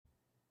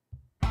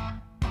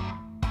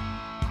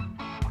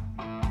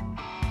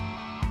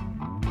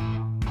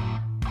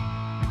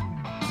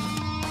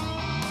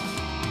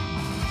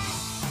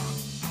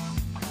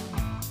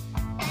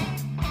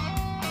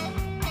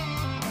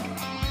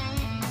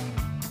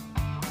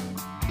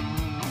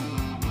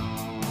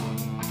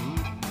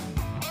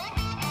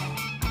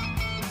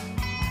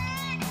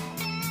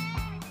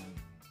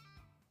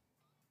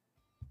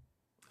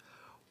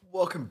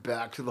Welcome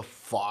back to the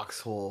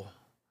Foxhole.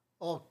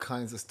 All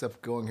kinds of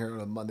stuff going here on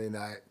a Monday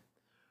night.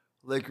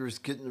 Lakers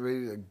getting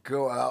ready to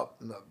go out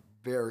in a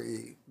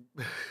very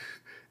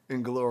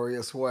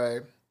inglorious way.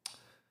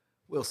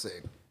 We'll see.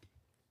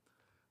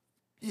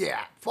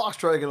 Yeah,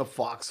 Foxtrotting in a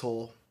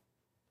Foxhole.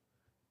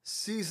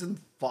 Season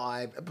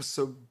 5,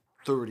 Episode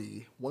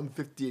 30,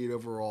 158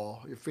 overall.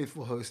 Your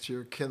faithful host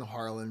here, Ken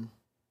Harlan.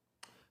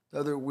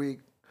 Another week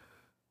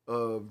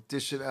of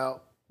dishing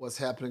out what's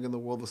happening in the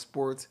world of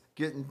sports.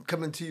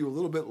 Coming to you a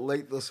little bit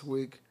late this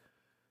week.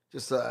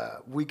 Just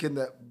a weekend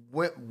that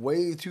went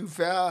way too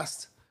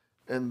fast.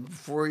 And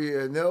before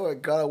you know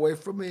it, got away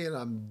from me, and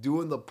I'm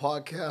doing the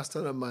podcast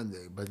on a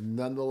Monday. But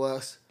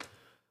nonetheless,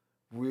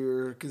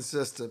 we're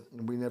consistent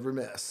and we never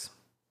miss.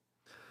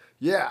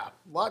 Yeah, a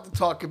lot to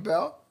talk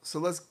about, so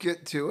let's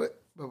get to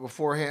it. But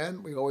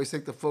beforehand, we always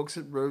thank the folks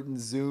at Rode and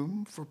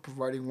Zoom for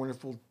providing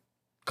wonderful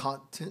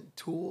content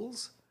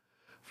tools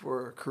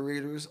for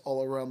creators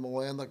all around the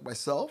land like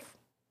myself.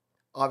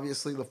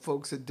 Obviously, the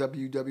folks at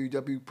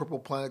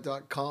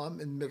www.purpleplanet.com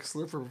and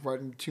Mixler for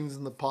providing tunes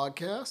in the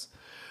podcast.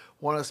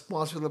 Want to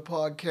sponsor the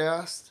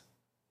podcast?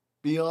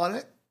 Be on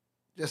it.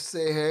 Just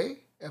say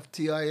hey,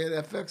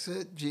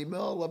 FTINFX at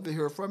Gmail. Love to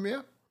hear from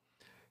you.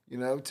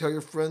 Tell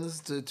your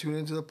friends to tune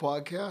into the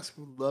podcast.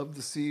 We'd love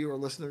to see our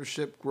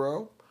listenership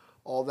grow.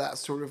 All that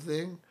sort of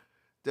thing.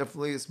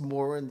 Definitely it's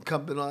more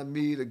incumbent on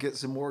me to get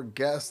some more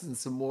guests and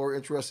some more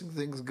interesting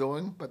things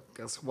going. But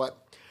guess what?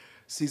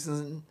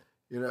 Season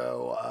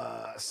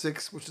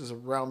 6, which is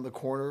around the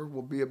corner,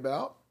 will be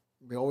about.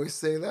 We always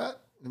say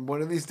that. And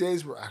one of these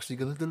days, we're actually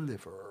going to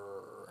deliver.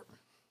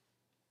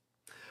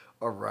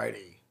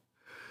 Alrighty.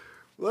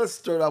 Let's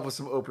start off with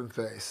some open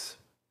face.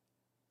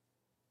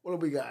 What do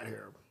we got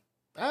here?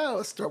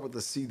 Let's start with the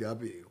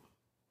CW.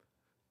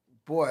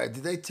 Boy,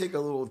 did they take a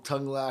little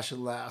tongue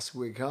lashing last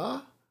week,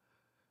 huh?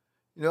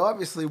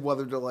 Obviously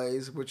weather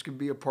delays, which can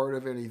be a part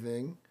of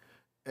anything.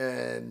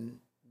 And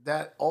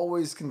that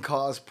always can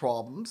cause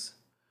problems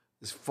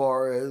as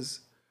far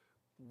as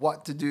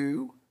what to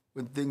do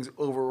when things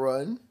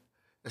overrun,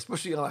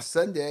 especially on a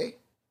Sunday.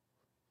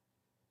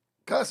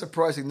 Kind of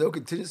surprising, no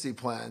contingency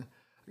plan.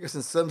 I guess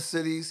in some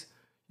cities,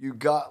 you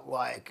got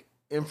like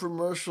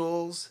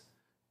infomercials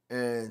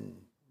and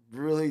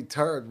really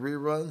tired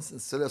reruns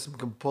instead of some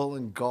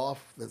compelling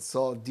golf that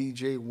saw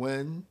DJ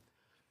win.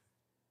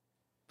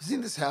 I've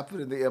seen this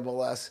happen in the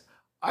MLS.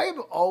 I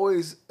am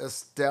always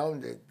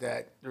astounded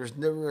that there's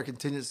never a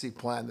contingency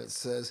plan that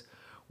says,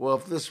 well,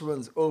 if this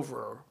runs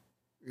over,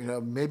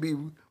 maybe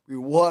we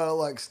want to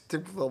like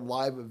stick with a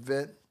live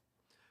event.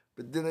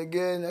 But then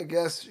again, I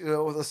guess,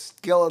 with a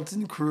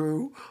skeleton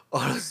crew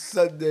on a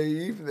Sunday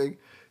evening,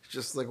 it's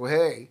just like, well,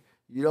 hey,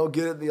 you don't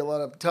get it the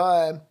allotted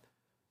time.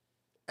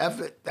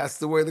 F it. That's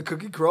the way the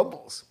cookie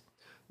crumbles.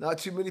 Not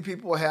too many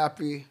people are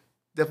happy.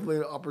 Definitely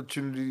an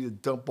opportunity to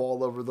dump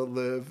all over the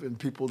live, and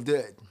people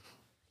did.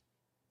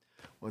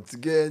 Once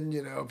again,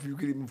 if you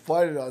could even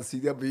find it on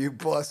CW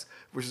Plus,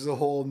 which is a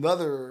whole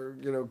nother,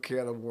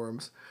 can of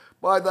worms.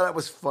 But I thought it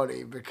was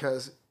funny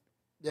because,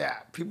 yeah,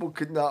 people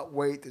could not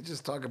wait to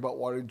just talk about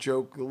what a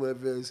joke the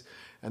live is,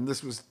 and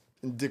this was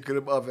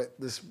indicative of it,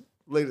 this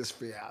latest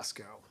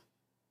fiasco.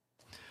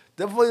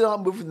 Definitely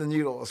not moving the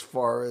needle as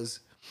far as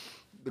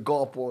the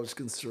golf ball is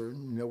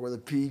concerned, where the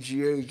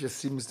PGA just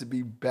seems to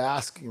be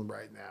basking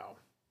right now.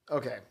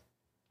 Okay,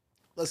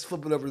 let's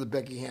flip it over to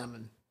Becky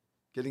Hammon.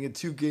 Getting a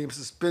 2-game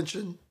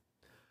suspension.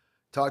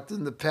 Talked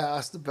in the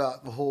past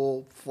about the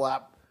whole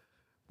flap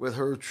with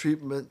her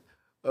treatment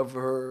of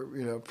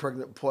her,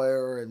 pregnant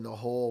player and the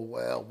whole,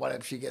 well, what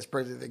if she gets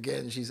pregnant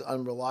again? She's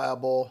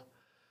unreliable.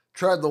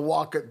 Tried to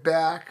walk it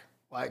back.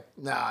 Like,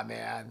 nah,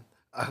 man,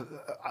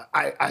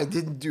 I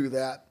didn't do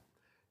that.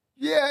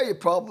 Yeah, you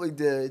probably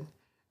did.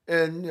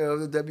 And,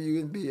 the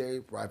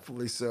WNBA,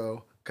 rightfully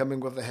so, coming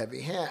with a heavy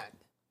hand.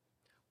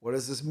 What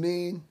does this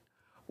mean?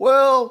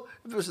 Well,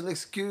 if there's an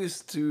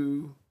excuse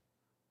to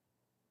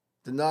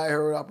deny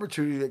her an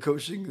opportunity at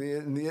coaching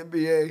in the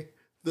NBA,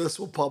 this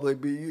will probably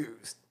be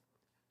used.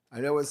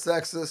 I know it's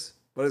sexist,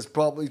 but it's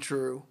probably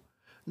true.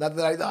 Not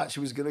that I thought she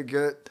was going to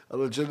get a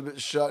legitimate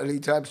shot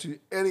anytime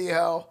soon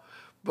anyhow,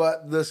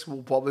 but this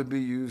will probably be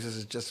used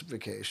as a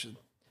justification.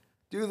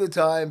 Do the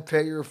time,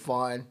 pay your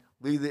fine,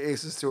 lead the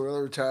Aces to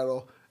another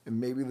title, and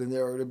maybe the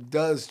narrative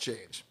does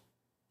change.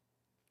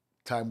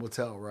 Time will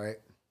tell, right?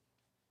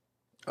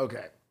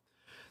 Okay.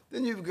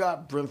 Then you've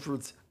got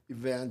Brentford's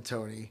Ivan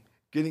Toney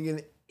getting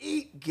an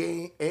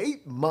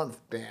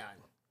 8-month ban.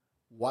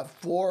 What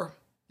for?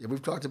 Yeah,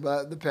 we've talked about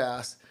it in the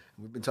past,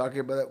 and we've been talking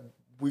about it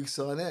weeks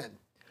on end.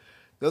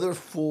 Another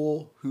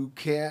fool who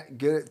can't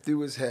get it through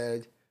his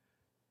head,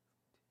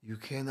 you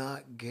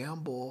cannot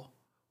gamble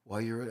while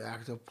you're an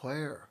active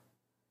player.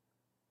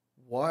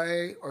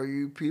 Why are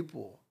you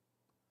people?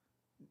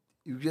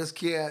 You just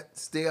can't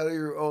stay out of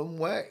your own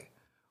way.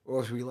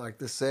 Or as we like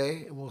to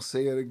say, and we'll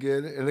say it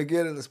again and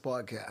again in this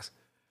podcast,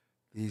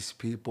 these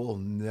people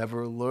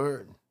never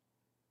learn.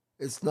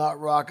 It's not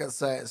rocket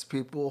science,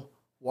 people.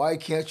 Why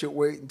can't you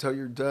wait until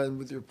you're done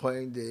with your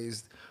playing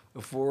days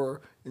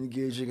before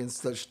engaging in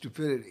such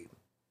stupidity?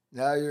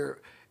 Now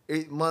you're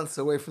 8 months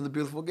away from the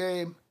beautiful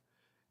game.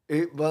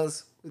 8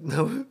 months with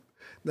no,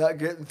 not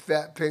getting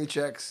fat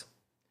paychecks.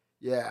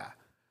 Yeah,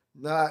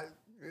 not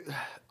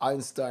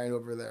Einstein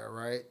over there,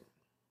 right?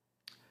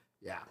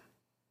 Yeah.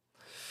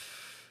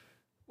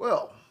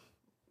 Well,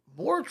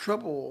 more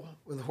trouble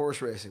with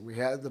horse racing. We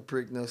had the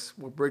Preakness.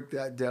 We'll break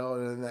that down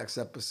in the next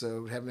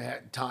episode. Haven't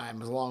had time. It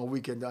was a long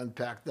weekend to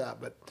unpack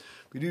that. But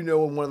we do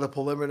know in one of the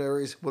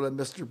preliminaries, one of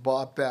Mr.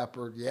 Bob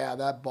Baffert, yeah,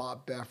 that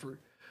Bob Baffert,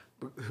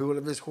 who one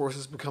of his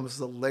horses becomes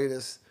the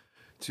latest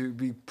to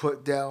be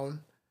put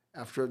down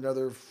after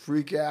another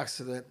freak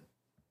accident.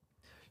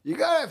 You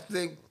gotta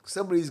think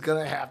somebody's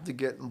gonna have to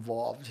get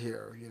involved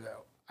here.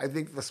 I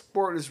think the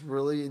sport is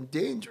really in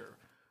danger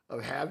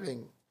of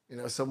having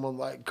someone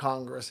like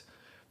Congress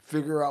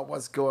figure out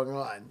what's going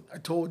on. I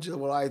told you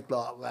what I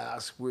thought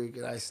last week,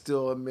 and I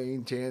still am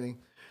maintaining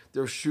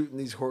they're shooting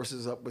these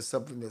horses up with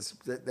something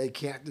that they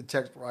can't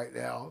detect right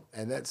now,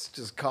 and that's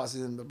just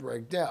causing them to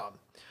break down.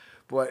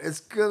 But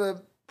it's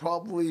gonna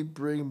probably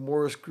bring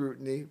more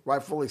scrutiny,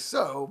 rightfully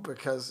so,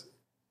 because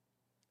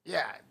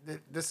yeah,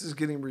 this is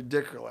getting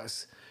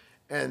ridiculous,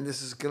 and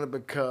this is gonna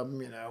become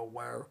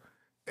where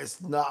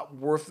it's not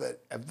worth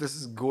it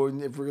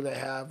if we're gonna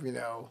have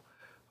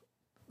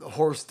the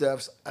horse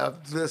deaths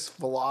of this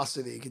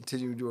velocity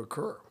continue to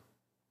occur.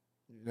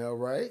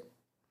 Right?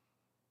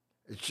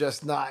 It's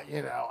just not,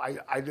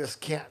 I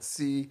just can't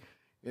see,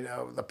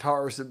 the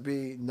powers that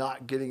be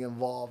not getting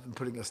involved and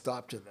putting a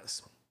stop to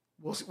this.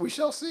 We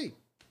shall see.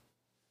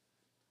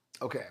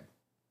 Okay.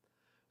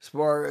 As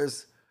far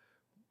as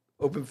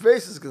open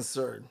face is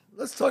concerned,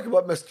 let's talk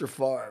about Mr.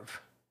 Favre.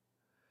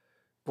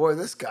 Boy,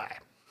 this guy.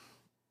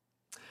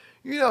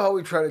 You know how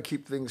we try to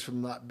keep things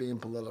from not being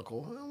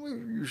political. We're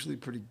usually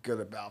pretty good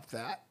about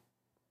that.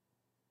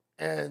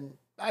 And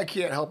I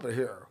can't help it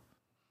here.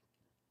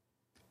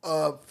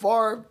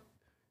 Favre,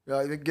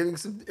 getting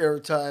some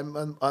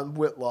airtime on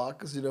Whitlock,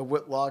 because,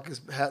 Whitlock has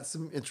had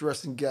some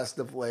interesting guests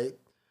of late.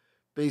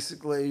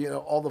 Basically,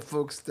 all the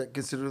folks that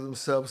consider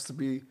themselves to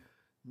be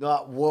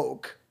not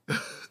woke,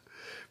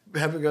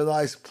 having a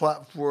nice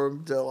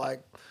platform to,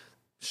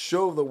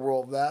 show the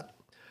world that.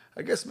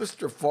 I guess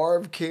Mr.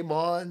 Favre came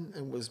on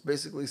and was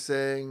basically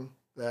saying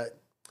that,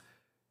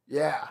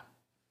 yeah,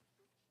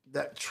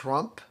 that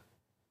Trump,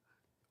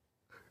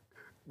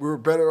 we were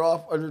better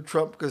off under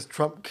Trump because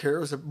Trump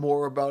cares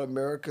more about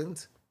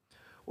Americans.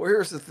 Well,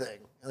 here's the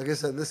thing. Like I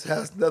said, this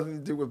has nothing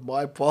to do with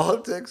my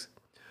politics,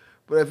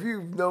 but if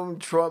you've known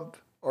Trump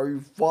or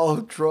you've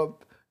followed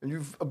Trump and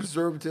you've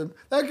observed him,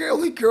 that guy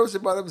only cares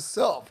about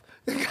himself.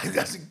 That guy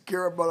doesn't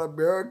care about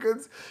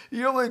Americans.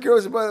 He only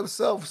cares about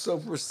himself. So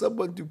for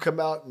someone to come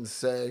out and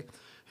say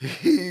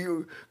he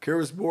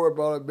cares more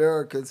about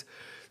Americans,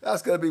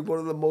 that's going to be one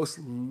of the most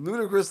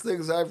ludicrous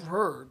things I've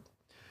heard.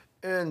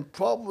 And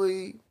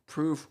probably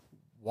proof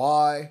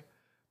why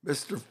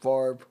Mr.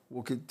 Favre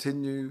will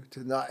continue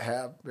to not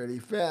have many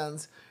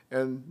fans.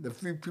 And the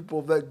few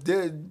people that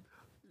did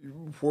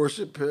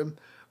worship him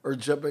are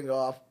jumping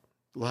off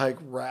like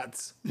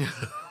rats.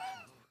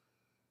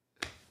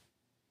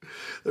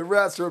 The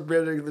rats are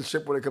abandoning the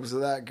ship when it comes to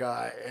that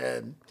guy.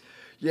 And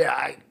yeah,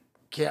 I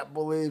can't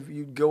believe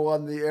you'd go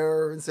on the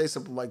air and say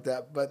something like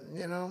that. But,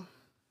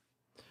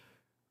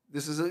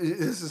 this is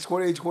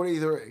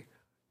 2023.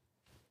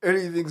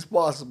 Anything's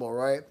possible,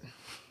 right?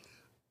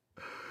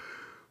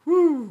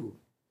 Whew.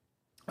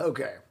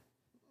 Okay.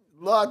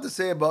 A lot to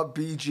say about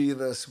BG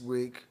this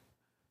week.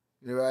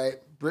 You're right.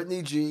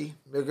 Brittany G,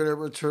 making her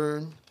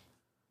return.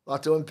 A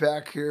lot to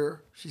unpack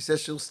here. She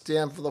says she'll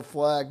stand for the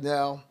flag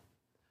now.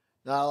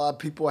 Not a lot of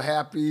people are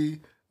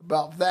happy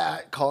about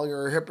that, calling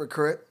her a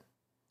hypocrite.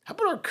 How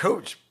about our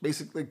coach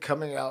basically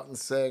coming out and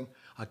saying,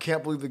 I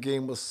can't believe the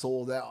game was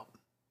sold out?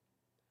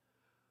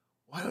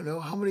 Well, I don't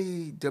know how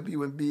many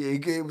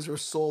WNBA games were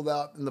sold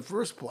out in the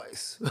first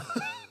place.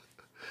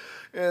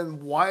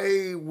 And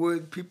why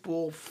would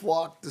people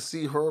flock to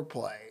see her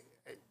play?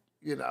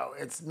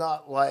 It's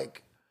not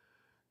like,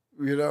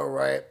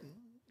 right?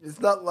 It's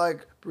not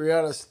like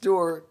Breanna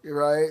Stewart,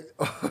 right?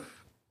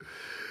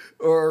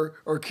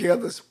 or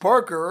Candace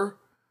Parker.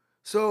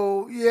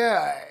 So,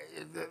 yeah,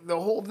 the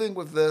whole thing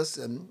with this,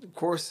 and of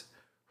course,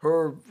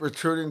 her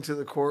returning to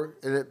the court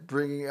and it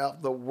bringing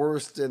out the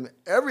worst in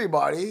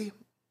everybody,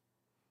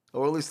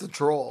 or at least the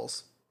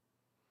trolls.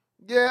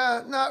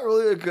 Yeah, not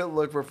really a good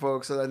look for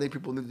folks, and I think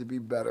people need to be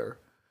better.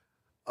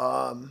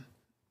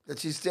 That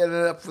she's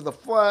standing up for the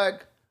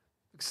flag,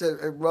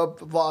 except it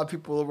rubbed a lot of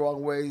people the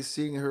wrong way,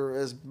 seeing her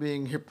as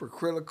being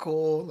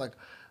hypocritical. Like,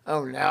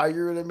 oh, now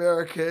you're an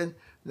American.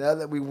 Now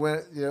that we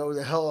went,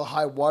 the hell of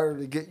high water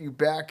to get you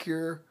back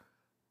here.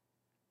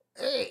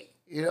 Hey,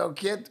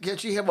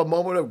 can't you have a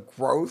moment of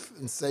growth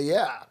and say,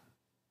 yeah,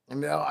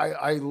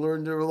 I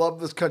learned to love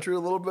this country a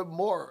little bit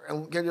more.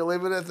 And can you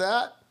leave it at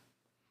that?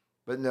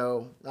 But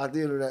no, not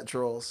the internet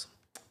trolls.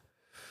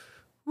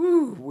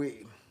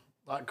 Woo-wee.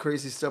 A lot of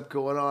crazy stuff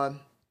going on.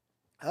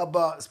 How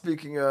about,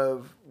 speaking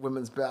of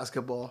women's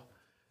basketball,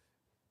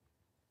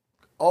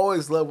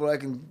 always love when I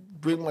can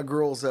bring my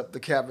girls up, the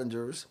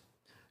Cavengers.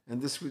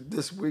 And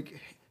this week,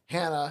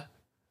 Hannah,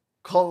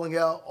 calling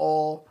out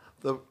all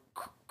the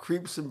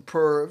creeps and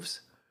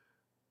pervs,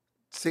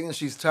 saying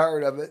she's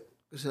tired of it.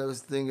 Because I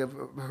was thinking of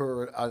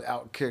her on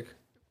Outkick,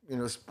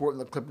 sporting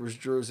the Clippers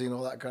jersey and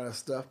all that kind of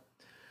stuff.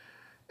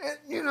 And,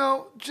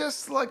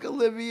 just like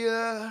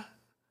Olivia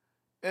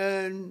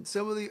and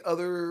some of the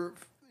other,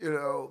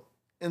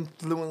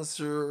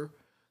 influencer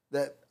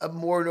that I'm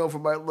more known for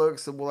my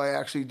looks than what I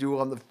actually do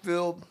on the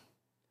field.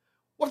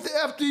 What the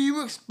F do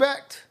you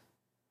expect?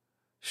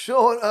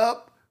 Showing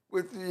up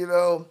with,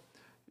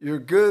 your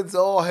goods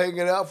all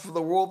hanging out for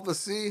the world to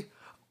see?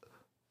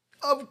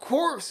 Of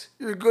course,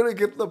 you're going to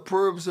get the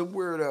pervs and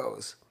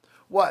weirdos.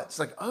 What? It's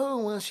like,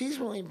 oh, well, she's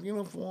really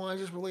beautiful. I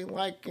just really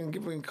like and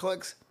giving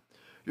clicks.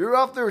 You're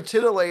out there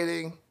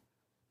titillating.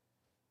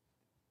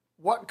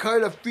 What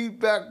kind of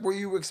feedback were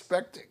you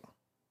expecting?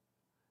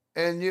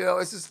 And,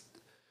 it's just,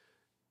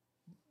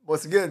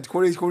 once again,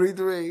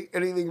 2023,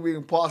 anything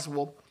being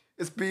possible.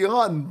 It's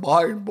beyond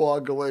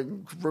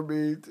mind-boggling for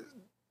me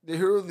to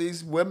hear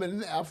these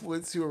women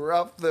athletes who are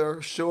out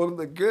there showing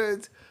the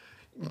goods,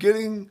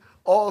 getting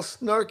all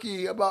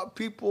snarky about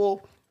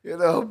people,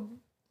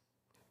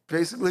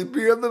 basically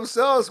being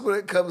themselves when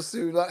it comes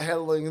to not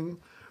handling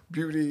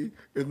beauty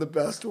in the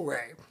best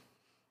way.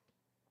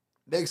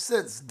 Makes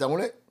sense,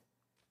 don't it?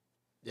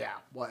 Yeah,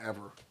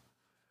 whatever.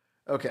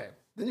 Okay,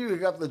 then you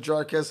got the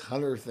Jarquez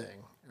Hunter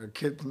thing. A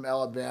kid from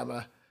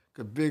Alabama,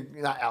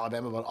 not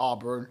Alabama, but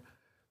Auburn.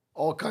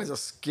 All kinds of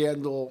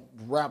scandal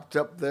wrapped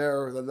up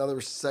there with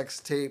another sex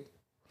tape,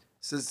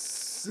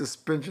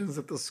 suspensions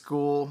at the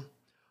school.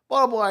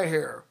 Bottom line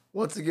here,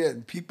 once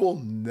again,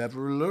 people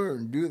never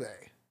learn, do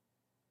they?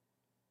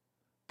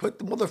 Put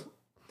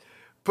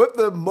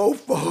the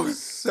mofo's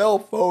cell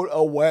phone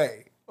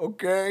away,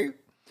 okay?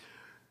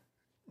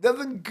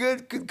 Nothing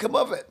good could come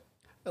of it.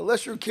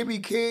 Unless you're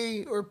Kimmy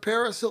K or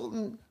Paris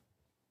Hilton,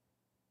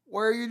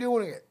 why are you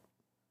doing it?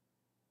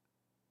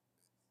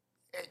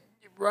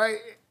 Right?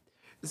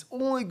 It's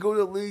only going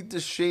to lead to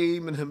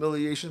shame and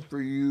humiliation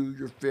for you,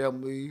 your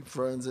family,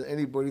 friends, and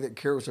anybody that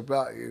cares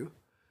about you.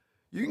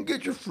 You can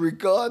get your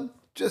freak on,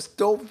 just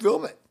don't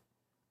film it.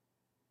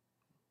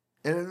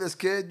 And in this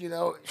kid,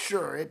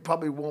 sure, it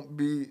probably won't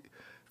be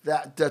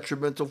that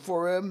detrimental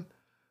for him,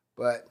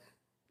 but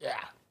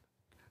yeah,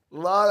 a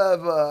lot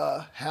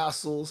of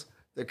hassles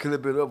that could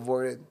have been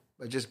avoided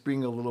by just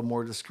being a little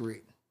more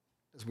discreet.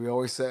 As we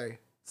always say,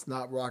 it's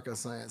not rocket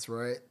science,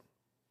 right?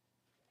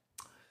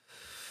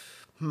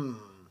 How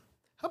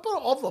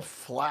about all the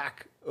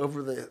flack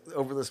over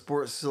the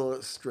Sports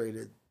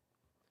Illustrated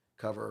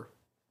cover?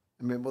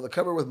 I mean, the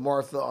cover with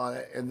Martha on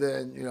it, and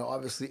then,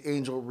 obviously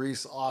Angel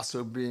Reese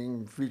also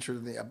being featured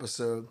in the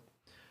episode.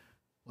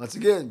 Once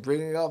again,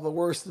 bringing out the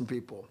worst in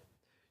people.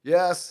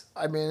 Yes,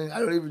 I mean, I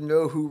don't even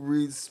know who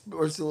reads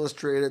Sports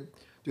Illustrated.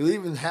 Do they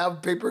even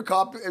have paper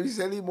copies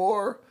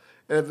anymore?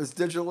 And if it's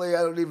digitally,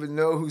 I don't even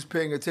know who's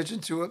paying attention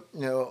to it.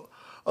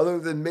 Other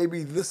than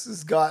maybe this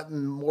has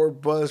gotten more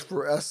buzz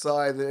for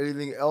SI than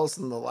anything else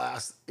in the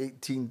last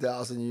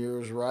 18,000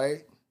 years,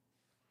 right?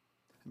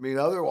 I mean,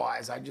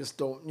 otherwise, I just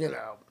don't,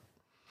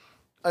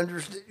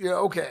 understand.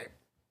 Okay.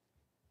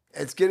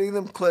 It's getting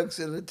them clicks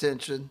and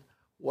attention.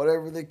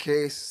 Whatever the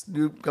case,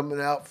 Snoop coming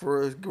out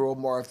for his girl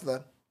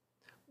Martha.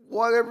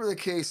 Whatever the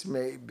case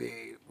may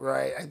be,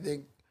 right? I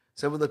think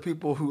some of the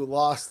people who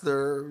lost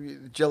their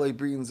jelly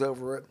beans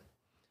over it,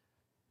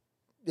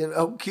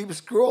 keep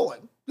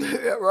scrolling,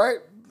 right?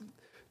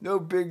 No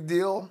big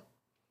deal,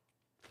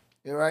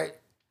 right?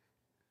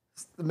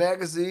 The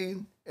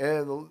magazine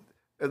and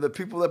the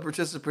people that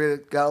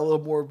participated got a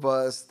little more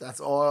buzz. That's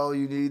all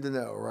you need to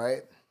know,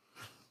 right?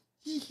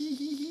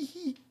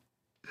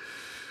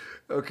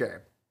 Okay.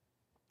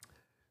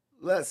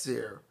 Let's see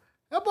here.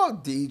 How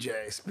about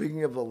DJ,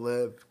 speaking of the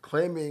live,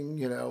 claiming,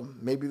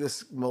 maybe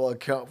this will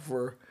account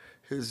for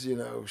his,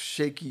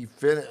 shaky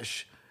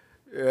finish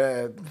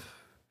at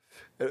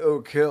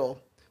Oak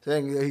Hill,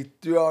 saying that he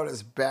threw out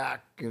his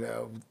back,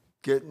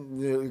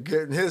 getting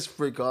his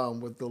freak on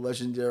with the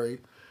legendary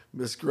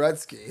Miss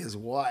Gretzky, his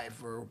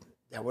wife, or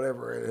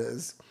whatever it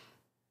is.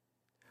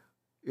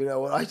 And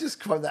I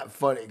just find that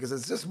funny because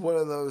it's just one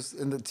of those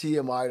in the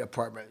TMI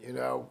department,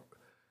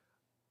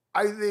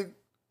 I think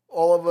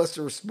all of us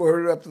are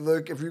smart enough to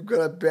look, if you've got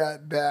a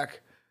bad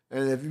back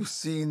and if you've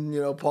seen,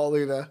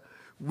 Paulina,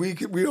 we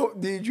don't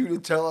need you to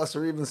tell us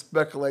or even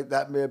speculate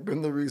that may have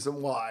been the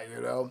reason why,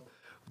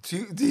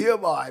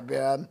 TMI,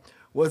 man.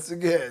 Once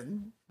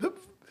again,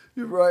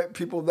 you're right,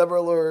 people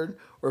never learn,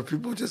 or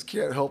people just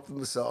can't help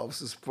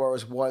themselves as far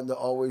as wanting to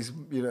always,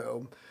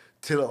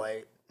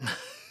 titillate.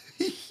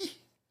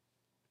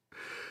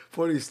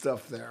 Funny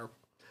stuff there.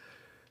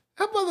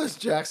 How about this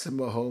Jackson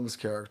Mahomes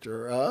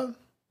character, huh?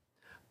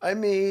 I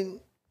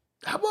mean,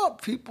 how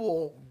about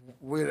people,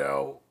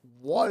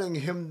 wanting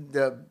him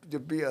to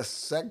be a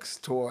sex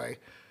toy?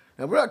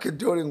 And we're not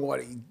condoning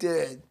what he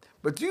did,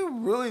 but do you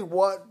really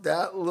want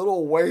that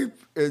little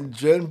waif in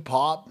Gen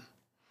Pop?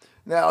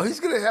 Now, he's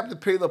going to have to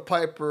pay the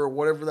piper or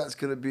whatever that's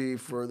going to be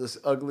for this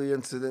ugly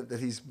incident that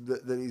he's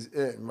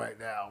in right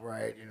now,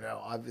 right?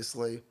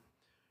 Obviously,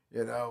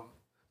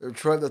 they're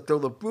trying to throw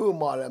the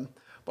boom on him.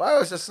 But I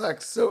was just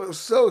like so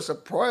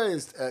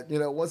surprised at,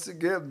 once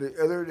again, the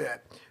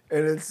internet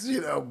and its,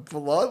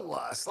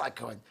 bloodlust, like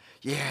going,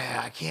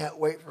 yeah, I can't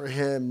wait for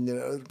him,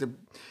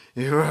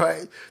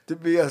 right, to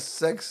be a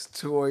sex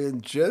toy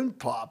in Gen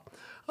Pop.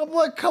 I'm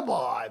like, come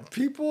on,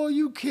 people,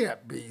 you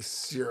can't be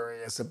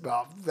serious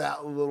about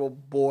that little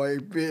boy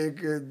being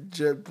in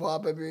Gen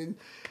Pop. I mean,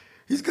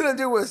 he's gonna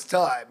do his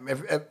time,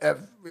 if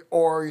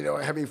or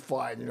a heavy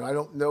fine. I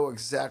don't know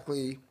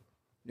exactly,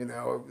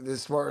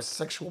 as far as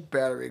sexual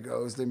battery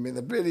goes. I mean,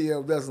 the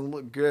video doesn't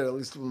look good, at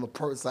least from the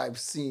parts I've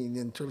seen,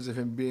 in terms of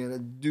him being a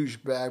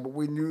douchebag. But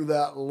we knew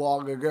that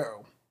long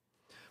ago.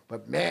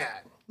 But man,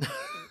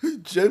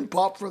 Gen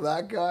Pop for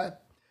that guy.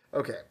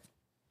 Okay,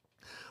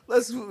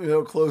 let's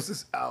close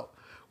this out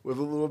with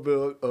a little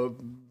bit of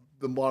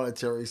the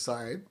monetary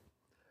side.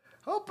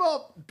 How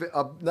about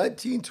a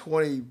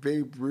 1920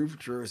 Babe Ruth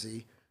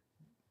jersey?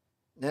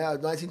 Now,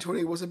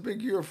 1920 was a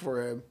big year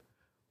for him.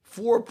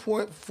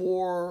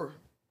 4.42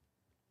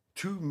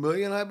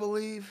 million, I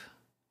believe.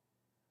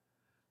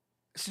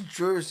 It's a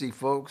jersey,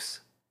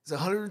 folks. It's a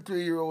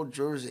 103-year-old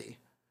jersey.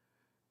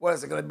 What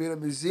is it going to be in a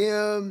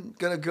museum?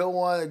 Going to go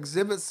on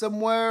exhibit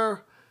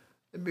somewhere?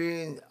 I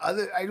mean,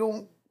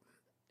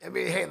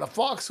 hey, the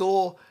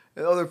Foxhole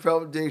and other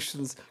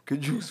foundations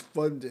could use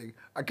funding.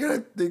 I kind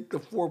of think the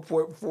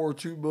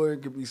 4.42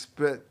 million could be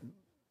spent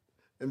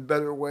in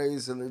better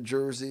ways than a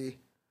jersey.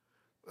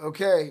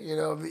 Okay,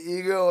 the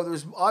ego,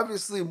 there's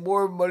obviously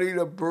more money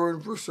to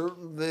burn for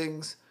certain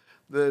things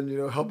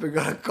than, helping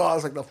out a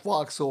cause like the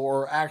Foxhole,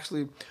 or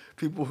actually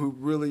people who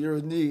really are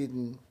in need.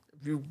 And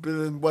if you've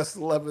been in West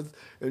 11th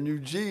and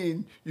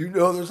Eugene,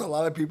 there's a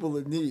lot of people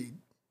in need.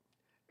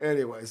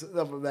 Anyways,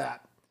 enough of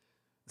that.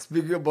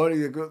 Speaking of money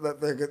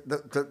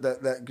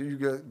that you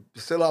can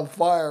set on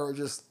fire or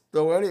just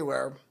throw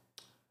anywhere,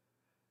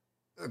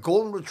 a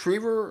golden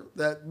retriever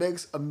that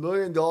makes $1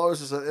 million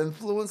as an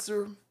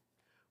influencer,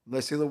 when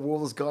they say the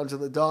world has gone to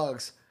the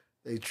dogs,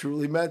 they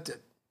truly meant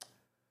it.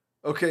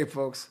 Okay,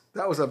 folks,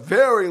 that was a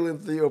very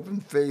lengthy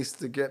open face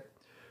to get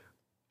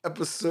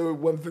episode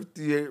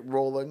 158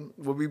 rolling.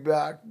 We'll be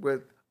back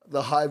with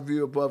the high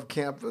view above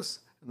campus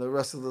and the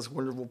rest of this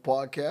wonderful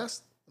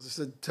podcast. As I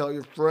said, tell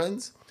your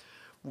friends.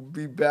 We'll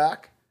be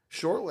back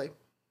shortly.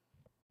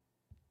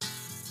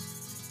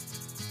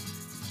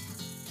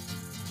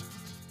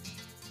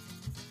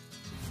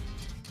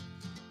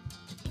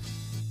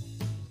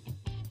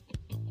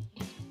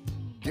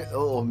 Get a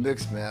little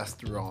mix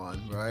master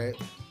on, right?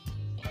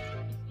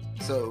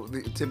 So the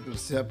attempt of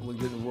sampling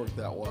didn't work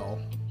that well.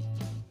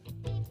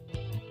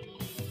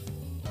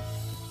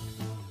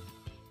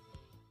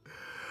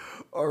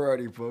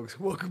 Alrighty, folks,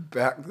 welcome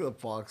back to the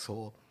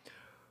Foxhole.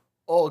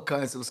 All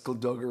kinds of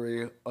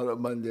skullduggery on a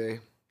Monday.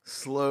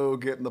 Slow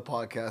getting the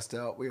podcast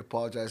out. We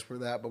apologize for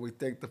that, but we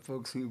thank the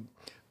folks who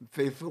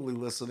faithfully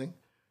listening.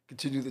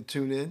 Continue to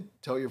tune in.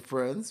 Tell your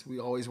friends. We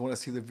always want to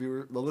see the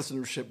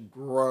listenership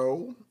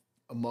grow,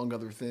 among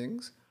other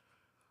things.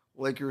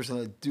 Lakers in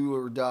a do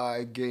or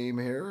die game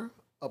here,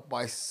 up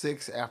by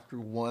 6 after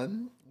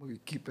 1. We'll be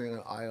keeping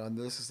an eye on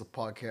this as the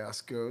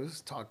podcast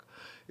goes. Talk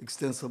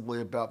extensively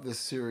about this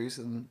series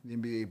and the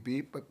NBA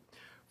beat. But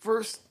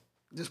first,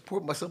 just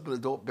poured myself an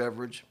adult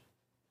beverage.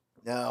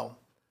 Now,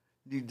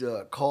 need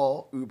to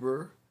call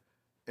Uber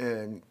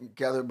and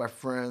gather my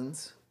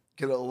friends,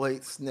 get a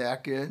late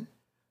snack in,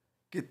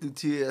 get through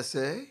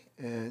TSA,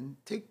 and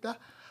take the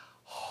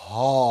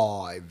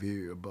high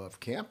view above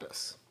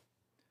campus.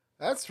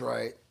 That's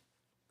right.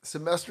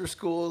 Semester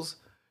schools,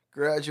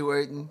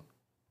 graduating,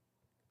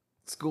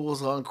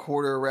 schools on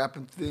quarter,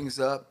 wrapping things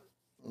up.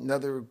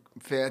 Another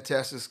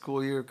fantastic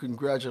school year.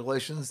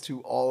 Congratulations to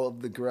all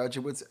of the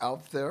graduates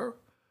out there.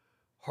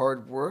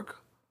 Hard work.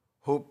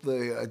 Hope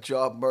the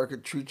job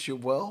market treats you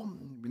well.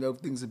 We know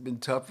things have been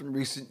tough in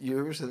recent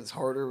years, and it's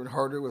harder and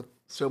harder with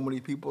so many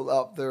people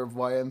out there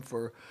vying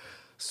for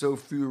so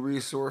few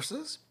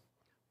resources.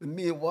 But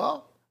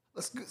meanwhile,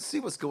 let's see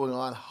what's going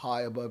on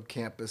high above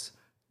campus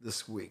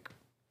this week.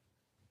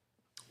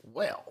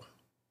 Well,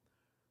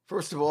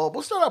 first of all,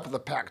 we'll start off with the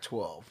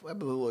Pac-12. I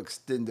have a little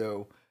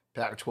extendo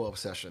Pac-12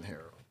 session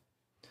here.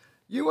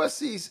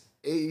 USC's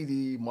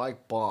AD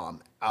Mike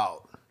Baum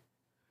out.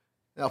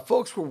 Now,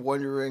 folks were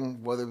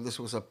wondering whether this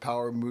was a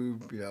power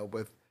move,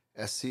 with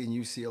SC and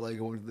UCLA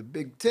going to the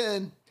Big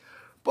Ten.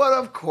 But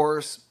of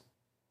course,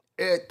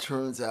 it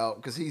turns out,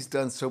 because he's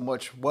done so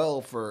much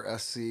well for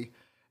SC,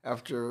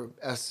 after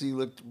SC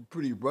looked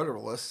pretty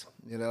rudderless.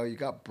 You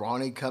got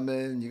Bronny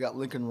coming, you got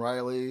Lincoln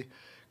Riley,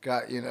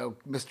 got,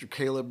 Mr.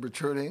 Caleb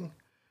returning.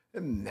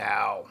 And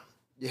now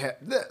you have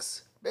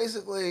this.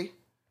 Basically,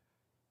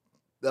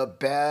 the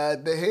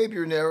bad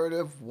behavior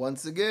narrative,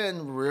 once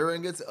again,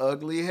 rearing its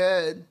ugly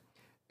head.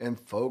 And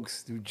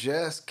folks who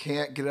just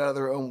can't get out of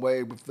their own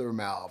way with their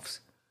mouths.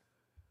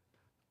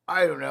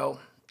 I don't know.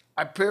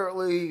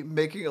 Apparently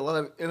making a lot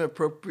of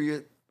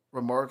inappropriate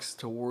remarks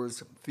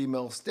towards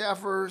female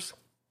staffers.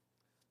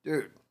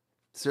 Dude,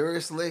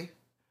 seriously?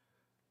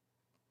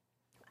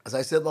 As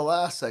I said in the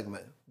last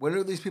segment, when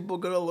are these people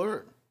going to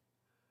learn?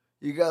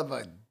 You got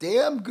a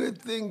damn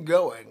good thing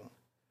going,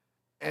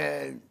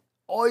 And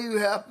all you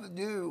have to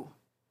do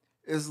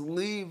is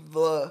leave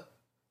the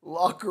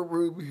locker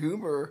room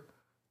humor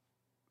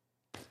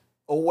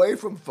away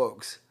from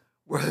folks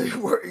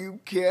where you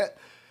can't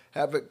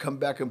have it come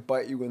back and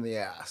bite you in the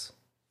ass.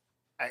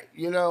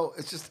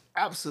 It's just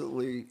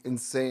absolutely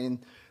insane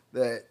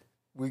that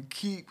we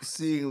keep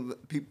seeing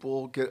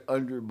people get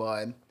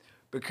undermined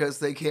because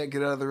they can't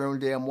get out of their own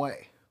damn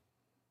way.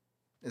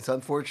 It's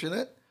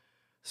unfortunate,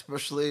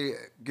 especially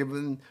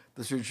given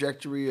the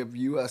trajectory of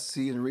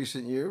USC in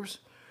recent years.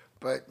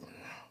 But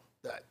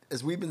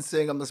as we've been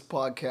saying on this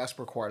podcast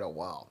for quite a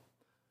while,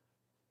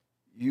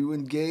 you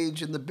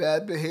engage in the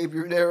bad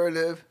behavior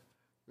narrative,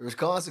 there's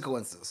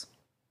consequences.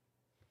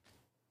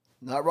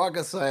 Not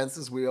rocket science,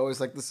 as we always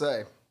like to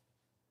say.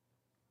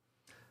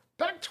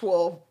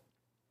 Pac-12,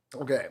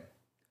 okay,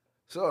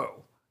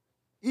 so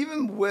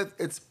even with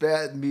its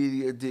bad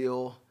media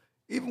deal,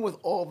 even with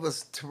all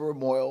this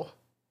turmoil,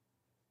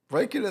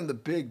 ranking in the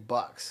big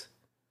bucks,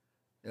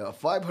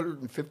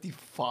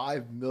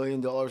 $555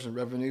 million in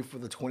revenue for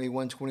the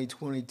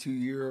 2022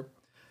 year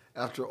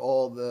after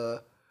all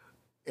the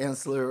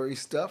ancillary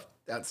stuff.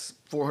 That's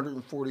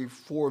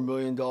 $444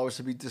 million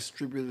to be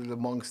distributed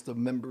amongst the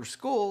member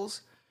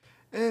schools.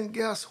 And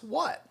guess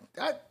what?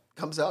 That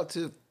comes out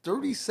to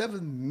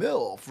 $37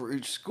 million for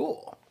each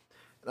school.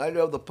 And I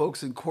know the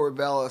folks in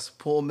Corvallis,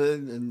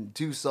 Pullman, and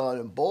Tucson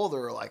and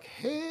Boulder are like,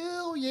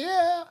 hell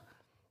yeah.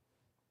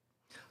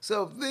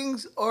 So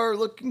things are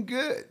looking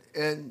good.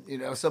 And,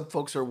 some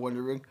folks are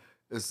wondering,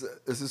 is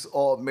this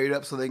all made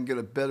up so they can get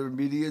a better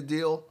media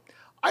deal?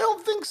 I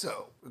don't think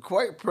so.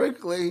 Quite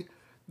frankly,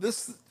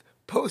 this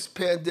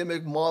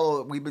post-pandemic model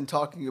that we've been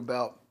talking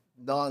about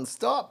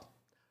nonstop,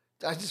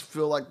 I just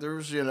feel like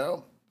there's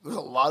a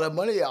lot of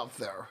money out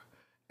there.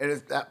 And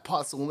if that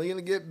pot's only going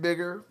to get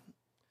bigger,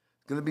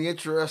 it's going to be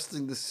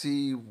interesting to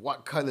see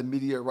what kind of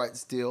media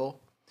rights deal,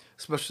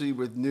 especially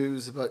with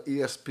news about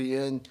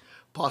ESPN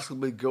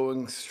possibly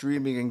going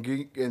streaming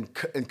and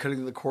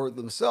cutting the cord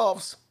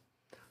themselves.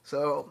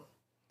 So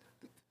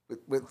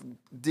with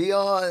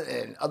Dion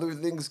and other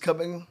things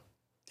coming,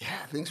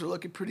 things are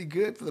looking pretty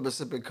good for the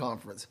Pacific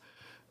Conference.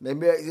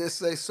 Maybe I just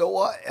say, so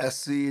what?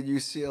 SC and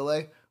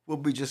UCLA will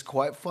be just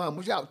quite fine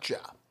without ya.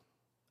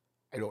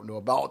 I don't know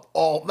about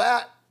all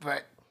that,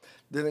 but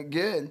then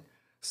again,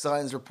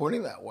 signs are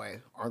pointing that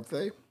way, aren't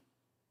they?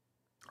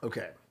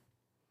 Okay.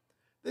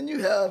 Then you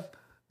have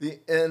the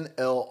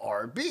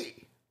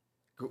NLRB,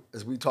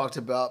 as we talked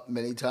about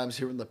many times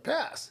here in the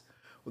past.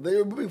 Well, they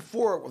were moving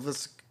forward with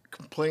this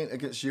complaint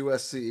against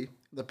USC,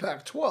 the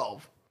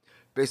Pac-12,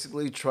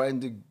 basically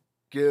trying to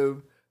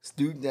give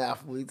student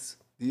athletes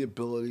the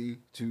ability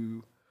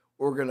to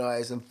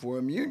organize and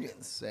form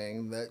unions,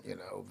 saying that,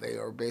 they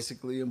are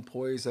basically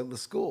employees of the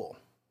school.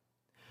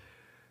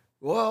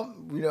 Well,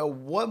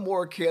 one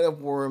more can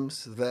of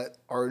worms that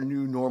our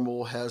new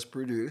normal has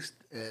produced,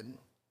 and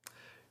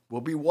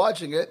we'll be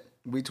watching it.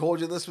 We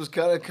told you this was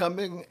kind of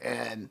coming,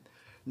 and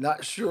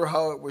not sure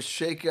how it would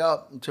shake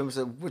out in terms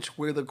of which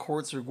way the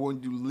courts are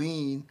going to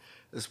lean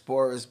as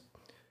far as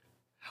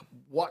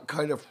what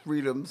kind of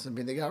freedoms. I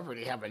mean, they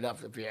already have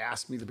enough, if you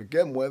ask me, to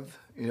begin with,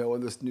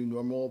 in this new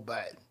normal,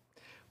 but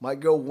might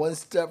go one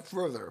step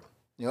further.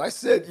 I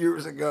said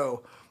years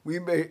ago, we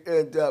may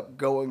end up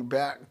going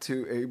back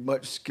to a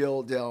much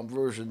scaled down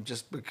version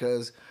just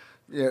because,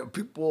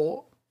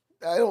 people,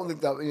 I don't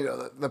think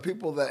that, the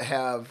people that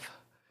have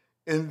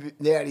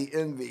natty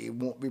envy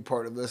won't be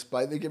part of this, but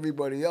I think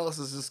everybody else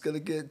is just going to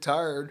get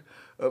tired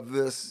of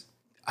this,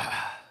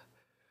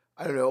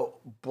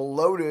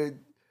 bloated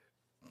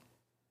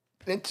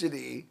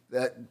entity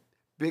that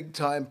big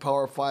time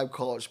Power 5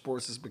 college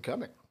sports is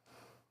becoming.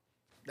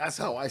 That's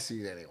how I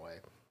see it anyway,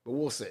 but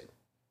we'll see.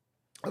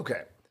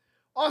 Okay.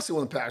 Also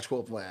in the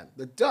Pac-12 land,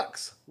 the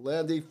Ducks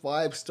land a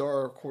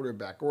 5-star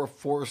quarterback, or a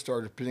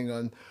 4-star depending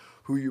on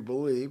who you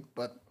believe,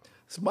 but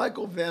it's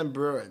Michael Van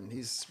Buren.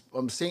 He's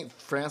from St.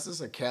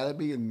 Francis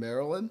Academy in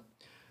Maryland.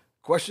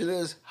 Question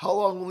is, how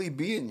long will he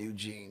be in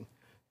Eugene?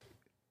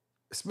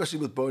 Especially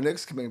with Bo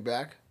Nix coming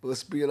back, will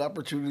this be an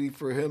opportunity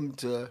for him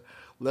to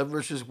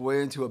leverage his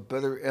way into a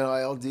better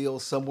NIL deal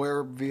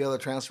somewhere via the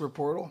transfer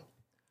portal?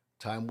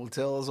 Time will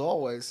tell, as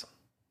always.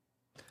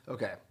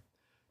 Okay,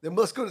 then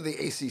let's go to the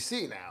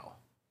ACC now.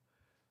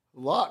 A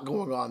lot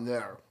going on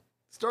there.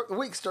 The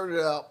week started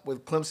out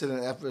with Clemson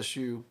and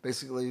FSU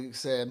basically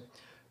saying,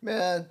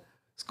 man,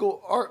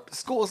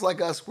 schools like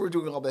us, we're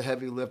doing all the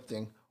heavy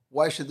lifting.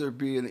 Why should there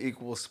be an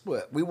equal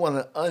split? We want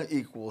an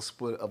unequal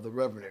split of the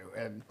revenue.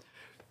 And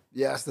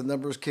yes, the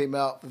numbers came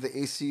out. The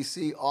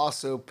ACC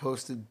also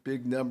posted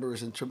big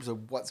numbers in terms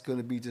of what's going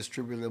to be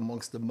distributed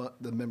amongst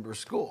the member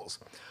schools.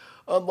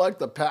 Unlike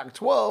the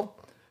Pac-12,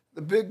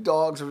 the big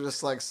dogs are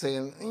just like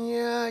saying,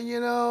 yeah,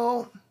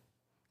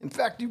 In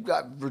fact, you've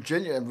got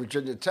Virginia and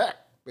Virginia Tech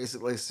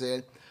basically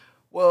saying,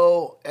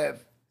 well,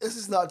 if this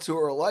is not to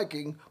our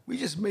liking, we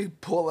just may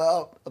pull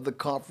out of the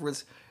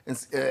conference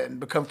and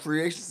become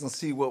free agents and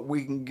see what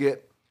we can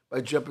get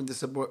by jumping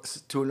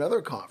to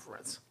another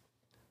conference.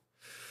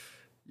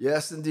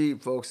 Yes,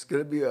 indeed, folks. It's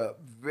going to be a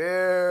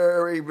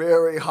very,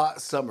 very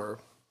hot summer.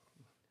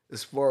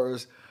 as far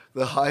as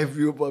the high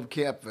view above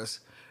campus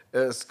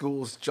as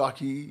schools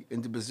jockey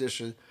into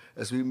position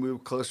as we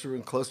move closer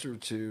and closer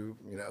to,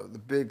 the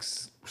big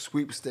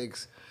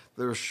sweepstakes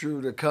that are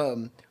sure to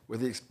come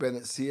with the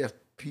expanded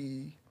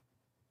CFP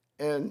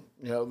and,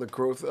 the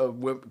growth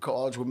of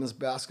college women's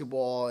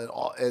basketball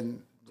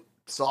and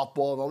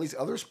softball and all these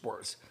other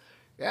sports.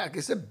 Yeah,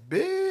 it's a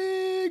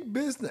big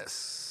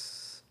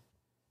business.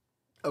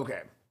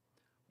 Okay,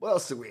 what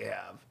else do we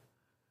have?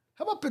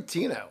 How about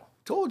Patino?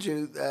 Told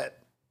you that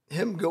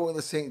him going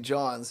to St.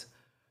 John's,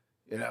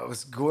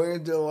 is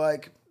going to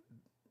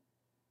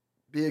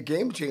be a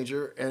game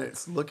changer, and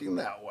it's looking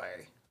that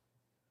way.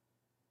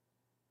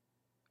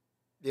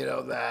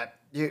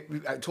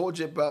 I told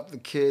you about the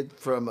kid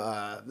from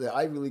the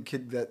Ivy League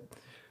kid that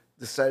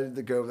decided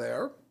to go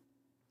there.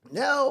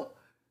 Now,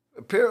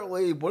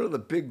 apparently, one of the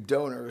big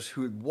donors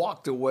who had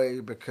walked away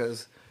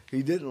because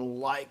he didn't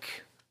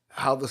like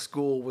how the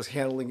school was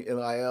handling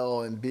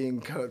NIL and being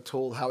kind of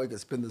told how he could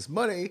spend his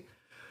money.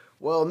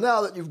 Well,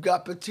 now that you've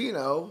got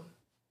Patino,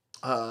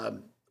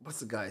 what's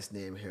the guy's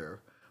name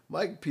here?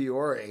 Mike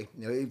Piore.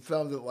 He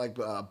founded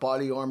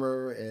Body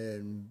Armor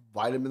and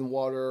vitamin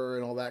water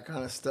and all that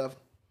kind of stuff.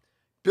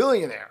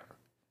 Billionaire.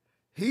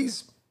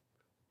 He's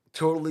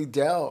totally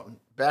down,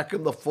 back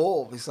in the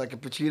fold. He's like, if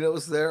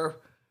Pacino's there,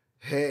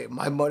 hey,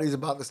 my money's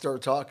about to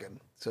start talking.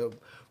 So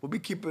we'll be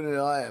keeping an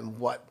eye on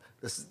what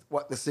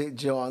the St.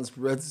 John's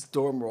Red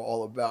Storm are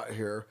all about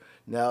here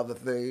now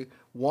that they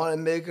want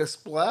to make a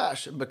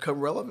splash and become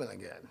relevant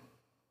again.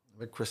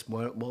 Like Chris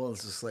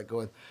Mullins is like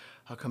going,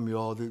 how come you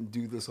all didn't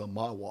do this on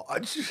my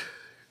watch?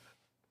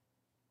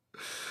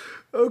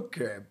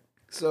 Okay,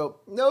 so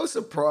no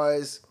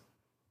surprise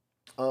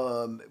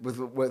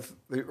with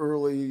the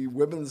early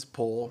women's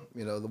poll,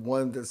 the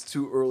one that's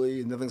too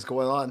early and nothing's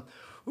going on.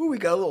 Ooh, we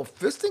got a little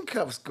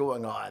fisticuffs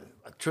going on.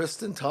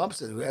 Tristan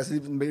Thompson, who hasn't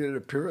even made an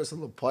appearance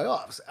in the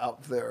playoffs,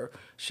 out there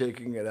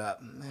shaking it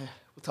up.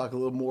 We'll talk a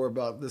little more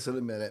about this in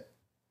a minute,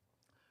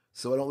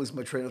 so I don't lose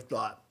my train of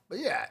thought. But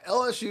yeah,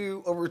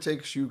 LSU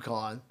overtakes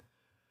UConn.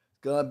 It's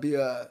gonna be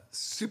a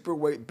super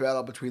weight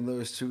battle between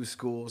those two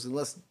schools, and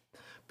let's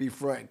be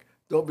frank,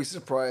 don't be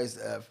surprised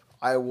if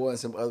Iowa and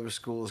some other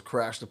schools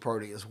crash the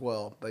party as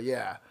well. But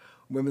yeah,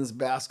 women's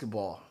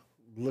basketball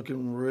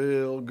looking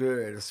real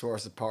good as far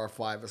as the Power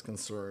 5 is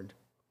concerned.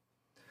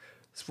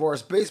 As far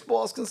as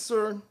baseball is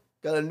concerned,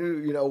 got a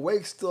new,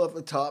 Wake still at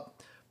the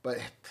top, but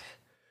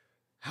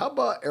how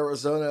about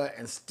Arizona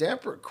and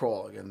Stanford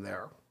crawling in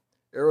there?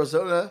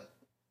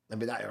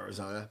 Not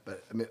Arizona,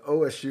 but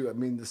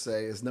OSU, to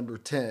say, is number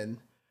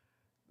 10.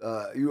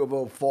 U of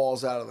O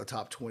falls out of the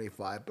top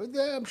 25, but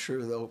yeah, I'm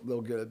sure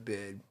they'll get a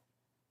bid.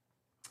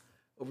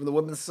 Over the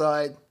women's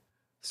side,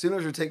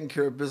 Sooners are taking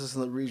care of business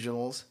in the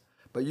regionals,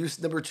 but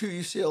number 2,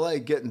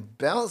 UCLA getting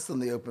bounced in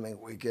the opening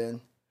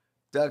weekend.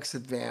 Ducks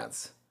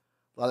advance.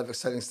 A lot of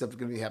exciting stuff is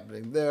going to be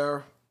happening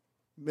there.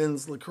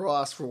 Men's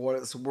lacrosse, for what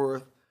it's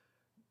worth.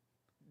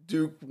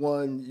 Duke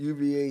 1,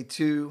 UVA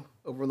 2.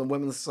 Over on the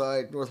women's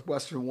side,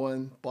 Northwestern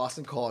 1,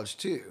 Boston College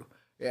 2.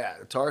 Yeah,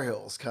 the Tar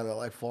Heels kind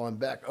of falling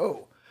back.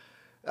 Oh,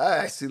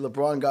 I see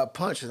LeBron got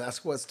punched, and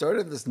that's what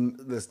started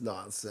this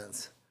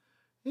nonsense.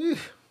 Eesh.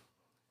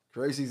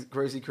 Crazy,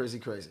 crazy, crazy,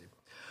 crazy.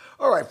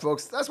 All right,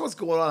 folks, that's what's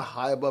going on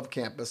high above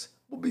campus.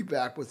 We'll be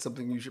back with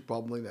something you should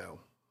probably know.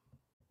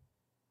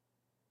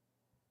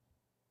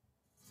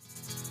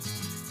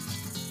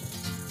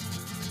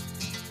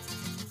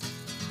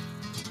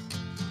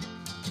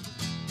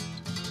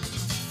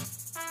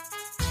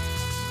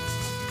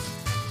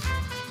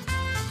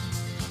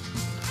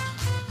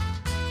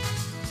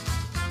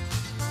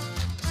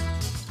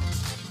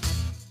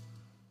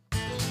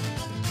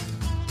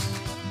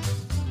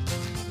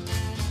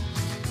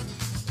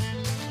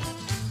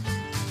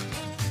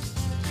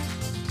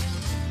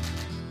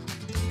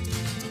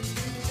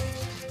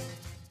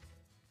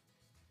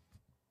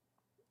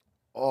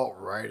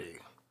 Alrighty.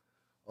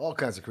 All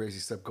kinds of crazy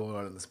stuff going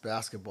on in this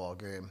basketball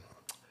game.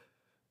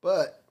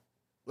 But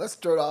let's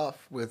start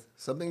off with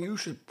something you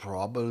should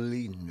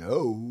probably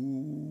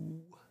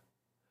know,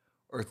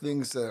 or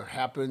things that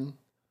happen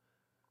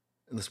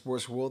in the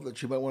sports world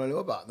that you might want to know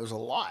about. There's a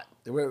lot.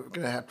 We're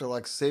going to have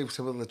to save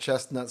some of the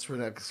chestnuts for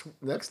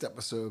next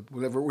episode,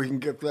 whenever we can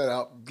get that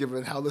out,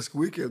 given how this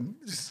weekend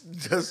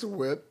just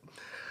went.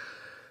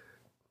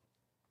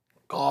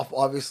 Golf,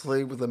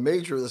 obviously, with a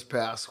major this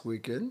past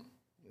weekend.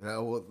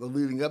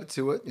 Leading up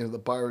to it, the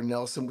Byron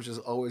Nelson, which is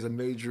always not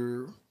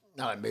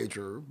a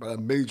major, but a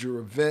major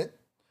event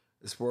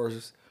as far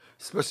as,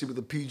 especially with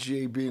the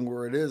PGA being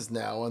where it is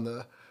now on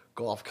the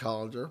golf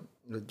calendar.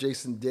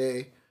 Jason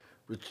Day,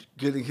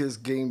 getting his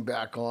game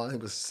back on, he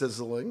was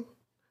sizzling.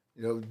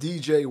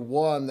 DJ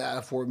won that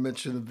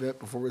aforementioned event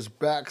before his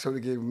back sort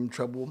of gave him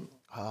trouble.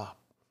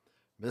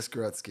 Miss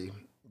Gretzky.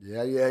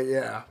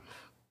 Yeah.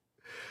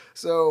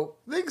 So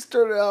things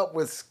started out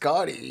with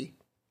Scotty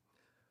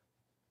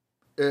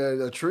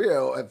and a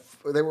trio.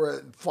 They were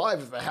at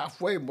 5 at the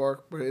halfway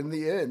mark, but in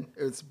the end,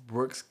 it's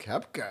Brooks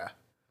Koepka,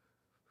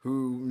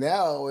 who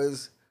now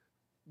is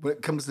when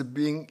it comes to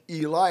being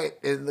elite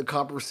in the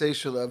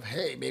conversation of,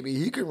 hey, maybe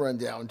he can run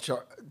down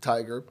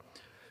Tiger,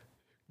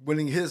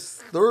 winning his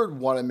third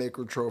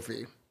Wanamaker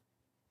trophy.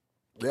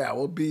 Yeah,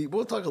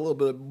 we'll talk a little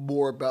bit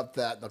more about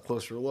that in a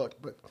closer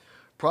look, but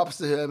props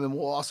to him, and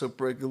we'll also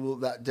break a little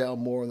that down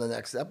more in the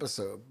next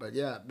episode. But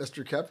yeah,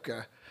 Mr.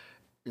 Koepka,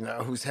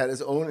 who's had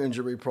his own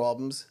injury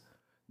problems,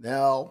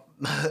 now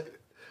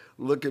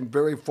looking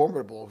very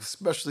formidable,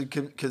 especially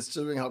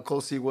considering how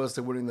close he was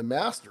to winning the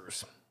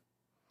Masters.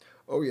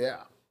 Oh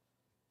yeah.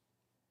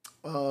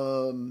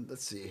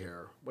 Let's see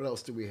here. What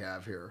else do we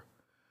have here?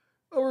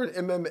 Over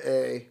in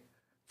MMA,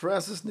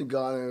 Francis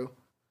Ngannou.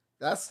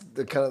 That's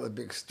the kind of the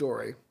big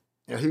story.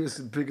 He was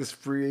the biggest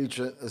free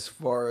agent as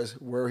far as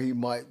where he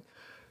might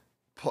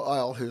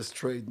pile his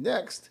trade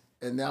next,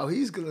 and now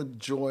he's going to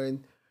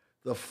join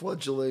the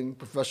fledgling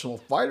Professional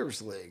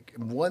Fighters League.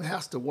 And one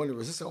has to wonder,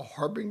 is this a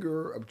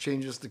harbinger of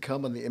changes to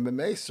come on the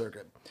MMA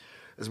circuit?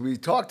 As we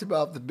talked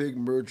about the big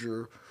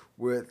merger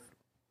with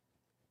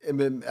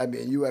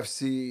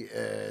UFC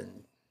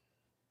and,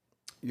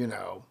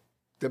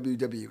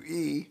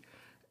 WWE,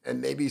 and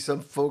maybe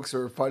some folks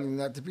are finding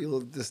that to be a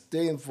little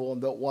disdainful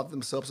and don't want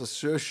themselves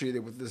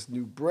associated with this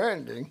new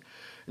branding.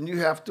 And you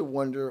have to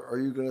wonder, are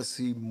you going to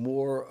see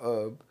more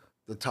of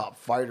the top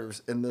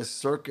fighters in this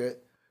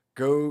circuit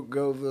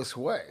go this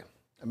way?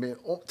 I mean,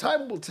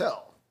 time will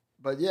tell.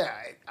 But yeah,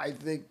 I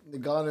think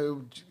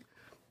Ngannou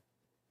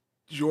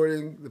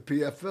joining the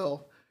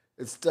PFL,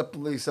 it's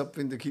definitely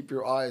something to keep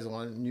your eyes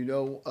on.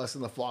 And us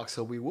in the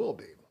Foxhole, we will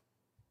be.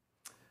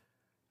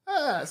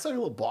 It's like a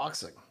little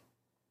boxing.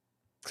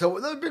 So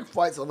with other big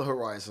fights on the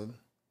horizon,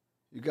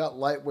 you got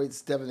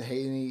lightweights Devin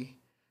Haney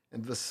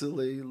and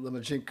Vasily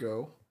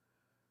Lomachenko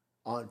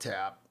on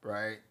tap,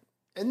 right?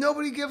 And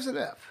nobody gives an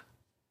F.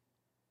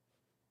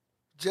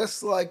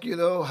 Just like,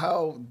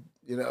 how,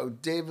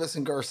 Davis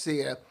and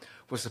Garcia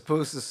were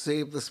supposed to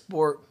save the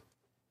sport.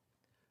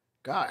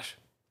 Gosh,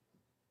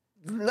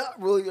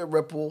 not really a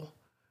ripple.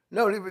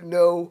 No one even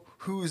know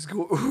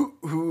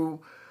who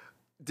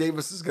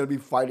Davis is going to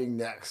be fighting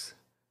next.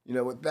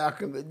 With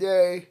back in the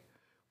day,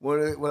 when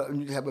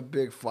you'd have a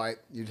big fight,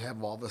 you'd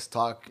have all this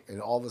talk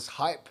and all this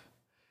hype.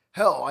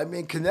 Hell,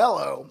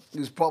 Canelo,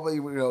 who's probably,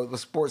 the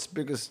sport's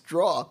biggest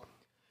draw,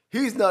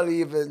 he's not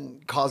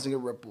even causing a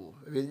ripple.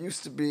 I mean, it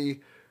used to be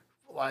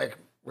like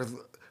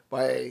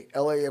by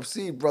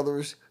LAFC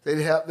brothers,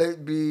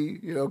 they'd be,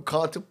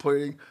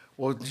 contemplating,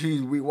 well,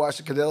 gee, we watch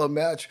the Canelo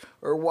match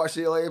or watch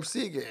the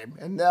LAFC game.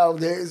 And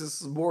nowadays,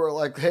 it's more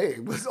like, hey,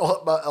 it's all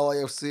about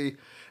LAFC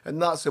and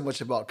not so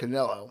much about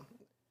Canelo.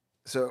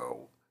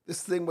 So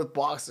this thing with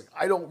boxing,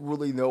 I don't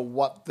really know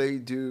what they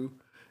do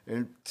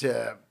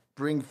to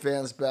bring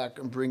fans back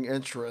and bring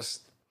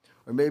interest.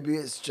 Or maybe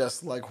it's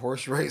just like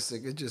horse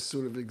racing. It just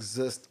sort of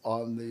exists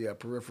on the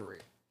periphery.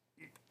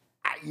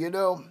 You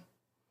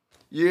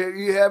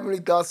have any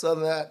thoughts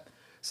on that?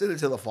 Send it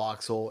to the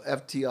Foxhole,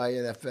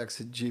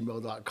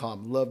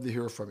 ftinfx@gmail.com. Love to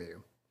hear from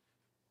you.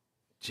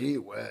 Gee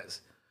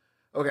whiz.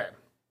 Okay,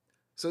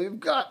 so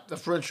you've got the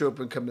French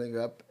Open coming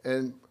up,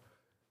 and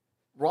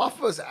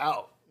Rafa's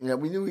out.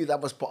 We knew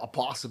that was a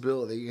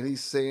possibility, and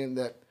he's saying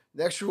that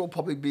next year will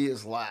probably be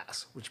his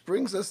last, which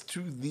brings us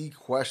to the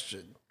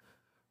question,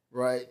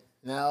 right?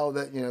 Now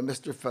that,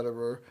 Mr.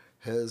 Federer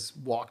has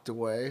walked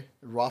away,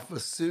 and Rafa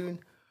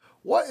soon,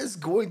 what is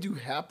going to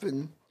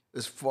happen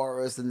as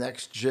far as the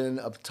next gen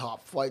of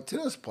top flight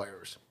tennis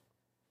players?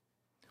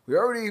 We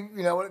already,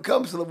 when it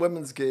comes to the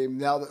women's game,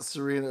 now that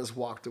Serena has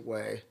walked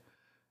away,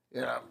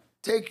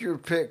 take your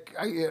pick,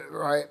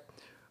 right?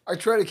 I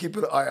try to keep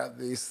an eye on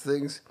these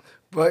things.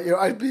 But,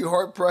 I'd be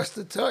hard-pressed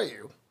to tell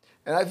you.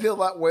 And I feel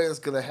that way is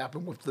going to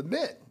happen with the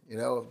men.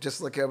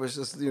 Just like I was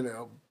just,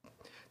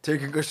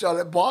 taking a shot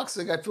at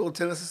boxing, I feel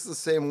tennis is the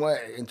same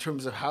way in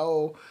terms of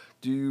how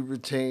do you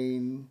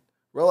retain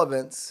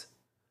relevance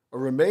or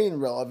remain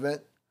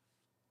relevant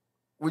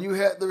when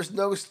there's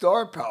no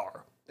star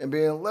power. And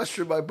unless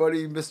you're my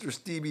buddy, Mr.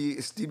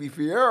 Stevie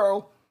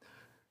Fierro,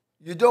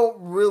 you don't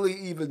really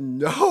even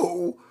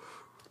know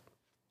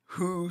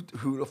who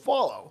to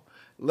follow.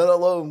 Let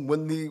alone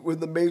when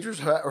the majors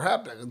are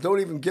happening. And don't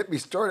even get me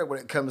started when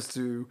it comes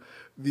to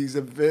these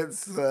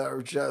events that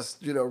are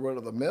just, run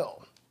of the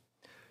mill.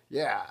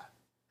 Yeah.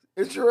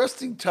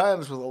 Interesting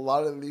times with a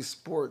lot of these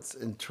sports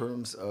in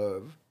terms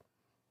of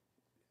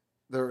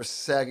their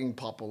sagging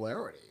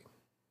popularity.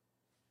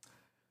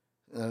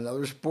 And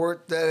another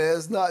sport that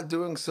is not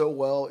doing so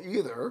well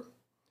either.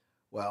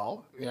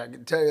 Well, I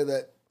can tell you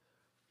that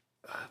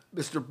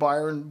Mr.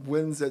 Byron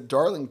wins at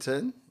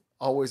Darlington.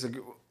 Always a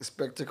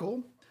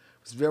spectacle.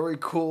 It's very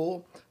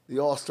cool. The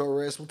All-Star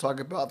race, we'll talk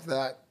about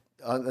that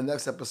on the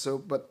next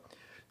episode. But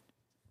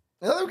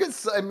they're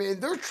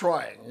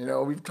trying.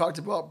 We've talked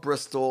about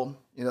Bristol,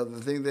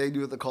 the thing they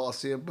do at the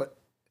Coliseum, but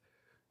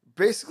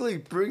basically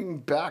bringing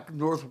back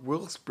North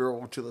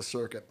Wilkesboro to the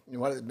circuit.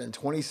 What has it been,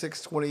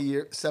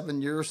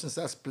 27 years since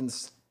that's been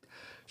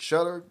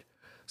shuttered?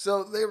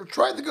 So they were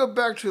trying to go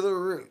back to their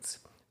roots.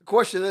 The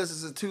question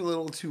is it too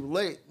little too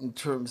late in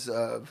terms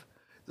of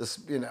this,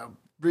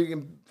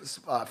 bringing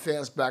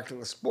fans back to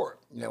the sport.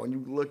 When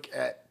you look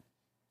at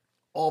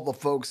all the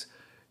folks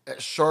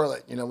at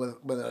Charlotte,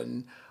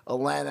 when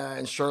Atlanta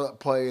and Charlotte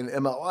play in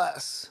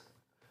MLS,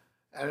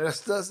 and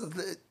it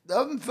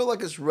doesn't feel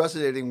like it's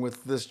resonating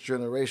with this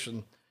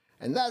generation.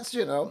 And that's,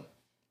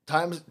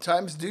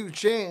 times do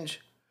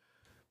change,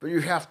 but you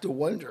have to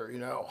wonder,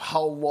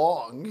 how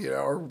long,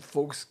 are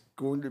folks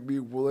going to be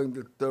willing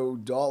to throw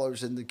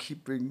dollars into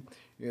keeping,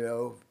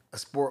 a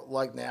sport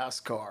like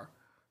NASCAR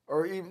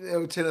or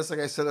even tennis, like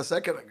I said a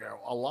second ago,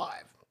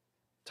 alive.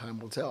 Time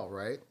will tell,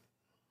 right?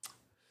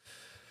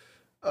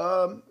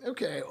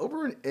 Okay,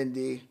 over in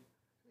Indy,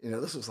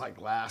 this was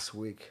like last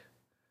week.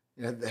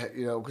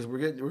 Because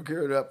we're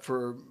gearing up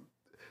for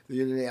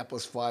the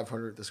Indianapolis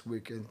 500 this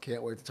weekend.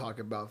 Can't wait to talk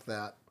about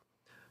that.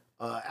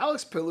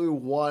 Alex Palou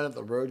won at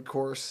the road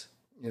course.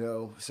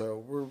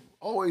 So we're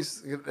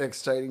always an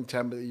exciting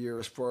time of the year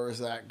as far as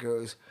that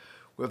goes,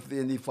 with the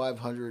Indy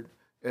 500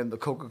 and the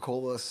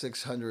Coca-Cola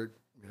 600.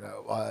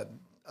 A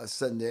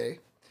Sunday. It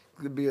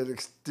could be an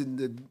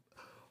extended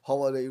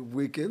holiday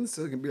weekend,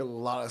 so there can be a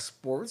lot of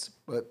sports.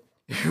 But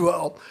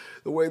well,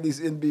 the way these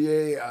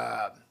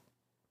NBA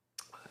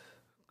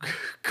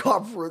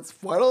conference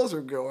finals are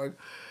going,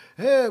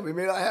 hey, we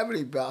may not have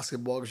any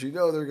basketball because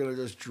they're going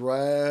to just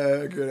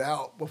drag it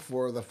out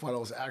before the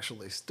finals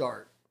actually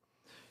start.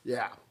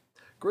 Yeah,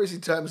 crazy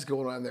times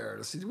going on there.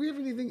 Let's see, do we have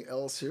anything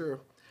else here?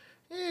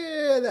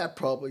 Yeah, that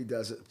probably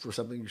does it for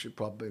something you should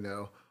probably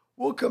know.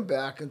 We'll come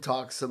back and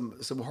talk some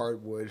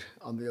hardwood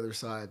on the other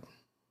side.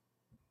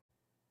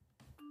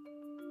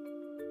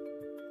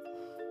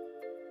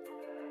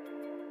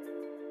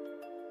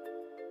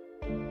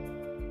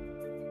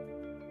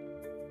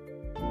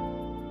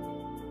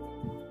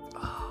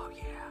 Oh,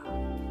 yeah.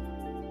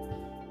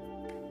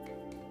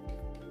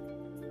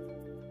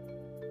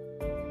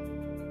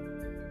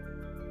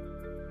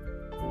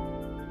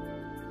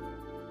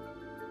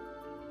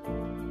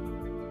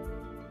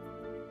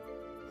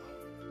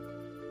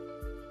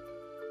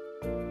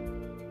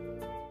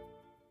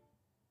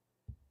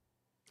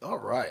 All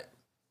right.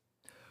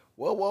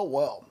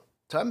 Well.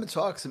 Time to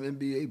talk some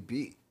NBA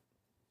beat.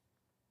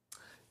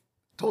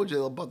 Told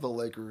you about the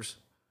Lakers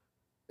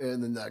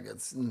and the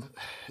Nuggets in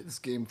this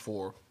game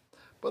 4.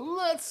 But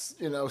let's,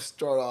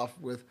 start off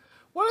with,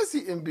 what is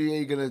the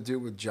NBA going to do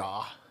with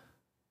Ja?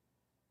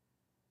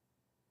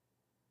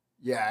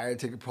 Yeah, I had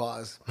to take a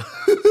pause.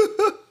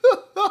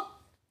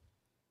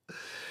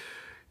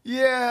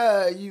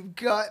 Yeah, you've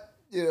got,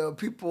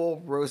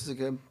 people roasting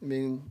him. I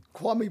mean,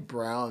 Kwame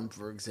Brown,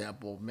 for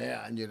example,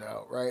 man,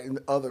 right? And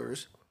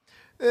others.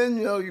 And,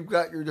 you've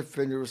got your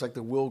defenders like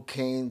the Will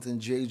Canes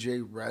and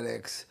J.J.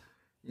 Redicks,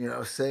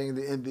 saying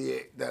the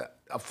NBA, that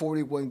a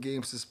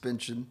 41-game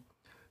suspension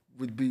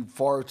would be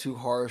far too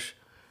harsh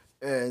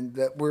and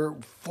that we're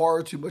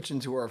far too much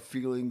into our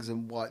feelings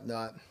and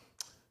whatnot.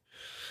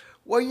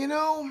 Well,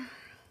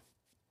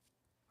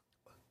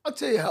 I'll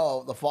tell you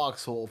how the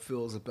Foxhole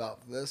feels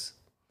about this.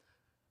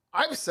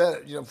 I've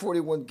said it,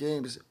 41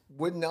 games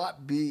would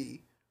not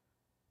be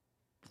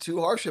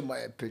too harsh in my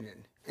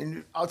opinion.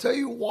 And I'll tell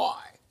you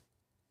why.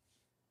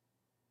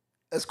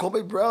 As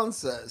Kobe Brown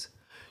says,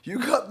 you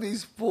got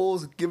these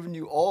fools giving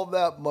you all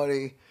that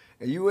money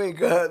and you ain't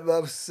got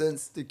enough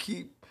sense to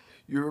keep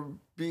your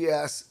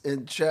BS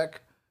in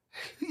check.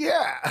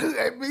 Yeah,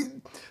 I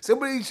mean,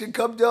 somebody should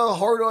come down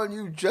hard on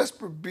you just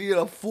for being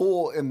a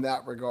fool in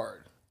that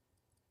regard.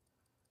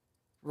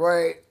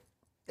 Right?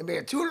 I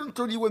mean,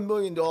 $231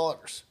 million.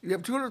 You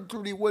have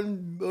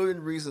 231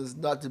 million reasons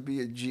not to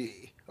be a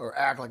G or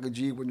act like a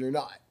G when you're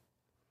not.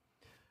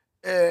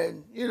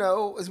 And,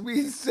 as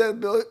we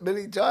said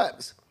many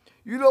times,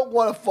 you don't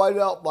want to find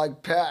out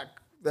like Pac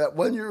that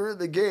when you're in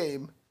the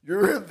game,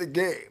 you're in the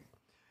game.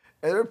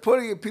 And there are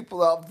plenty of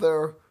people out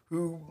there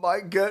who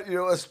might get,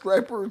 a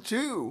stripe or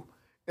two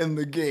in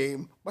the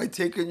game by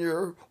taking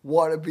your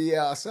wannabe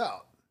ass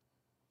out.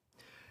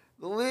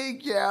 The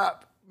league, yeah,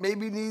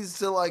 maybe needs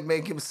to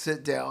make him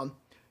sit down,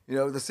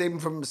 to save him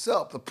from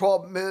himself. The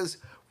problem is,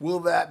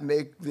 will that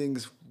make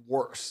things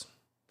worse?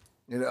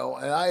 And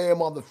I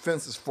am on the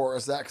fence as far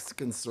as that's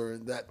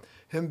concerned, that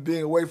him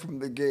being away from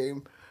the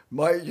game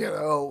might,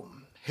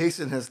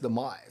 hasten his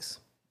demise.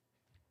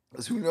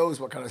 Because who knows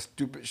what kind of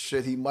stupid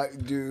shit he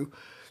might do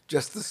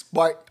just to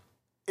spite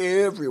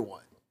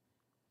everyone.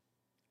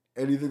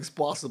 Anything's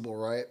possible,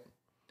 right?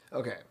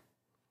 Okay.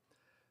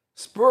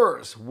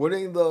 Spurs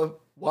winning the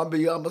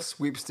Wembanyama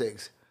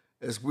sweepstakes,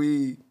 as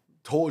we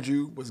told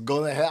you was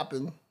going to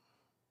happen.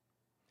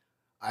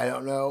 I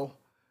don't know.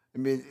 I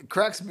mean, it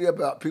cracks me up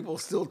about people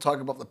still talking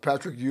about the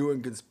Patrick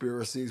Ewing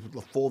conspiracies with the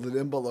folded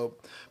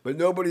envelope, but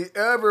nobody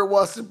ever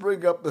wants to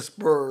bring up the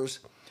Spurs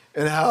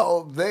and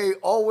how they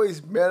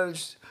always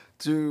managed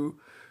to,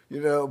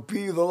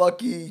 be the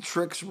lucky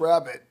tricks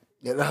rabbit.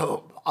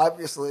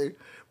 Obviously,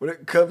 when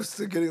it comes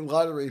to getting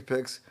lottery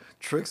picks,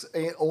 tricks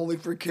ain't only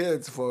for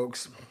kids,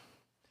 folks.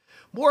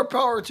 More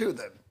power to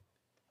them.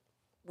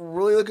 We're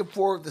really looking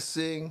forward to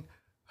seeing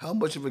how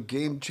much of a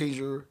game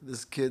changer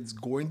this kid's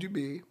going to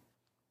be.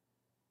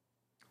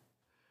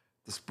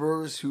 The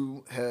Spurs,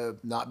 who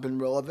have not been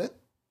relevant,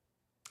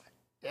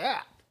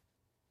 Yeah.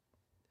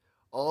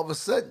 All of a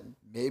sudden,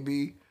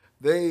 maybe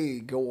they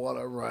go on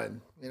a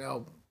run.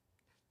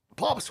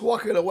 Pop's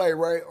walking away,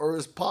 right? Or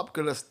is Pop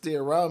going to stay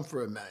around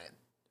for a minute?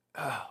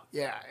 Oh,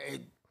 yeah.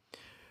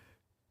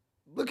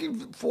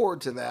 Looking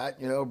forward to that.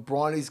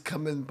 Bronny's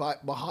coming by,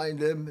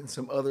 behind him and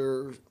some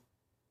other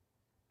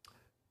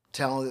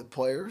talented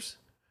players.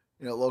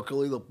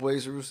 Locally, the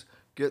Blazers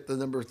get the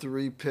number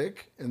 3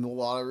 pick in the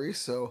lottery.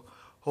 So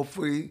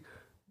hopefully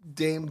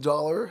Dame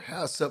Dollar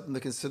has something to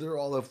consider,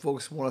 although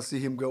folks want to see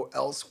him go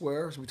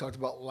elsewhere, as we talked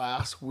about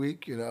last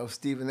week.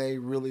 Stephen A.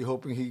 really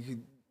hoping he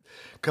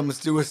comes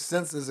to his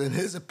senses, in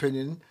his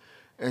opinion,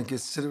 and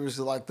considers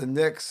it like the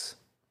Knicks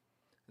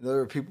and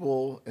other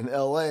people in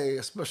LA,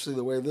 especially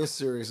the way this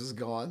series has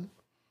gone.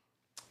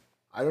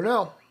 I don't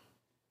know.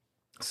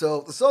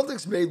 So the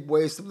Celtics made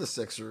waste of the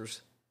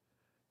Sixers,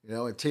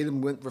 and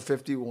Tatum went for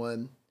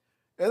 51.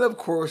 And of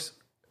course,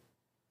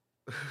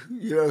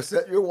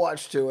 set your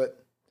watch to it.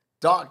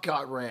 Doc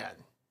got ran.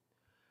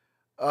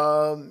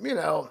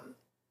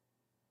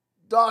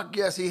 Doc,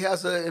 yes, he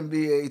has an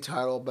NBA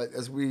title, but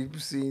as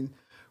we've seen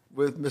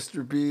with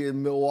Mr. B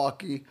in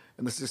Milwaukee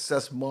and the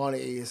success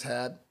Monty has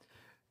had,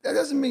 that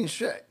doesn't mean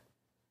shit.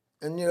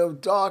 And,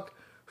 Doc,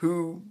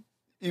 who,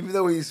 even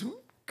though he's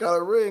got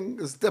a ring,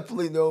 is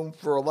definitely known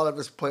for a lot of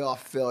his playoff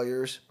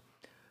failures.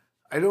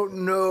 I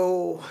don't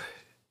know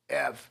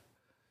if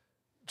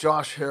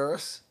Josh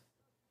Harris,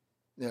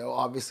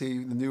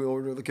 obviously the new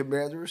owner of the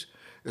Commanders,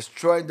 is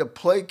trying to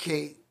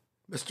placate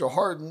Mr.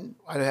 Harden.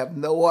 I have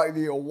no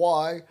idea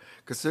why,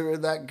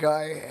 considering that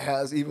guy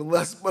has even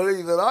less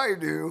money than I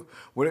do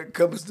when it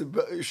comes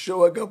to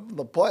showing up in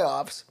the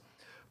playoffs.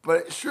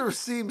 But it sure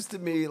seems to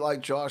me like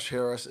Josh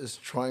Harris is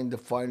trying to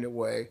find a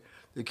way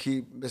to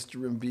keep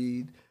Mr.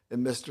 Embiid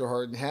and Mr.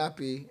 Harden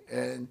happy,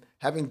 and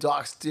having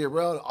Doc stay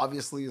around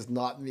obviously is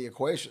not in the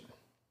equation.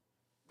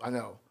 I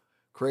know.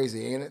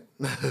 Crazy, ain't it?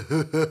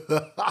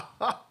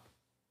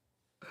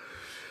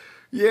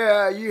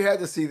 Yeah, you had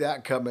to see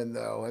that coming,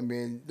 though. I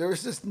mean,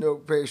 there's just no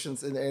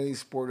patience in any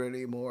sport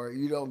anymore.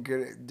 You don't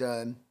get it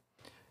done.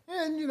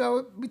 And,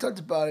 we talked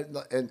about it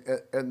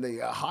in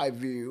the High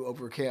View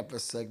over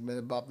campus segment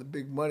about the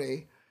big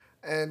money.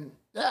 And,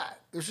 yeah,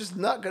 there's just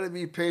not going to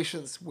be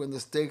patience when the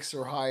stakes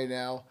are high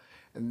now.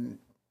 And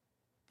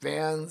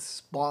fans,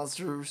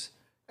 sponsors,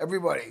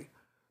 everybody,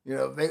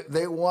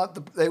 they want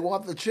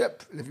the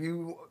chip. And if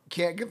you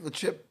can't get the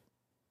chip,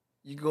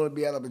 you're going to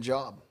be out of a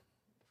job.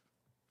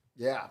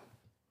 Yeah.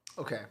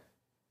 Okay.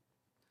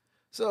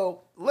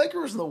 So,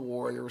 Lakers and the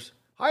Warriors,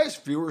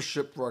 highest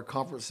viewership for a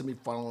conference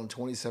semifinal in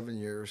 27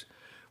 years,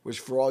 which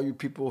for all you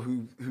people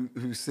who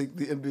think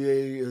the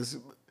NBA is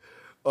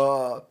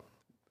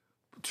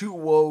too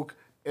woke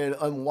and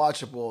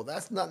unwatchable,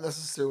 that's not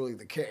necessarily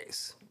the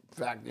case.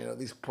 In fact,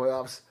 these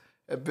playoffs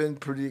have been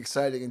pretty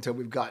exciting until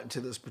we've gotten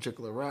to this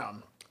particular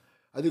round.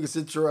 I think it's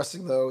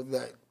interesting, though,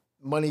 that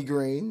Money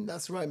Green,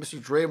 that's right, Mr.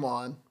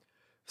 Draymond,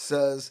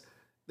 says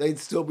they'd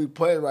still be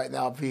playing right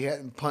now if he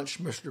hadn't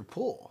punched Mr.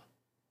 Poole.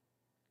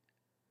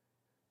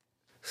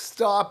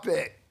 Stop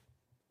it.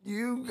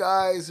 You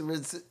guys,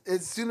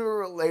 it's sooner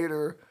or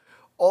later,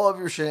 all of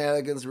your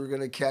shenanigans were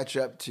going to catch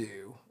up to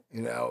you.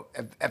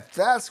 If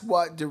that's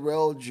what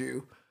derailed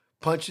you,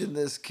 punching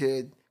this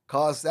kid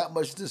caused that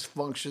much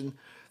dysfunction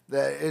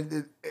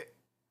that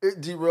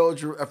it derailed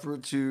your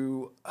effort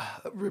to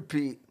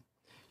repeat,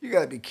 you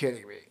got to be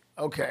kidding me.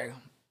 Okay.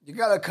 You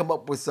got to come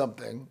up with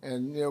something.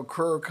 And,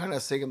 Kerr kind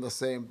of saying the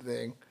same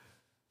thing.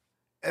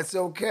 It's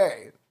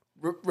okay.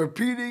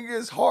 Repeating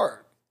is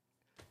hard.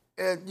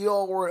 And you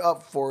all weren't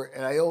up for it.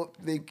 And I don't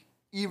think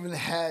even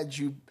had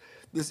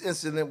this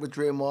incident with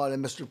Draymond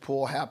and Mr.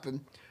 Poole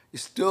happen, you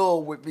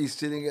still would be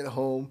sitting at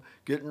home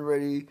getting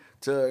ready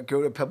to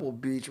go to Pebble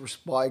Beach or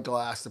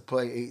Spyglass to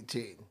play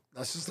 18.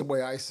 That's just the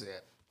way I see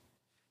it.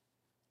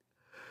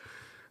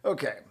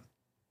 Okay.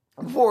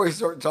 Before we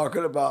start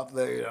talking about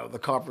the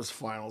conference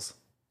finals,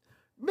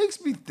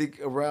 makes me think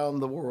around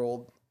the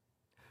world,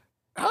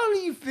 how do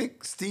you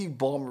think Steve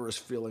Ballmer is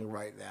feeling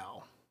right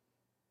now?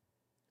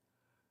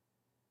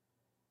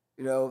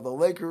 The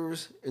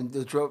Lakers and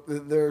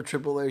their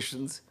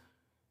tribulations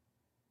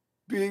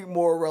being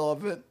more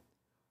relevant.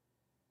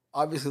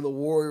 Obviously, the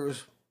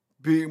Warriors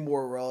being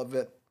more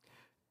relevant.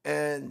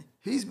 And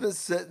he's been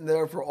sitting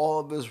there for all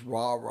of his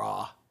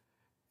rah-rah.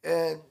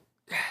 And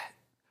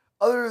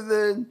other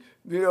than,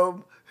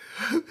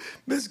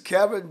 Miss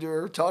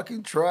Cavender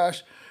talking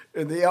trash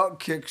and the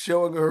Outkick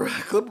showing her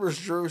Clippers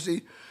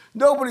jersey,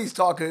 nobody's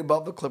talking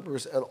about the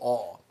Clippers at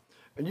all.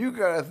 And you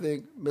got to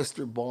think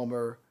Mr.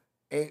 Ballmer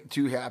ain't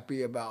too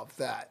happy about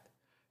that.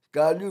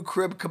 Got a new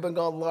crib coming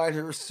online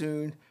here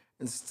soon,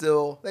 and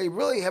still, they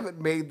really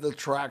haven't made the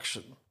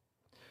traction.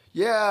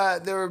 Yeah,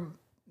 they're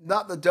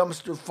not the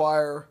dumpster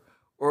fire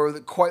or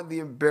quite the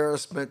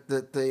embarrassment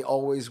that they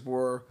always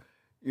were,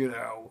 with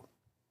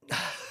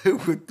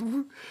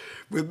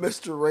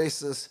Mr.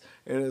 Racist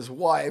and his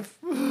wife,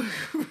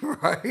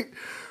 right,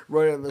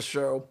 running the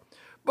show.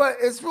 But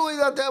it's really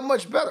not that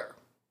much better.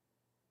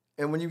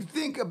 And when you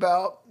think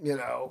about,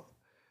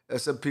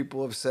 as some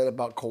people have said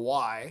about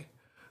Kawhi,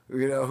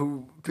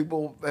 who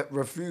people that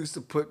refuse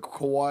to put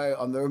Kawhi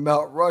on their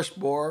Mount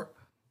Rushmore.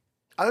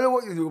 I don't know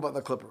what you do about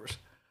the Clippers.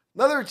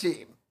 Another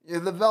team,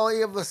 the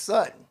Valley of the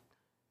Sun.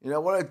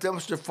 What a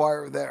dumpster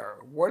fire there.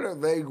 What are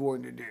they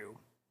going to do?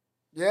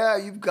 Yeah,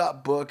 you've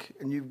got Book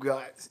and you've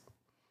got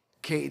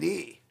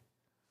KD.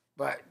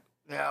 But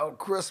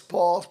Chris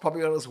Paul's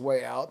probably on his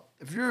way out.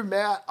 If you're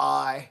Matt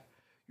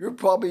you're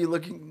probably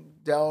looking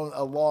down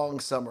a long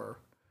summer.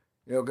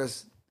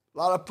 Because a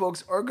lot of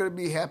folks aren't going to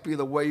be happy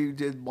the way you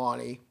did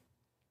Monty.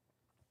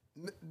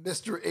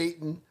 Mr.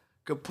 Ayton,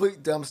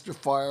 complete dumpster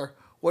fire.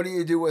 What do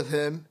you do with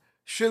him?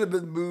 Should have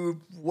been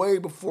moved way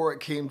before it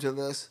came to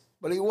this,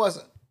 but he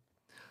wasn't.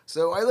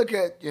 So I look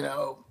at,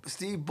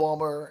 Steve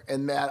Ballmer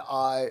and Matt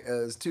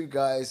as two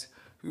guys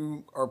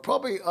who are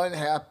probably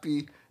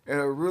unhappy and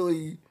are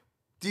really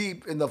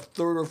deep in the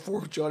third or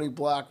fourth Johnny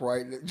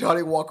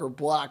Walker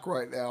Black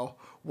right now,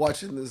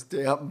 watching this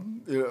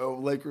damn,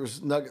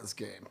 Lakers Nuggets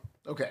game.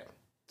 Okay,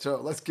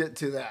 so let's get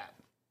to that.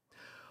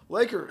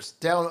 Lakers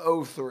down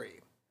 0-3.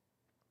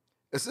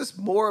 Is this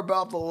more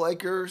about the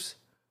Lakers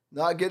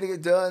not getting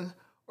it done,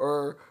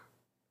 or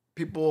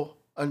people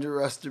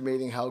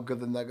underestimating how good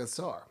the Nuggets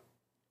are?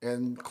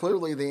 And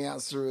clearly the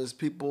answer is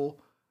people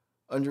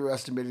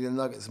underestimating the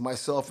Nuggets,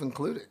 myself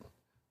included.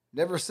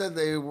 Never said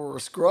they were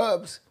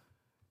scrubs,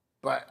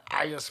 but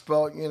I just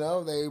felt,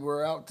 they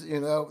were out, they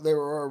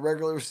were a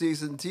regular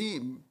season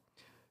team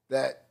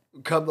that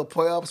come the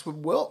playoffs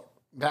would wilt.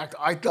 In fact,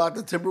 I thought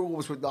the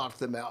Timberwolves would knock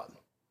them out.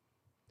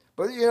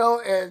 But,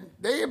 and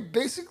they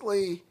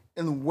basically,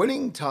 in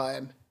winning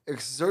time,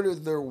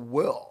 exerted their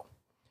will.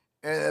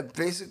 And it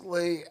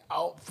basically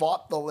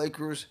outfought the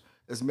Lakers,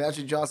 as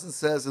Magic Johnson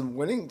says, in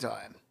winning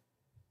time.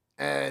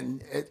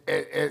 And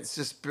it's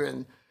just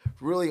been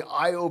really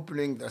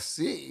eye-opening to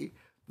see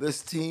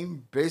this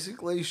team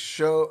basically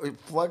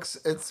flex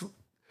its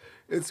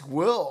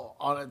will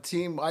on a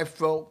team I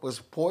felt was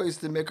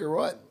poised to make a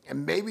run.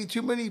 And maybe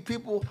too many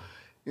people,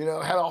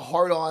 had a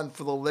hard-on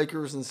for the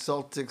Lakers and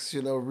Celtics,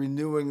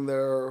 renewing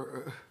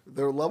their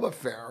love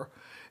affair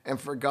and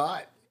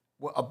forgot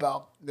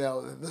about,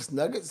 this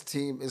Nuggets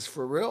team is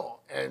for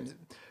real. And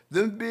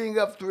them being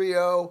up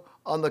 3-0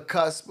 on the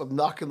cusp of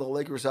knocking the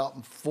Lakers out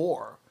in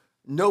 4,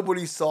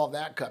 nobody saw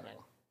that coming.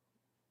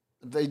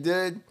 If they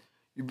did,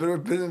 you better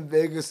have been in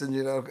Vegas and,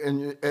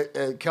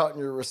 and counting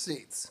your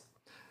receipts.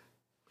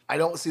 I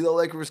don't see the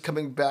Lakers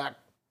coming back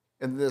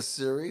in this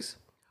series.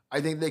 I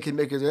think they can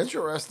make it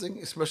interesting,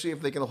 especially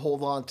if they can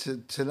hold on to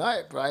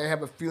tonight. But I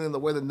have a feeling the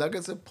way the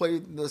Nuggets have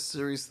played in this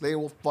series, they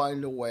will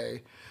find a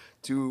way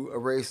to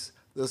erase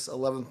this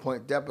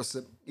 11-point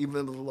deficit,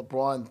 even with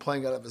LeBron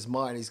playing out of his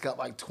mind. He's got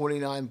like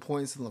 29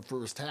 points in the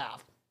first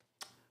half.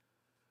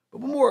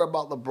 But more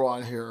about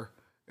LeBron here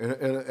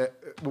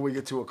when we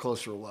get to a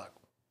closer look.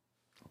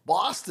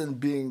 Boston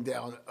being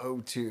down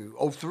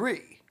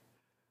 0-3.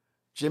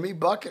 Jimmy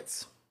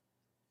Buckets.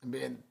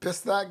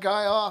 Pissed that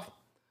guy off.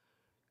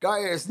 Guy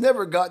has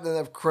never gotten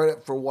enough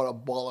credit for what a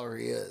baller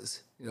he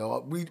is.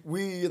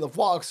 We in the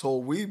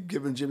Foxhole, we've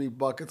given Jimmy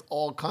Buckets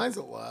all kinds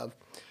of love.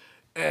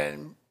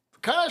 And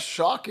kind of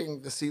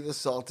shocking to see the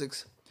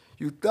Celtics.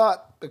 You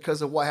thought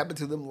because of what happened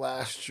to them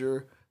last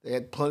year, they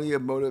had plenty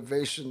of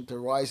motivation to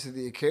rise to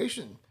the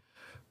occasion.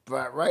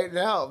 But right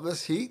now,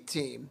 this Heat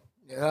team,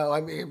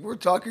 we're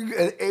talking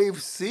an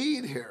 8th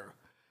seed here.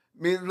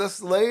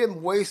 Let's lay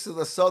in waste to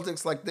the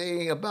Celtics like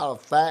they ain't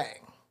about a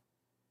thing.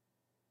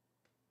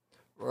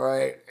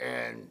 Right?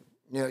 And,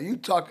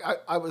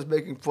 I was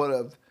making fun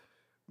of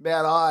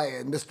Matt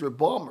and Mr.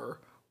 Ballmer.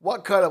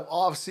 What kind of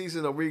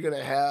offseason are we going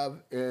to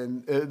have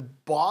in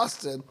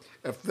Boston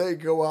if they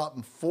go out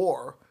in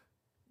 4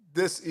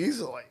 this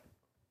easily?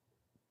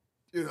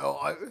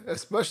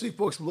 Especially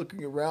folks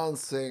looking around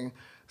saying,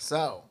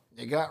 so,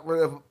 you got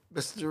rid of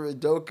Mr.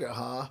 Udoka,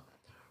 huh?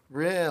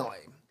 Really?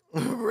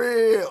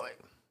 Really?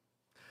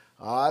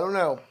 I don't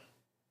know.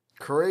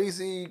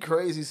 Crazy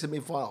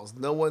semifinals.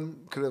 No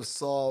one could have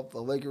solved the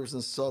Lakers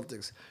and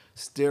Celtics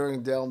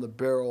staring down the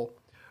barrel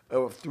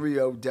of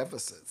 3-0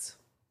 deficits.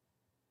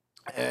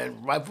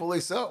 And rightfully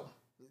so.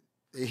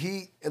 The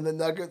Heat and the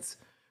Nuggets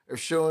are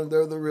showing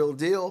they're the real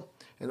deal.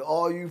 And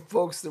all you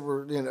folks that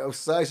were,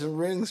 sizing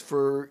rings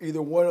for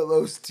either one of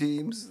those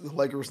teams, the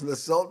Lakers and the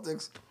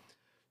Celtics,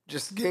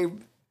 just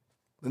gave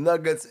the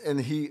Nuggets and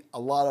Heat a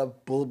lot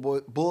of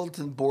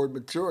bulletin board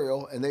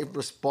material, and they've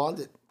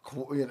responded,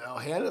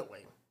 handedly.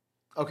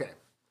 Okay,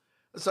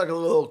 let's talk a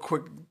little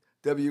quick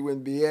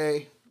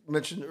WNBA.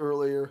 Mentioned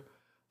earlier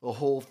the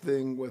whole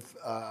thing with,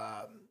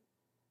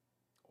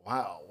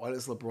 what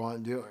is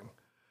LeBron doing?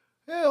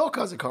 Yeah, all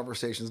kinds of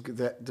conversations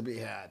to be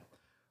had.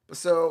 But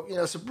so,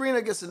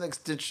 Sabrina gets an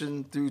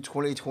extension through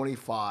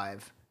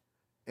 2025.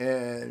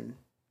 And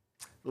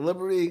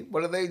Liberty,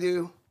 what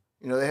do?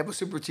 They have a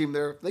super team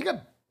there. They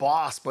got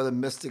bossed by the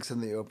Mystics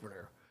in the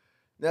opener.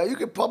 Now, you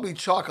could probably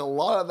chalk a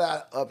lot of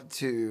that up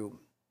to,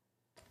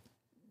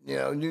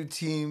 new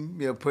team,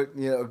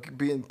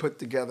 being put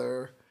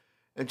together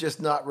and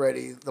just not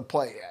ready to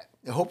play yet.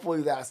 And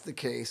hopefully that's the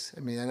case.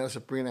 I know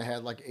Sabrina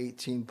had like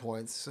 18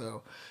 points,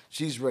 so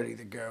she's ready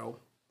to go.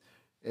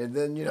 And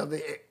then,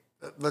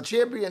 the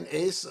champion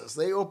Aces,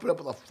 they opened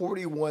up with a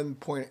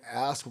 41-point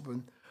ass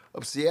whooping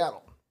of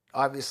Seattle.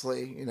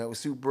 Obviously,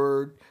 Sue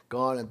Bird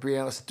gone and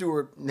Breanna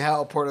Stewart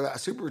now part of that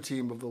super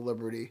team of the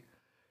Liberty.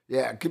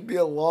 Yeah, it could be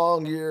a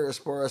long year as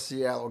far as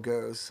Seattle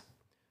goes.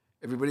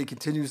 Everybody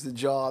continues the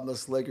job in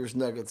this Lakers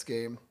Nuggets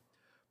game.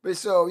 But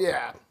so,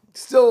 yeah,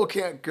 still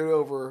can't get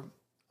over,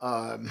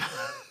 um,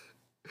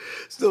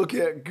 still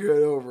can't get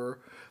over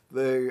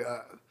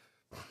the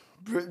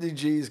Brittany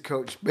G's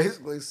coach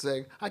basically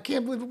saying, I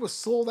can't believe it was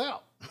sold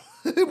out.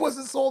 It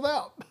wasn't sold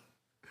out.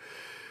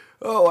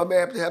 Oh, I may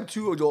have to have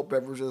 2 adult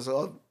beverages.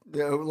 I'll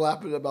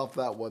laughing about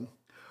that one.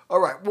 All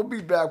right, we'll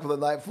be back with a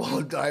Nightfall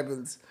of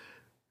Diamonds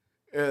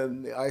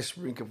and the ice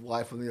rink of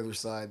life on the other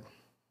side.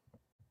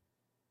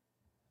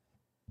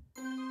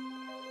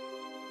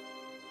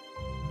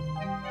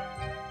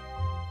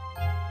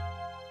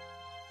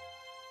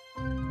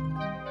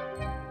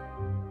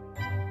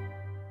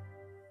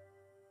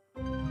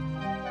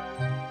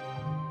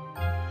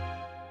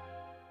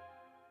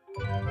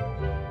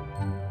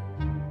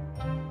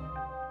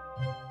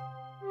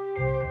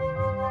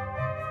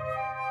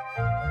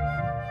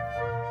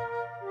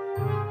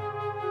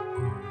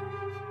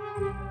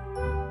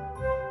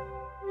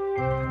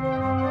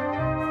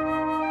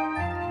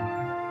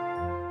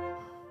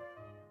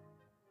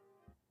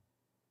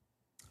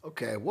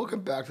 Okay,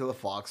 welcome back to the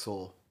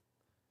Foxhole.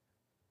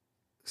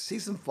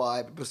 Season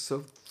 5,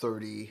 episode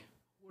 30.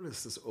 What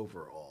is this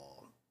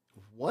overall?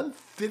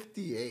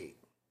 158.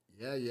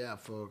 Yeah,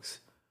 folks.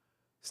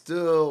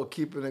 Still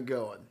keeping it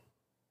going.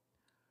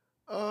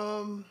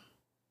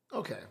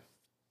 Okay.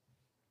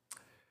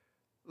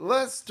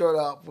 Let's start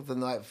out with the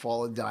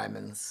Nightfall of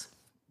Diamonds.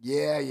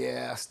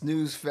 Yeah,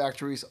 Snooze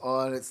Factory's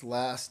on its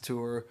last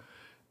tour,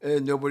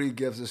 and nobody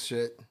gives a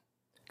shit.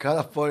 Kind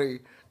of funny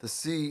to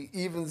see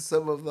even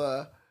some of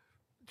the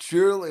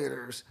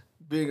cheerleaders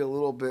being a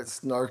little bit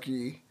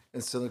snarky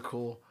and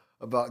cynical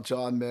about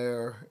John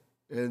Mayer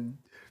and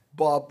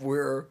Bob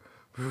Weir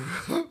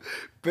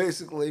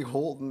basically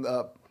holding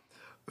up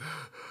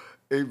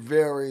a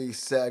very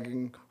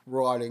sagging,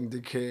 rotting,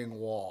 decaying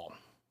wall.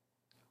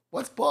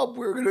 What's Bob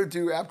Weir going to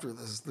do after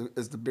this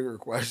is the bigger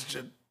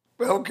question.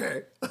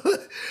 Okay,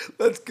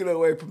 let's get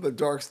away from the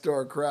Dark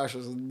Star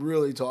crashes and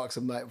really talk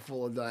some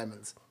Nightfall of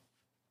Diamonds.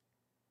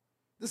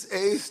 This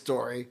A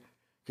story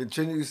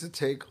continues to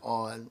take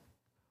on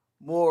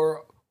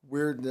more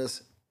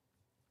weirdness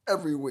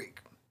every week.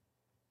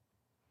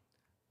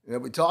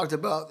 We talked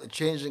about the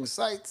changing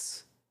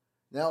sites.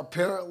 Now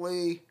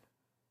apparently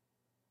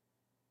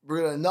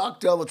we're going to knock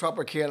down the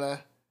Tropicana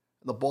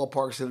and the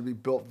ballpark's going to be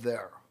built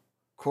there.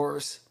 Of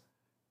course,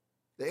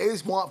 the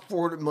A's want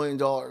 $400 million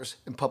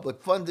in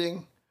public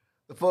funding.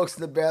 The folks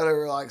in Nevada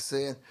are like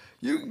saying,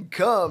 you can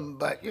come,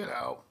 but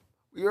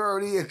we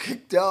already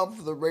kicked down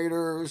for the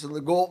Raiders and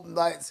the Golden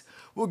Knights.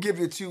 We'll give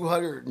you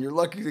 200, and you're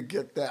lucky to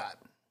get that.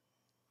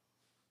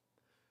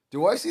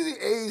 Do I see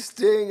the A's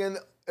staying in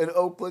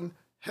Oakland?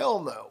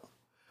 Hell no.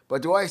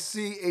 But do I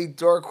see a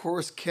dark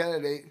horse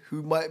candidate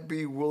who might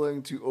be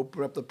willing to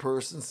open up the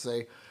purse and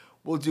say,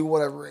 we'll do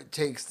whatever it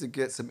takes to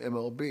get some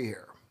MLB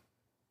here?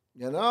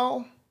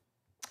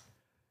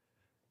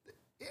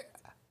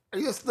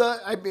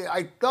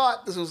 I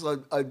thought this was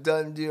a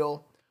done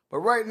deal, but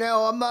right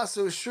now I'm not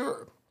so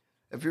sure.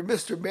 If you're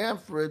Mr.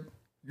 Manfred,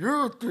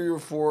 you're 3 or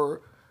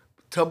 4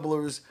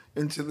 tumblers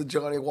into the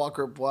Johnny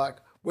Walker Black,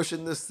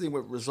 wishing this thing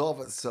would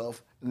resolve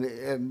itself and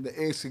the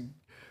A's could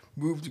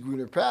move to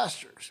greener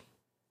pastures.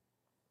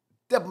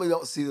 Definitely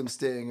don't see them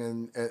staying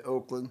in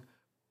Oakland.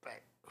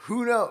 But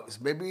who knows?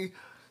 Maybe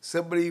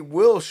somebody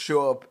will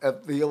show up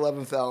at the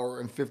 11th hour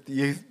and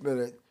 58th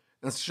minute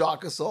and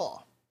shock us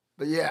all.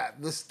 But yeah,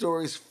 this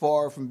story's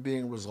far from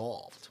being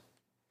resolved.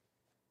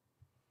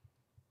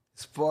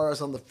 As far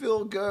as on the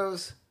field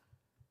goes,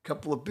 a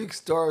couple of big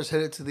stars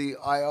headed to the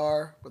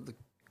IR with the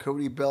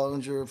Cody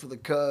Bellinger for the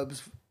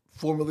Cubs,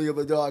 formerly of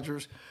the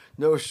Dodgers.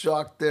 No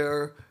shock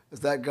there,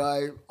 as that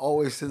guy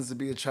always tends to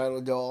be a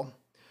child doll.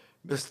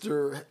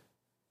 Mr.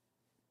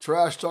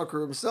 Trash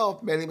Talker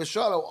himself, Manny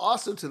Machado,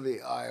 also to the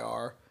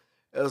IR,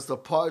 as the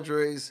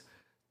Padres'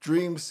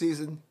 dream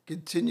season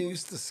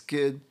continues to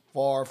skid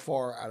far,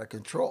 far out of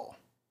control,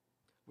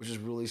 which is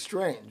really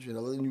strange.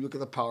 When you look at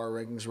the power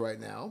rankings right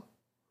now,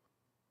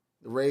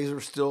 the Rays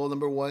are still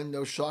number 1.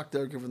 No shock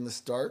there given the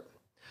start.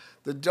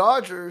 The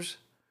Dodgers,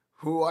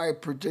 who I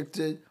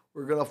predicted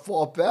were going to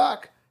fall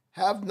back,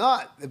 have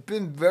not. They've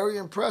been very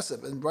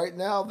impressive. And right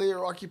now they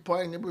are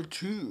occupying number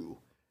 2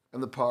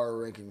 in the power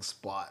ranking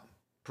spot.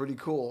 Pretty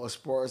cool as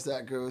far as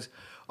that goes.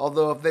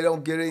 Although if they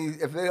don't do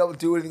anything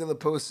in the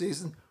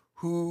postseason,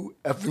 who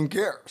effing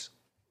cares?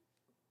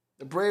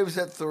 The Braves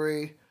at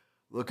 3,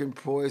 looking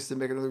poised to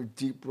make another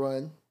deep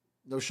run.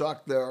 No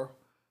shock there.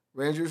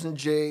 Rangers and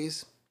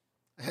Jays.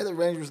 I had the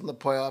Rangers in the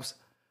playoffs.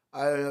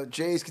 I don't know.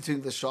 Jays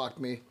continue to shock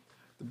me.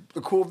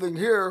 The cool thing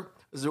here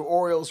is the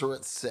Orioles are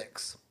at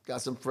 6.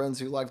 Got some friends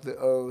who like the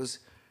O's.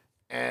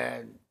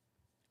 And,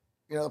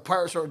 the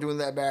Pirates aren't doing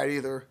that bad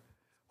either.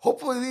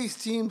 Hopefully these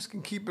teams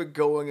can keep it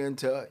going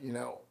into,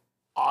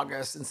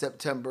 August and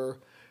September.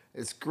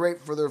 It's great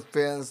for their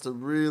fans to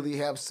really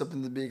have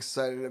something to be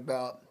excited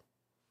about.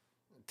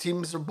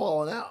 Teams are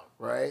balling out,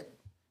 right?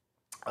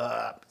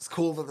 It's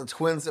cool that the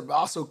Twins have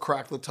also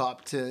cracked the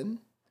top 10.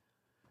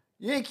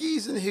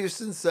 Yankees and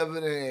Houston 7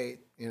 and 8.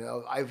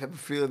 I have a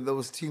feeling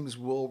those teams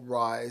will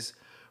rise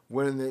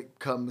when it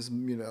comes,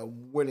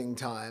 winning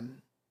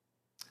time.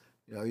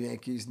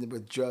 Yankees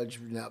with Judge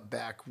now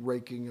back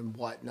raking and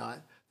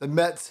whatnot. The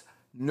Mets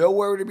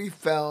nowhere to be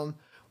found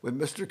with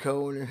Mr.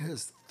 Cohen and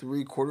his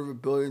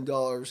 $750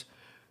 million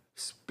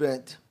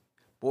spent.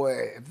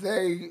 Boy, if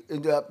they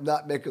end up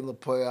not making the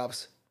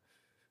playoffs,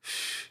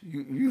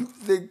 you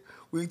think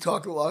we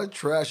talk a lot of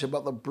trash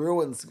about the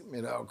Bruins,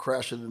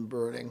 crashing and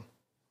burning.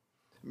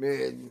 I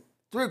mean,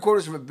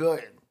 $750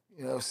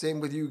 million. Same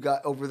with you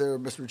got over there,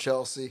 Mr.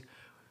 Chelsea.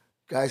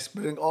 Guys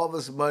spending all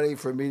this money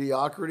for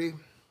mediocrity.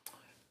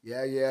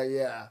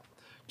 Yeah.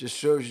 Just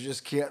shows you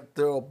just can't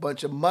throw a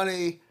bunch of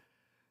money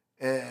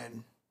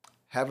and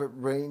have it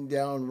rain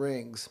down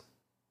rings.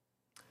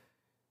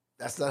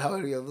 That's not how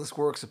any of this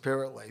works,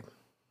 apparently.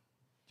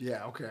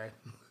 Yeah, okay.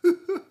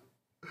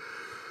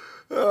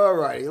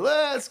 Alrighty,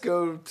 let's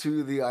go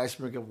to the ice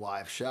rink of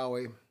life, shall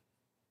we?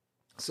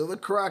 So the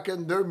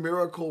Kraken, their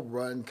miracle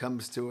run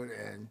comes to an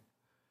end.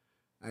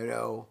 I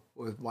know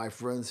with my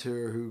friends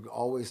here who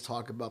always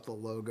talk about the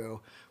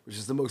logo, which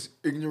is the most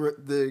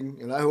ignorant thing,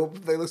 and I hope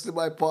if they listen to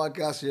my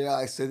podcast, yeah,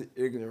 I said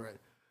ignorant.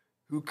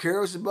 Who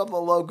cares about the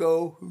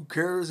logo? Who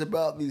cares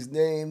about these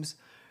names?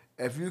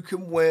 If you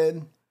can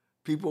win,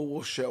 people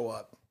will show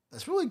up.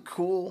 That's really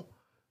cool,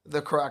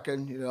 the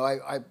Kraken.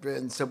 I've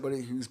been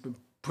somebody who's been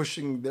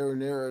pushing their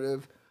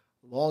narrative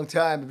a long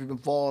time if you've been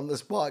following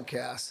this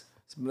podcast.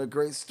 It's been a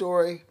great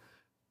story.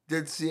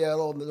 Did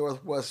Seattle and the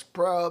Northwest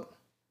proud.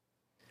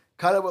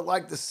 Kind of would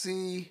like to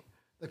see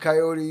the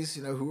Coyotes,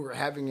 who are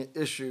having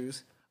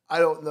issues. I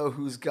don't know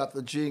who's got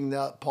the jing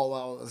now that Paul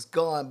Allen is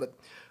gone, but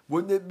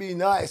wouldn't it be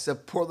nice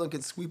if Portland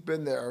could sweep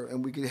in there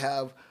and we could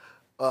have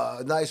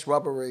a nice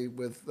rivalry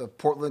with the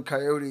Portland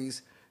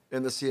Coyotes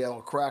and the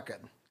Seattle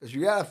Kraken? Because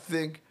you got to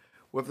think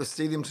with the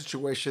stadium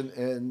situation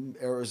in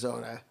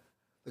Arizona,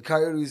 the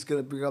Coyotes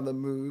going to be on the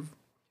move,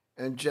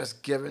 and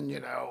just given,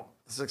 the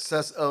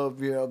success of,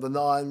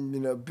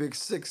 the Big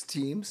Six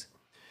teams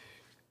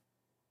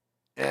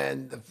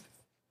and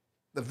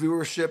the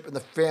viewership and the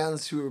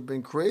fans who have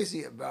been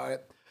crazy about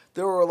it,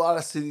 there were a lot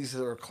of cities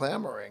that are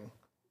clamoring.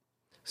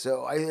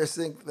 So I just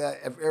think that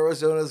if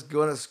Arizona's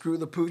going to screw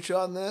the pooch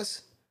on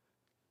this,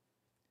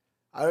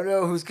 I don't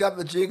know who's got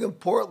the jig in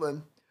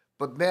Portland,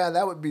 but man,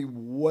 that would be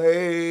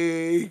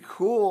way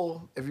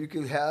cool if you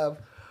could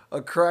have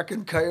a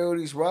Kraken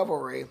Coyotes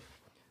rivalry.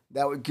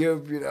 That would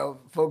give,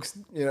 folks,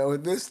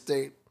 in this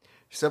state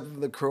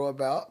something to crow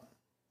about.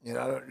 I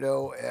don't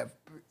know if,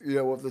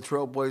 with the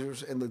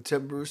Trailblazers and the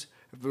Timbers,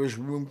 if there's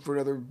room for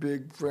another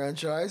big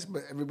franchise,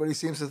 but everybody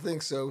seems to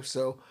think so.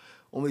 So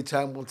only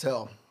time will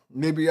tell.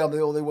 Maybe I'm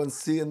the only one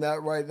seeing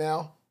that right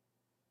now.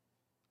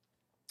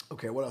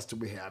 Okay, what else do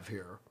we have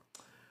here?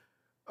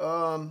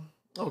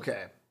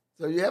 Okay,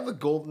 so you have the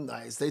Golden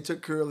Knights. They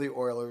took care of the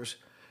Oilers.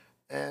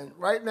 And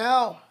right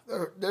now,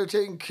 they're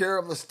taking care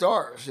of the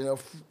Stars,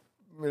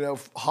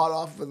 hot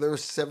off of their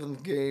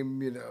 7th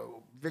game,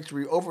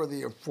 victory over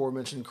the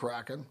aforementioned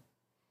Kraken.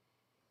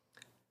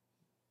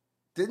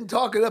 Didn't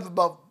talk enough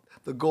about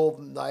the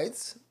Golden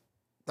Knights.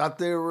 Thought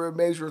they were a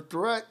major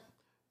threat.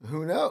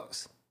 Who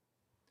knows?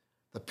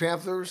 The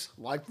Panthers,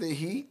 like the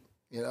Heat,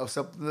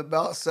 something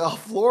about South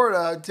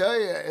Florida, I tell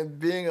you, and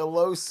being a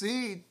low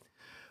seed.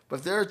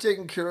 But they're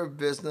taking care of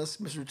business.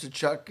 Mr.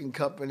 Tkachuk and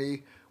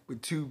company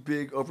with 2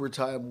 big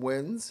overtime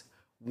wins.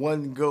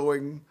 One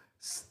going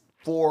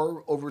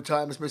 4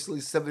 overtimes,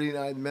 basically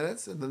 79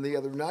 minutes. And then the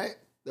other night,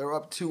 they're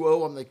up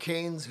 2-0 on the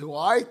Canes, who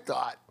I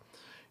thought,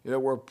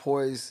 were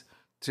poised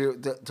to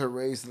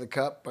raise the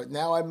cup. But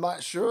now I'm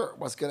not sure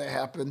what's going to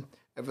happen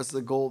if it's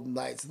the Golden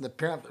Knights and the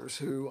Panthers,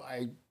 who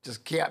I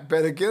just can't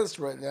bet against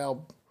right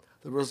now.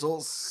 The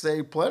results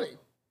say plenty.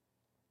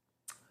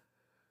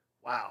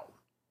 Wow.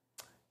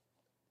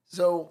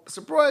 So,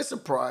 surprise,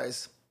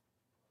 surprise.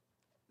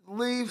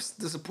 Leafs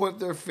disappoint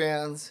their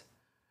fans,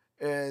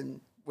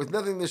 and with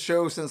nothing to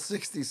show since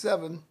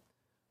 '67,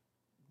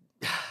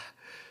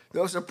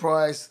 no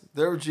surprise,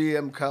 their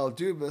GM Kyle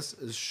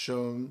Dubas is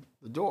shown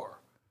the door.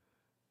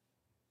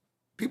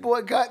 People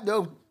have got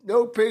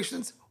no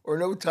patience or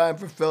no time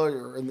for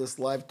failure in this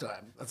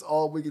lifetime. That's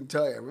all we can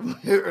tell you,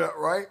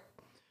 right?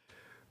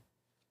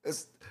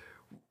 It's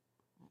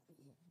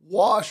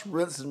wash,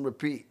 rinse, and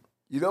repeat.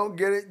 You don't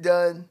get it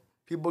done,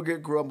 people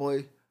get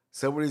grumbly,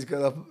 somebody's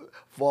going to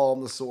fall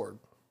on the sword.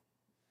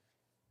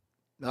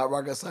 Not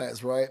rocket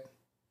science, right?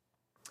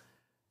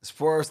 As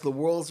far as the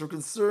worlds are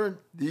concerned,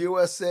 the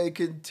USA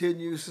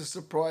continues to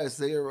surprise.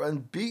 They are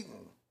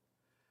unbeaten.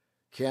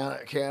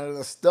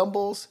 Canada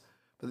stumbles,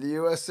 but the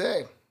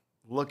USA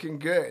looking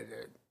good.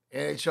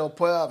 NHL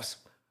playoffs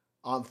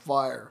on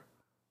fire.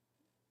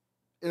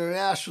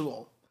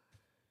 International.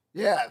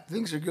 Yeah,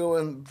 things are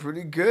going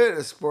pretty good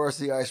as far as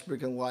the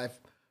icebreaking life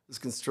is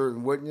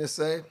concerned, wouldn't you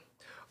say?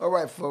 All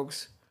right,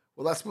 folks. Well,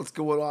 Well, that's what's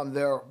going on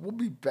there. We'll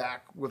be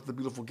back with the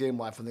beautiful game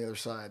life on the other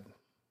side.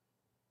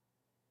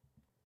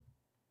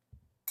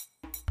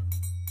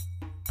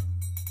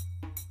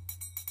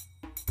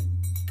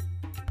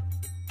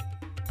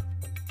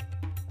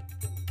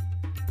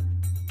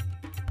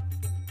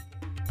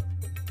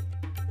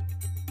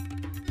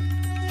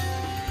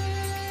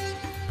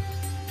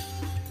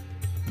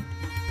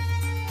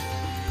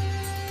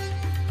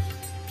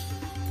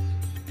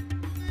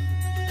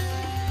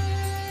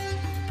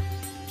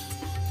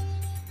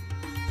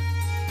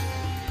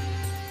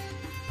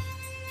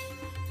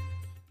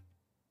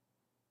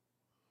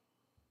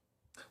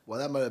 Well,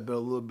 that might have been a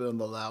little bit on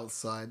the loud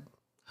side.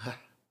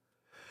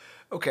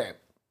 Okay,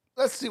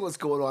 let's see what's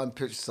going on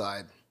pitch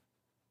side.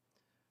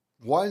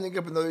 Winding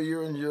up another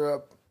year in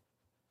Europe.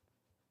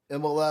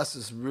 MLS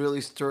is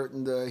really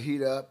starting to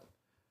heat up.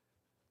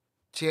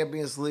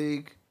 Champions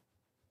League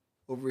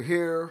over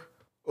here,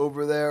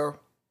 over there,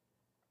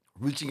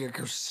 reaching a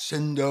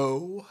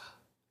crescendo.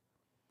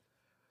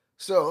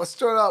 So let's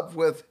start off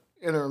with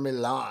Inter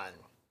Milan.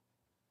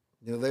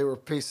 They were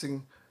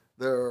facing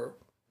their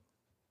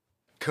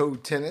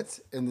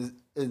co-tenants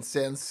in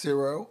San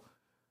Siro.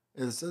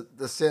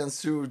 The San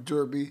Siro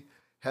Derby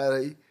had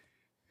a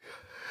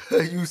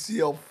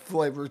UCL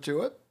flavor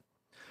to it.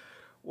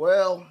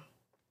 Well,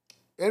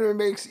 Inter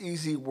makes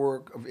easy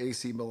work of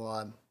AC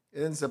Milan.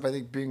 It ends up, I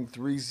think, being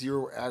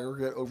 3-0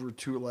 aggregate over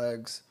 2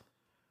 legs.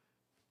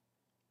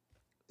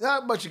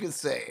 Not much you can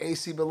say.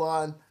 AC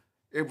Milan,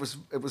 it was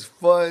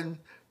fun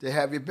to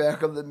have you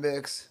back on the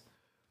mix,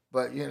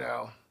 but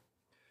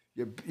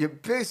you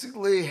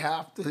basically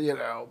have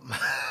to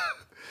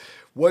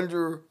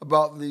wonder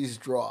about these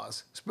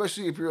draws,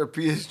 especially if you're a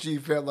PSG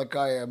fan like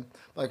I am.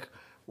 Like,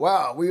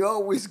 wow, we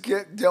always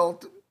get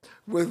dealt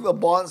with a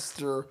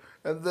monster,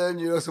 and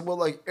then someone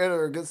like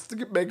Inter gets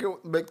to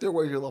make their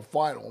way to the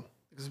final.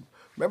 Because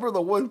remember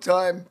the one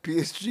time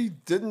PSG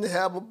didn't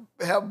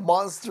have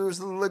monsters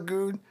in the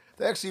lagoon?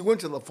 They actually went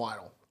to the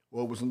final.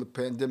 Well, it was in the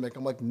pandemic.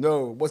 I'm like,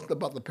 no, it wasn't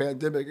about the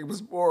pandemic. It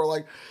was more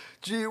like,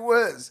 gee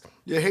whiz,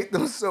 you hate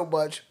them so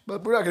much,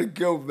 but we're not going to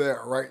go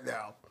there right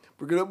now.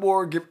 We're going to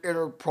more give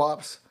Inter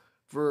props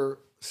for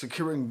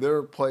securing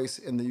their place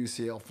in the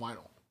UCL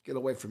final. Get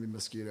away from me,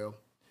 Mosquito.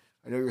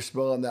 I know you're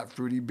smelling that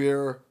fruity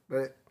beer,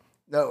 but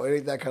no, it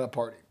ain't that kind of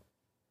party.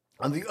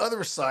 On the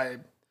other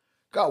side,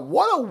 God,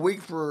 what a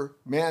week for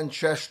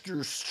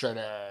Manchester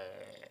City.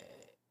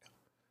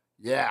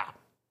 Yeah.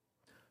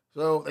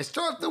 So they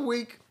start the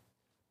week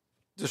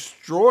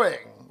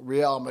destroying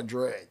Real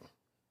Madrid.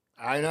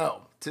 I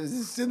know.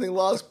 Sending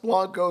Los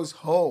Blancos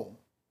home.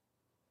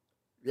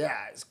 Yeah,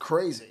 it's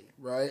crazy,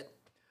 right?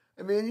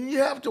 I mean, you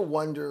have to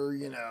wonder,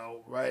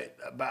 right,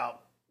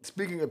 about,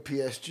 speaking of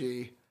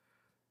PSG,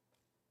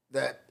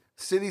 that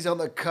City's on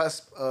the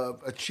cusp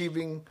of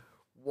achieving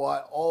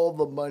what all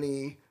the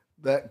money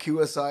that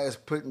QSI has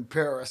put in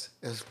Paris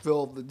has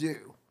filled to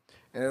do.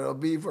 And it'll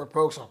be for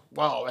folks like,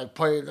 wow, they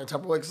played the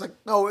top of the league. It's like,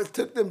 no, it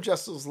took them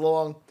just as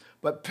long.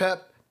 But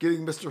Pep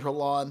getting Mr.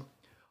 Haaland,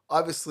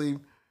 obviously,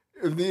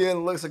 in the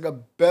end, looks like a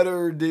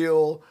better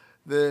deal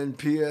than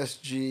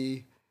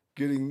PSG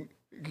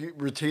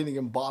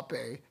retaining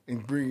Mbappe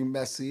and bringing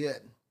Messi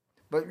in.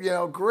 But,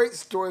 great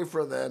story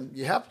for them.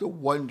 You have to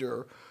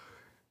wonder,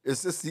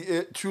 is this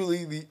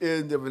truly the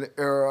end of an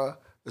era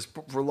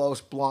for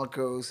Los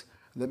Blancos?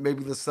 That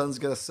maybe the sun's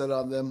going to set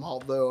on them,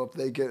 although if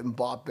they get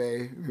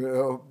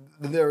Mbappe,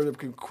 the narrative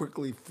can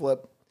quickly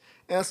flip.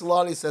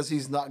 Ancelotti says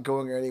he's not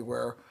going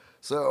anywhere.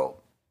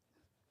 So,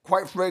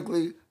 quite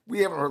frankly,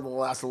 we haven't heard the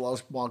last of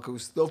Los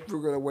Blancos. They'll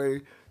figure out a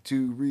way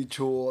to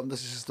retool, and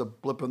this is just a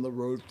blip in the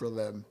road for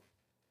them.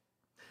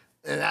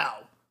 And now,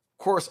 of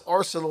course,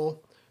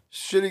 Arsenal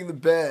shitting the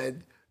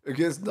bed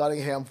against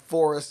Nottingham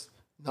Forest.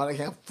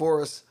 Nottingham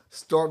Forest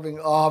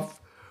starving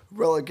off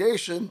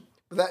relegation.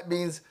 But that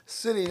means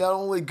City not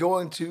only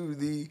going to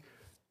the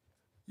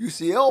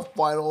UCL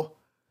final,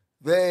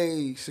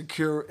 they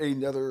secure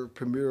another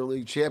Premier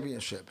League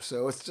championship.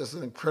 So it's just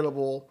an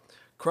incredible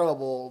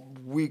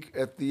week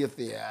at the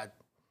Etihad.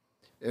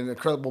 An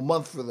incredible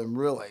month for them,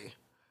 really.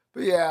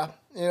 But yeah,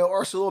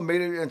 Arsenal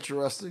made it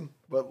interesting.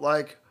 But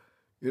like,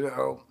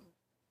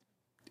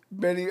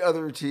 many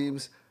other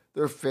teams,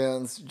 their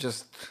fans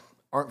just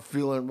aren't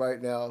feeling right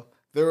now.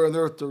 They're in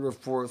their third or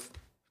fourth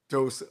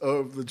dose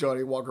of the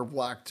Johnny Walker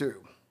Black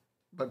too.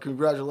 But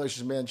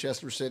congratulations,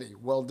 Manchester City.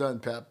 Well done,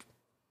 Pep.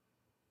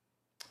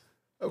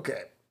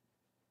 Okay.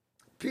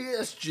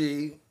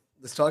 PSG,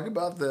 let's talk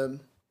about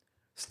them.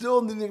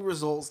 Still needing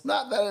results.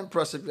 Not that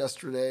impressive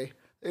yesterday.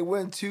 They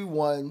win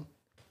 2-1.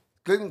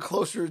 Getting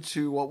closer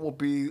to what will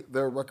be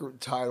their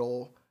record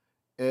title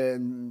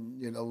in,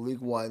 League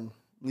One.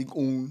 League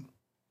One.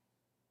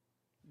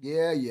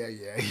 Yeah.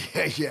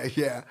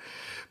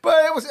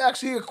 But it was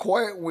actually a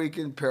quiet week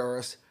in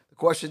Paris. The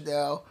question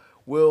now,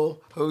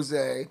 will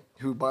Jose,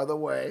 who, by the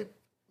way,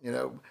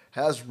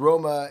 has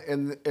Roma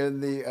in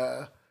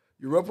the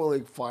Europa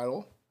League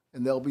final,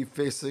 and they'll be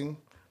facing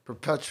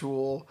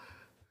perpetual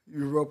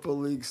Europa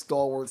League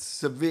stalwarts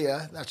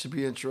Sevilla. That should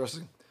be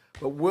interesting.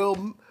 But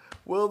will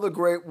Will the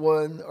Great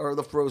One or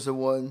the Frozen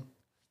One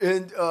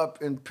end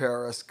up in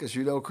Paris? Because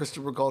you know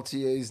Christopher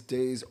Gaultier's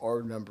days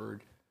are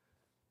numbered.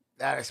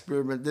 That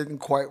experiment didn't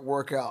quite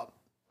work out.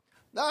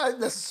 Not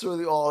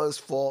necessarily all his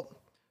fault.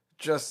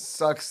 Just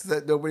sucks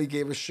that nobody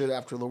gave a shit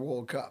after the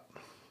World Cup.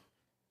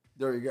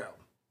 There you go.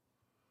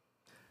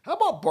 How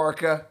about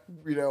Barca,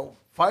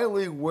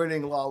 finally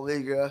winning La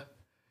Liga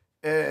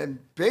and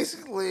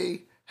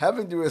basically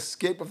having to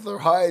escape with their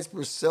highs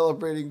for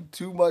celebrating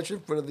too much in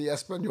front of the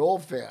Espanyol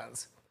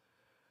fans?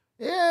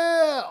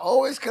 Yeah,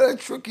 always kind of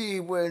tricky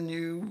when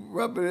you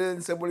rub it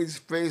in somebody's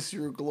face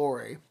your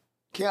glory.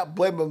 Can't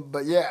blame them,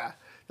 but yeah,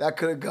 that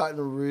could have gotten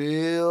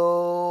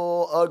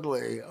real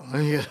ugly,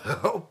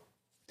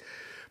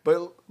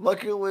 But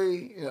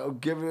luckily,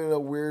 given it a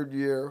weird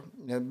year,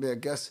 I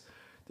guess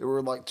there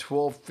were like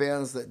 12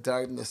 fans that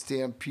died in the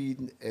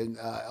stampede in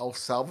El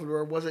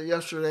Salvador. Was it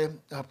yesterday?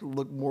 I'll have to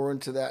look more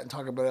into that and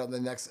talk about it in the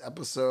next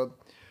episode.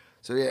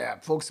 So yeah,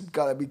 folks have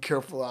got to be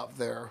careful out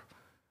there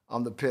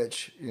on the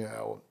pitch,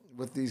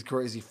 with these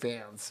crazy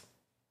fans.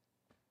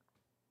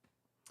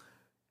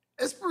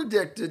 As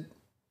predicted,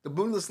 the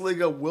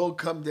Bundesliga will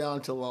come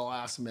down to the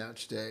last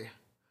match day.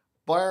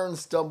 Bayern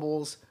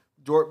stumbles,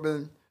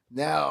 Dortmund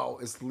now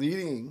is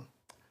leading.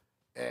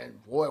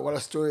 And boy, what a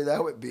story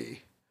that would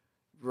be,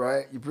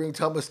 right? You bring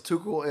Thomas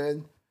Tuchel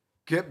in,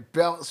 get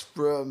bounced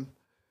from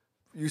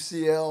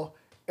UCL,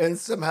 and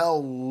somehow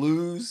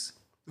lose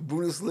the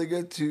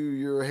Bundesliga to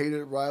your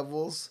hated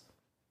rivals,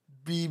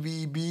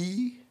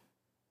 BBB.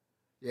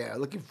 Yeah,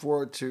 looking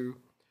forward to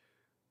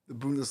the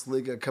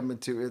Bundesliga coming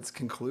to its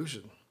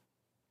conclusion.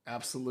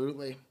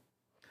 Absolutely.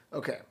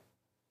 Okay.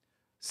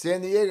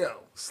 San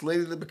Diego,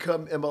 slated to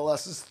become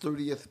MLS's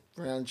 30th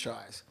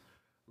franchise.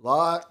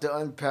 Lot to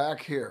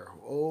unpack here.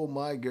 Oh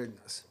my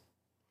goodness.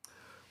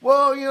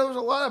 Well, there's a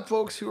lot of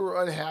folks who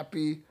are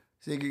unhappy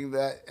thinking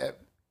that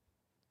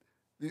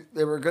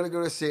they were going to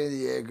go to San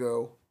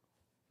Diego.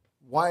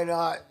 Why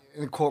not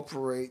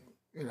incorporate,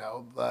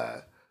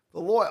 the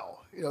Loyal,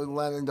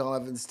 Landon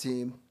Donovan's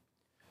team?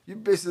 You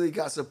basically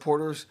got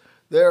supporters.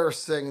 They're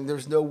saying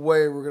there's no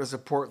way we're going to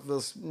support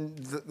this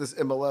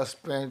MLS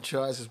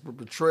franchise as we're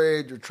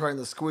betrayed. You're trying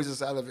to squeeze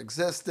us out of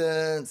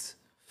existence.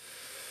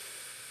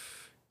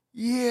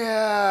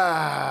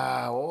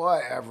 Yeah,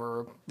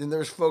 whatever. Then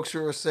there's folks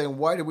who are saying,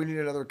 why do we need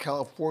another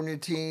California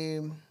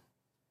team?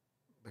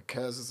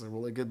 Because it's a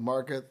really good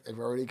market. They've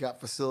already got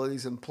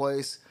facilities in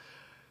place.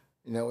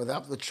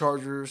 Without the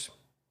Chargers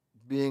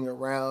being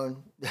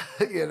around,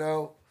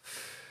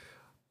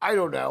 I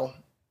don't know.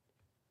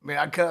 I mean,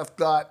 I kind of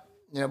thought,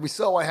 we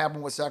saw what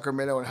happened with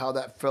Sacramento and how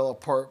that fell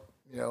apart,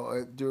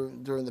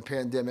 during the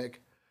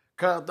pandemic.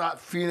 Kind of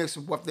thought Phoenix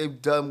and what they've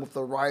done with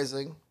the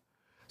Rising.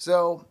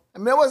 So, I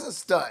wasn't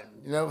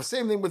stunned.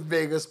 Same thing with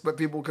Vegas, but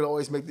people could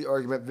always make the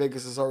argument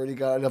Vegas has already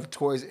got enough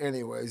toys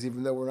anyways,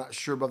 even though we're not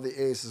sure about the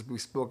Aces we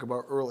spoke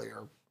about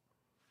earlier.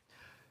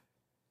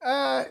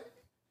 I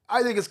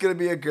think it's going to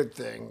be a good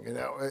thing.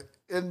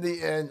 In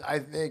the end, I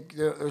think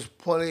there's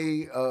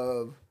plenty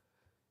of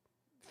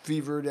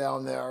fever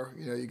down there.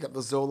 You got the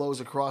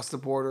Zolos across the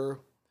border,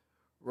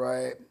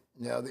 right?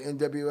 The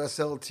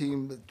NWSL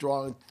team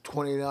drawing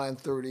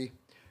 29-30.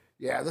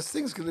 Yeah, this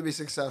thing's going to be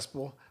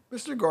successful.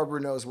 Mr. Garber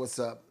knows what's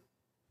up.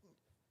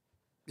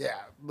 Yeah,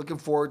 looking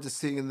forward to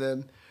seeing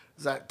them.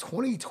 Is that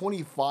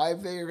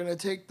 2025 they are going to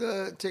take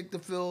the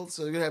field?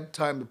 So they're going to have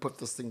time to put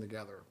this thing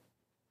together.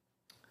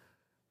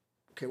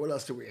 Okay, what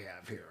else do we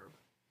have here?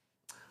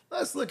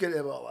 Let's look at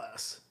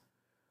MLS.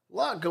 A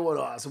lot going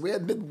on. So we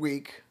had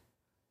midweek,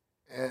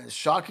 and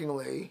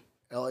shockingly,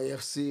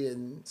 LAFC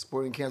and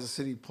Sporting Kansas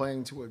City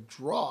playing to a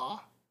draw.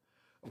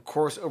 Of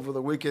course, over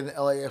the weekend,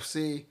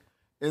 LAFC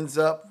ends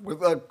up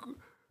with a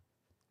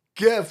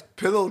gift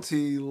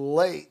penalty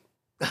late.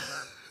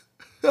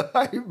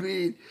 I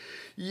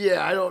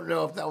don't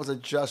know if that was a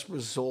just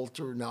result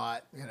or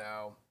not,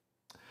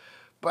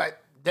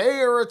 But they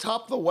are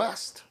atop the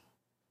West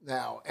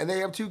now, and they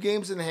have 2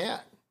 games in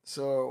hand.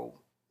 So,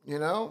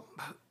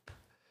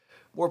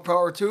 more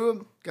power to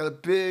them. Got a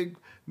big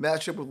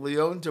matchup with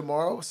Lyon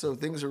tomorrow, so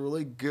things are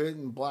really good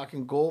in black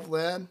and gold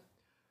land.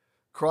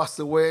 Across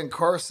the way in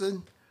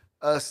Carson,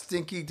 a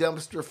stinky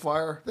dumpster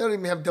fire. They don't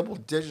even have double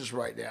digits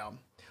right now.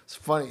 It's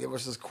funny. There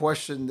was this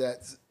question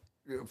that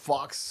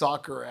Fox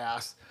Soccer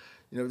asked,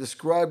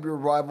 describe your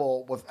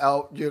rival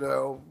without,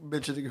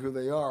 mentioning who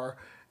they are.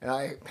 And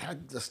I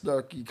had the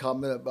snarky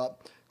comment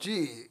about,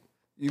 gee,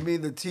 you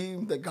mean the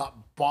team that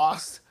got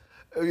bossed,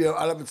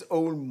 out of its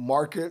own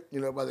market,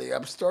 by the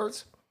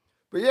upstarts?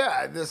 But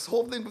yeah, this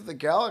whole thing with the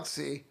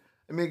Galaxy,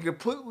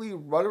 completely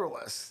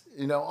rudderless.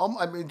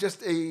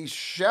 Just a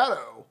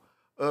shadow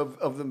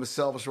of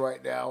themselves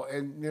right now,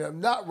 and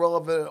not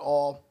relevant at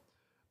all.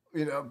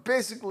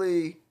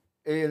 Basically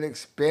an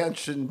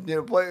expansion,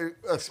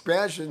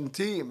 expansion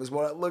team is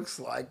what it looks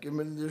like.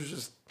 There's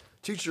just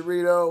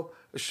Chicharito,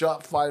 a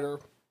shot fighter.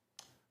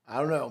 I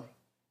don't know.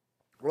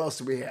 What else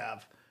do we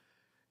have?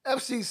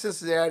 FC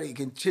Cincinnati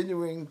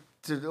continuing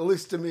to, at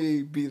least to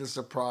me, be the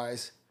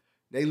surprise.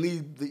 They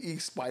lead the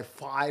East by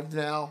 5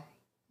 now.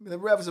 I mean,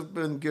 the refs have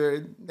been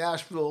good.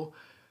 Nashville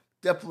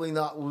definitely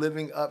not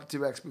living up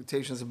to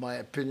expectations, in my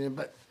opinion.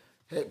 But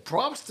hey,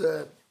 props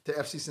to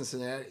FC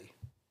Cincinnati,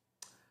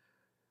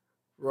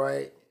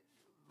 right?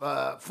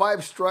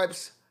 Five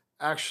Stripes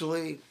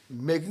actually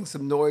making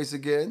some noise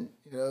again.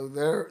 You know,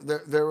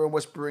 they're in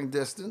whispering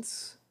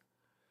distance,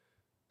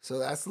 so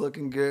that's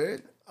looking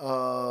good.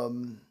 I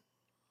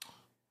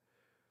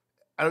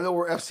don't know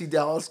where FC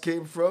Dallas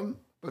came from,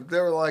 but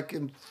they're like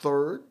in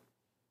third.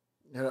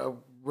 You know,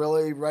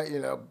 really, right? You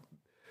know,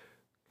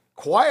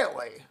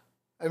 quietly.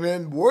 I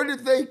mean, where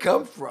did they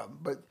come from?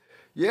 But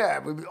yeah,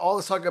 we all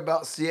this talk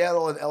about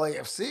Seattle and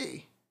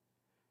LAFC,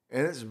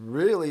 and it's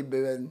really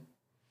been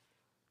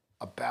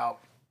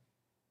about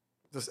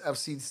this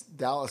FC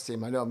Dallas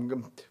team. I know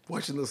I'm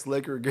watching this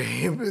Laker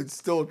game and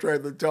still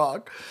trying to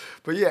talk,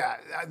 but yeah,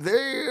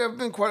 they have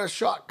been quite a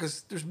shock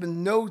because there's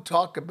been no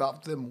talk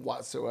about them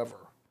whatsoever.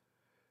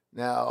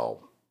 Now,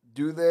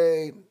 do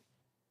they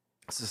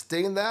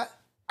sustain that?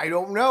 I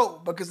don't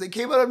know because they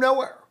came out of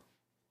nowhere.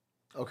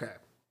 Okay,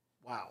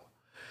 wow.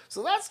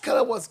 So that's kind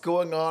of what's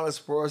going on as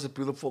far as a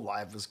beautiful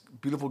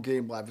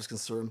game live is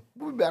concerned.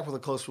 We'll be back with a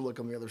closer look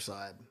on the other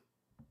side.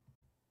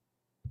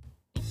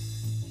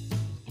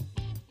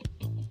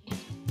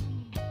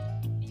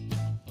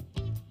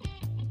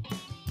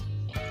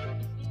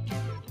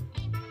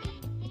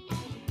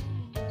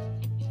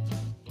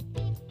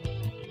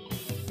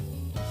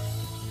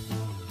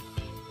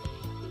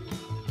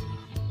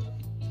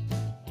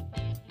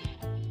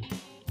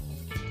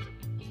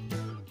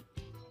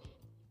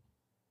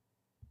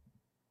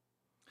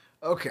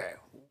 Okay,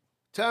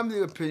 time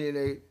to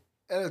opinionate,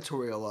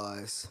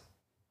 editorialize,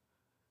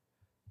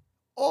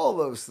 all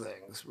those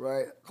things,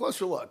 right?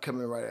 Closer look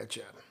coming right at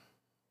you.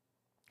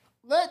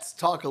 Let's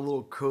talk a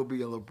little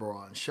Kobe and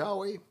LeBron, shall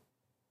we?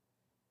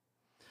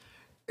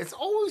 It's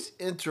always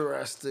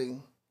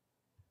interesting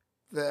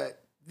that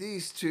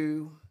these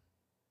two,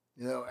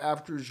 you know,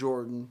 after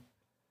Jordan,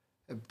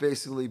 have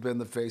basically been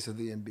the face of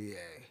the NBA.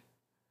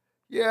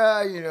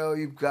 Yeah, you know,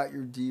 you've got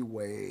your D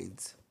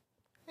Wades,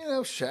 you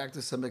know, Shaq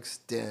to some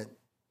extent,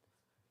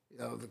 you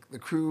know, the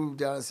crew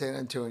down in San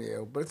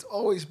Antonio, but it's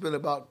always been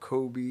about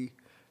Kobe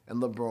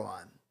and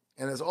LeBron.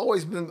 And it's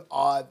always been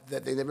odd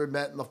that they never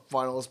met in the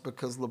finals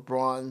because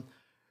LeBron's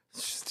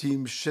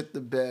team shit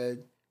the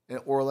bed and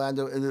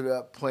Orlando ended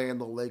up playing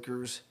the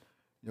Lakers.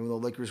 You know,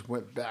 when the Lakers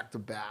went back to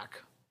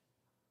back.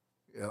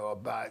 You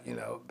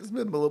know, it's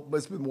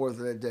been more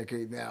than a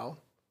decade now.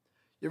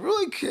 You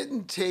really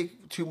couldn't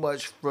take too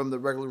much from the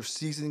regular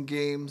season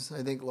games.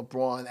 I think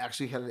LeBron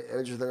actually had an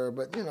edge there,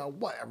 but you know,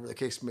 whatever the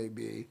case may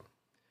be.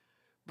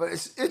 But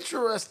it's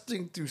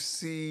interesting to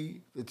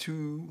see the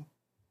two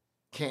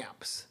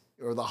camps,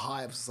 or the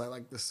hives, as I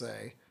like to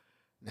say.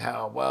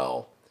 How,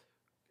 well,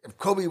 if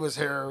Kobe was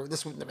here,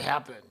 this wouldn't have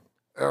happened.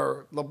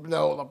 Or, no,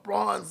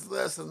 LeBron's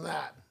this and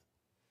that.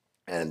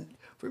 And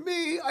for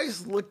me, I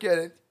just look at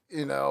it,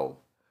 you know,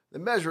 the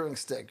measuring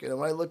stick. You know,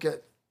 when I look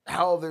at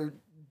how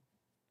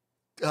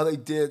they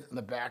did in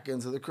the back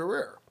ends of their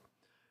career.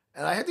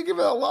 And I had to give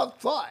it a lot of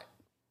thought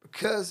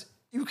because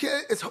you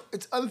can't,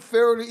 it's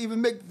unfair to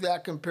even make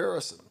that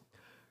comparison.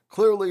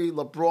 Clearly,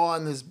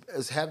 LeBron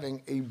is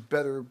having a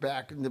better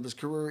back end of his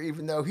career,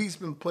 even though he's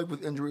been plagued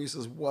with injuries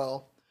as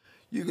well.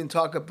 You can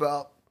talk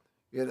about,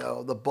 you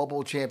know, the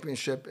bubble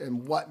championship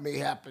and what may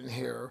happen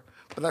here,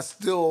 but that's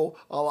still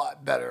a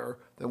lot better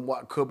than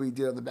what Kobe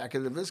did on the back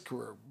end of his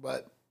career.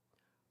 But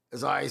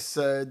as I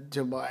said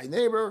to my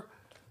neighbor,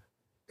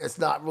 it's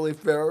not really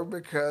fair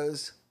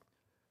because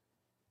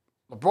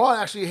LeBron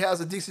actually has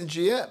a decent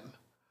GM,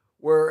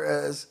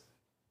 whereas,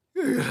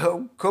 you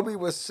know, Kobe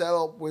was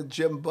settled with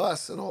Jim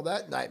Buss and all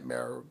that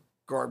nightmare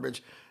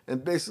garbage,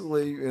 and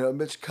basically, you know,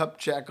 Mitch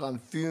Kupchak on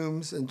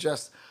fumes and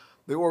just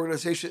the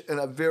organization in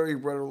a very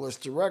rudderless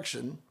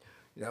direction.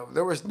 You know,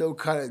 there was no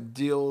kind of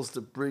deals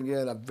to bring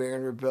in a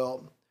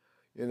Vanderbilt,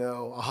 you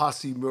know, a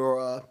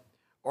Hashimura,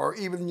 or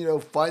even, you know,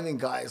 finding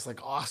guys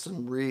like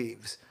Austin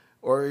Reeves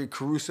or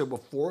Caruso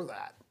before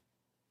that.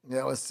 You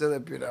know, instead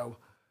of, you know,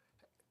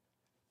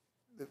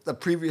 the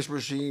previous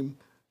regime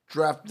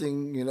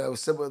drafting, you know,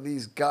 some of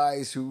these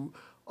guys who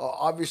are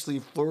obviously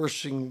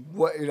flourishing,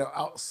 you know,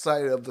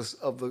 outside of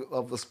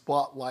the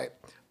spotlight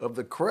of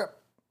the crypt.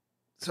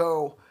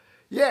 So,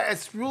 yeah,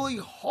 it's really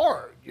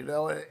hard, you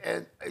know,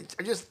 and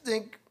I just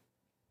think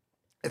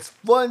it's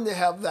fun to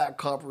have that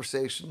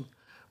conversation.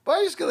 But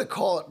I'm just gonna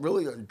call it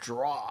really a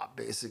draw,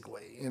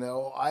 basically. You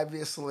know,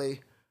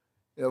 obviously,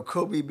 you know,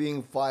 Kobe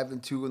being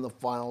 5-2 in the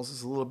finals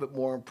is a little bit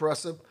more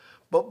impressive.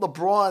 But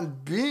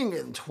LeBron being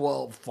in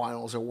 12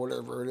 finals or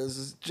whatever it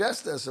is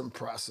just as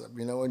impressive,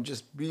 you know, and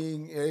just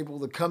being able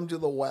to come to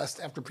the West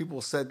after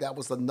people said that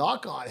was the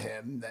knock on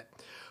him, that,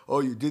 oh,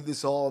 you did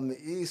this all in the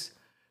East.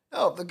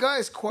 No, the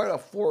guy's quite a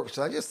force.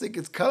 I just think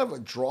it's kind of a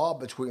draw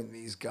between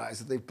these guys.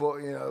 That they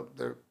both, you know,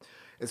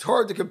 it's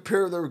hard to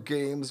compare their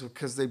games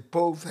because they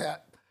both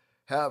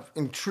have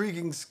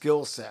intriguing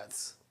skill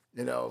sets,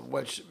 you know,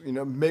 which, you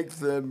know, make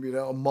them, you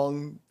know,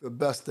 among the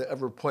best to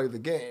ever play the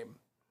game.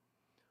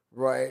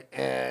 Right.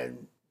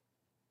 And,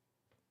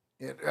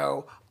 you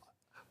know,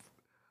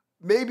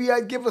 maybe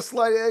I'd give a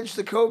slight edge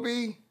to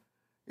Kobe.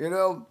 You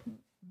know,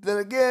 then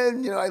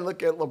again, I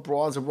look at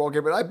LeBron's overall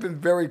game, and I've been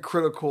very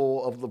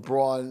critical of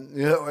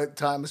LeBron, at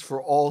times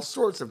for all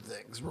sorts of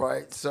things,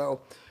 right?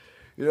 So,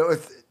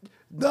 it's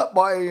not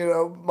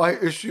my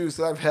issues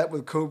that I've had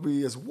with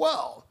Kobe as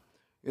well.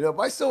 But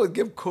I still would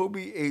give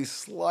Kobe a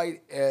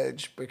slight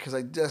edge because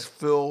I just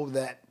feel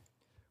that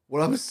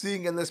what I'm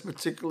seeing in this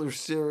particular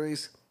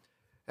series,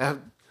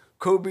 and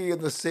Kobe in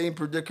the same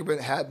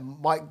predicament had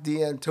Mike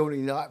D'Antoni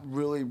not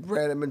really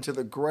ran him into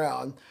the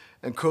ground,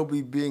 and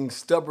Kobe being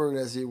stubborn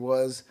as he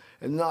was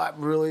and not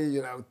really,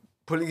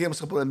 putting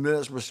himself on a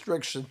minute's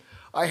restriction.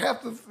 I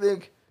have to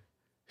think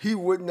he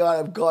would not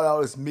have gone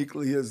out as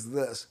meekly as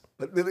this.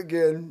 But then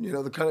again,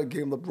 the kind of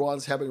game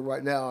LeBron's having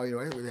right now,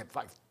 they have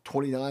like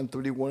 29,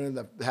 31 in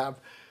the half.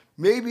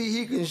 Maybe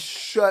he can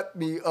shut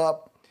me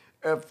up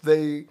if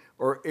they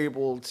are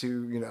able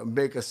to,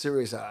 make a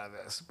series out of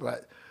this.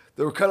 But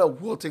they're kind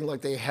of wilting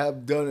like they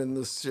have done in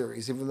this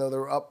series, even though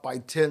they're up by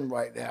 10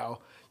 right now.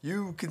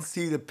 You can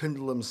see the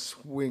pendulum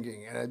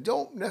swinging, and I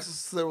don't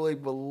necessarily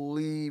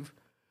believe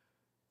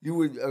you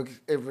would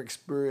ever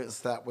experience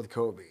that with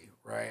Kobe,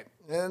 right?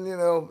 And,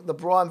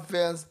 LeBron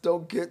fans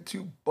don't get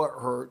too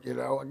butthurt,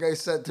 Like I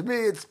said, to me,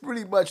 it's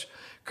pretty much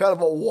kind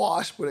of a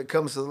wash when it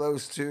comes to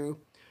those two.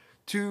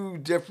 Two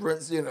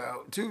different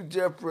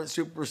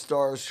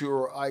superstars who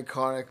are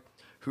iconic,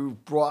 who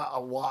brought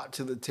a lot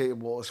to the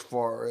table as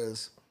far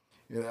as,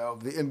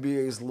 the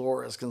NBA's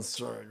lore is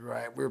concerned,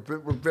 right? We're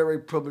very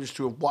privileged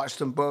to have watched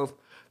them both.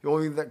 The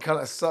only thing that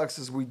kind of sucks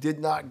is we did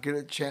not get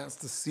a chance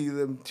to see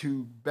them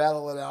to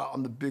battle it out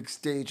on the big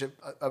stage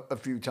a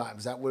few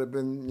times. That would have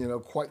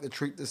been, quite the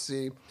treat to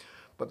see.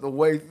 But the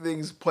way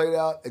things played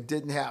out, it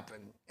didn't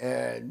happen.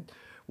 And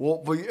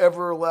won't be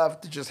ever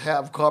left to just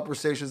have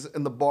conversations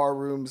in the bar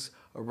rooms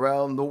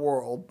around the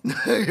world,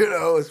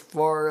 as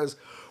far as,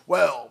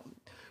 well,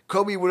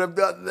 Kobe would have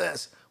done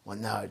this. Well,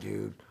 no,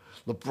 dude.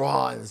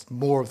 LeBron is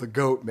more of the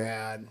GOAT,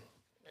 man.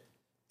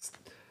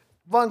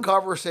 Fun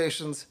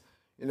conversations,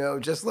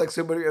 just like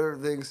so many other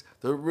things.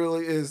 There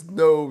really is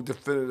no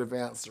definitive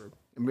answer.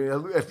 I mean,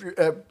 if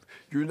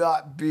you're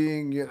not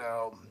being,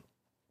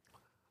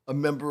 a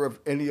member of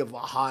any of the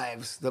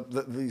hives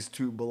that these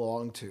two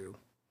belong to.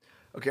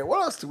 Okay,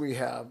 what else do we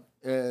have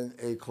in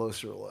a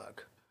closer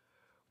look?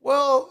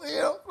 Well,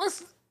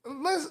 let's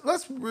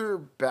rear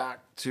back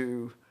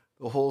to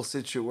the whole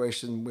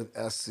situation with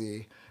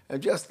SC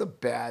and just the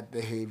bad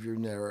behavior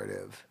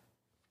narrative.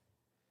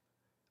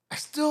 I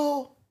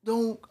still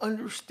don't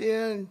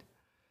understand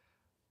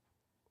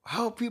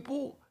how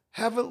people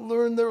haven't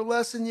learned their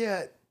lesson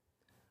yet.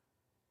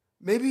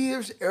 Maybe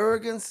there's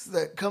arrogance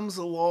that comes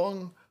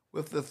along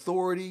with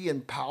authority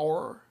and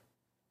power,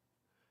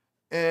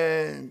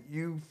 and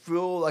you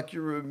feel like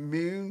you're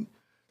immune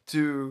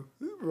to,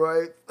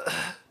 right,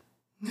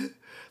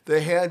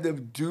 the hand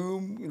of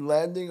doom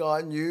landing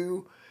on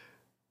you.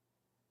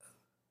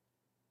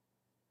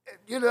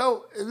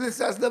 This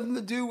has nothing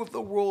to do with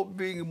the world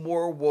being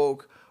more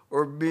woke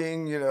or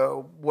being,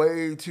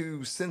 way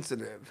too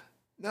sensitive.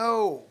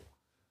 No.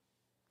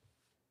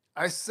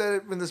 I said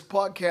it when this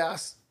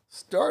podcast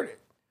started.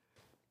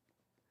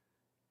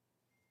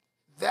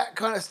 That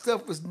kind of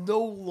stuff was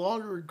no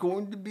longer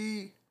going to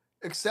be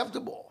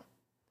acceptable.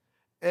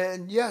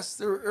 And yes,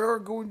 there are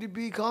going to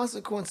be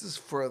consequences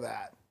for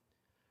that.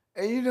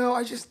 And,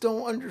 I just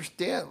don't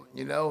understand.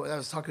 I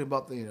was talking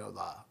about the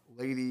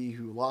lady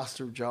who lost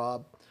her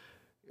job.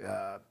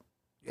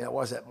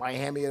 Was at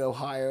Miami in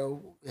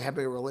Ohio,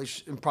 having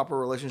improper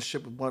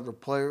relationship with one of her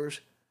players.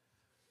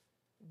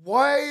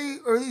 Why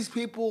are these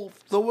people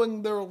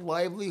throwing their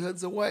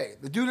livelihoods away?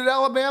 The dude at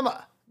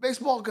Alabama,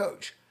 baseball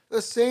coach,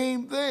 the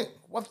same thing.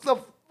 What's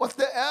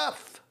the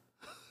F?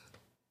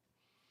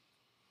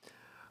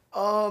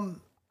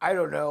 I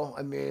don't know.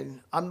 I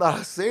mean, I'm not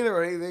a saint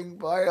or anything,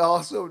 but I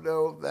also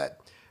know that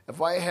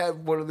if I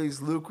had one of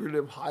these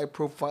lucrative,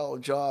 high-profile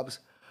jobs,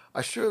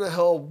 I sure the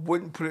hell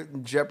wouldn't put it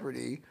in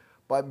jeopardy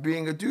by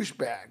being a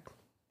douchebag.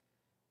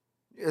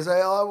 As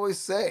I always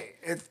say,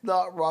 it's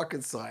not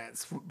rocket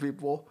science,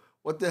 people.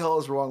 What the hell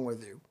is wrong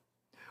with you?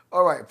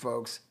 All right,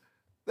 folks.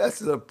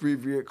 That's an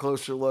abbreviated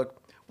closer look.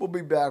 We'll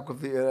be back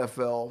with the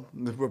NFL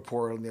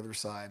report on the other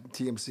side.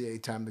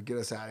 TMCA time to get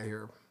us out of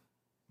here.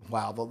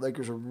 Wow, the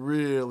Lakers are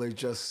really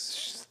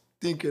just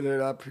stinking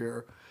it up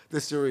here.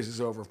 This series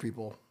is over,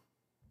 people.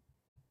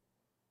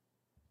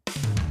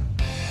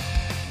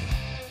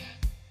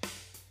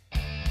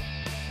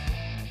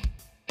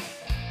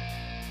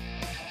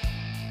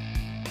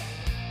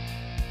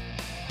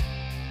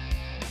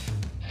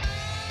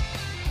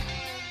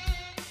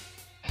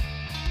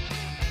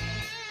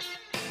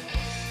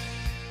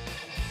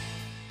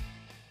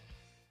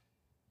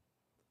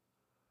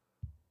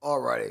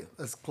 Alrighty,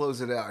 let's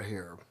close it out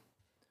here.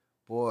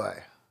 Boy,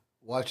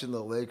 watching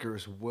the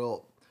Lakers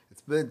wilt.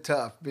 It's been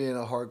tough being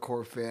a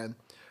hardcore fan,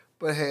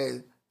 but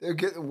hey, they're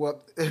getting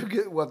what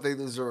they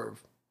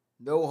deserve.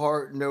 No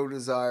heart, no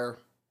desire.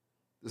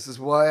 This is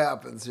what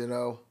happens,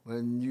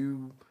 when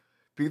you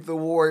beat the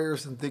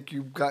Warriors and think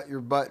you've got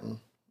your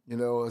button,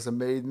 as a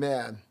made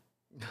man.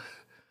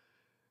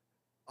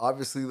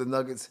 Obviously, the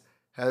Nuggets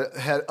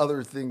had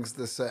other things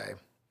to say.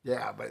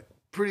 Yeah, but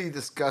pretty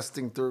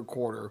disgusting third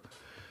quarter.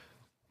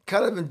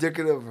 Kind of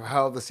indicative of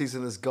how the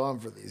season has gone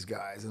for these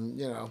guys.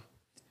 And,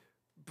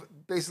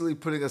 basically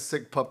putting a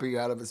sick puppy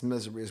out of its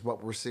misery is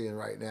what we're seeing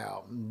right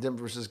now.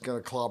 Denver's just going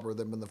to clobber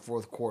them in the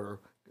fourth quarter.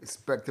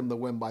 Expect them to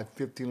win by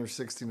 15 or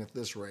 16 at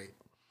this rate.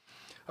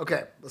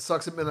 Okay, let's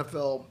talk some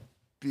NFL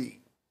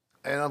beat.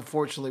 And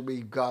unfortunately,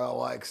 we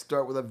got to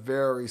start with a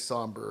very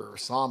somber.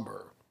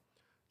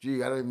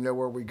 Gee, I don't even know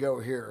where we go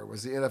here.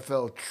 Was the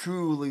NFL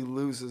truly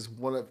loses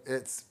one of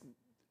its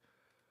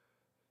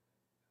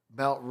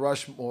Mount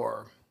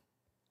Rushmore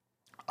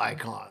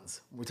icons?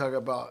 We talk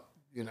about,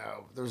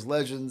 there's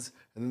legends,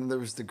 and then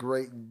there's the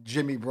great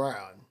Jimmy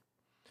Brown.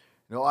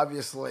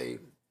 Obviously,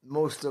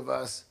 most of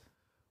us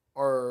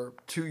are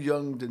too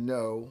young to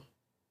know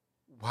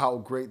how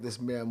great this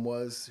man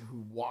was,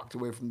 who walked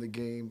away from the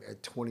game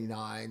at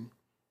 29.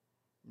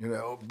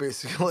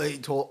 Basically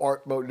told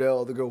Art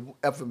Modell to go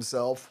F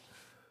himself.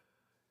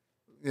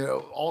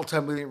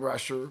 All-time leading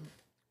rusher,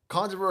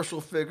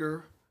 controversial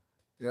figure,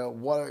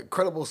 what an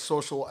incredible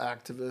social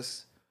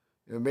activist.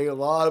 Made a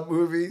lot of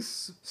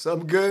movies,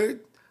 some good,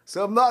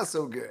 some not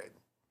so good.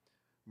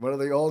 One of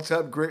the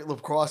all-time great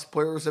lacrosse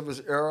players of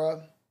his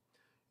era.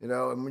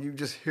 And when you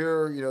just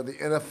hear, the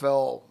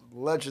NFL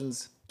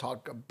legends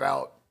talk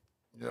about,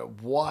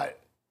 what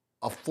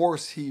a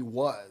force he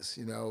was.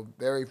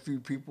 Very few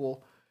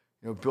people,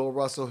 Bill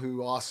Russell,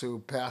 who also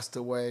passed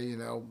away,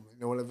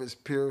 one of his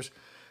peers,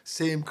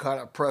 same kind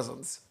of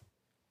presence.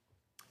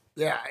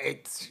 Yeah,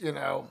 it's,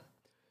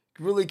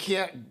 really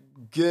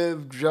can't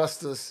give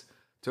justice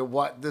to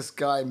what this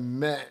guy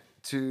meant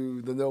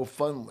to the No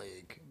Fun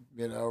League,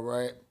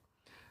 right?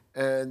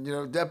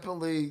 And,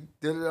 definitely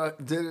did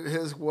it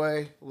his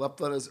way, left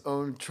on his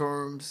own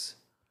terms.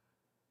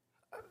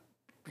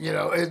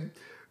 And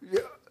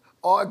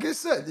like I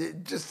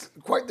said, just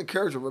quite the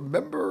character.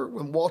 Remember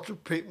when Walter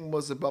Payton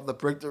was about to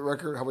break the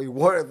record, how he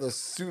wanted to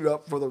suit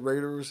up for the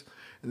Raiders,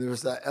 and there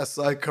was that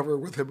SI cover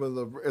with him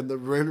in the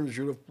Raiders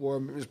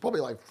uniform. It was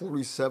probably like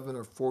 47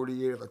 or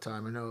 48 at the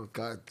time. I know,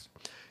 God,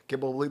 can't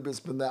believe it's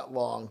been that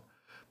long.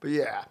 But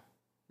yeah,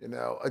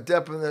 a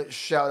definite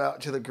shout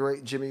out to the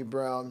great Jimmy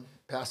Brown,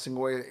 passing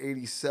away at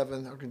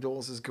 87. Our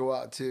condolences go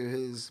out to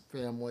his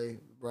family,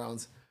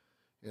 Browns.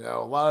 A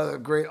lot of the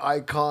great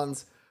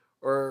icons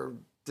are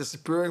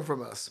disappearing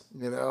from us.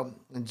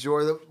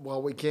 Enjoy them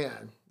while we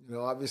can.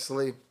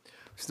 Obviously, we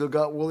still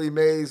got Willie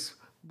Mays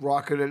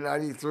rocking at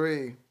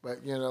 93,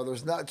 but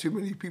there's not too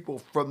many people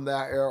from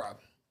that era.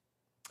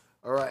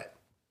 All right.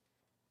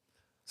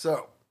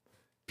 So,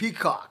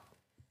 Peacock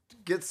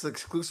gets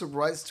exclusive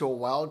rights to a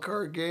wild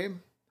card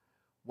game.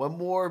 One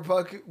more,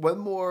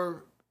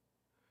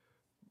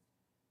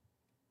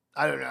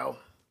 I don't know,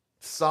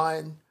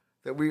 sign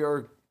that we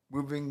are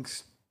moving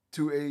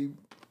to a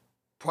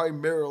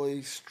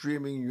primarily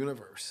streaming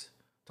universe.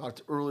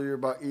 Talked earlier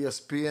about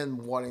ESPN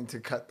wanting to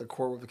cut the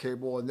cord with the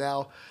cable, and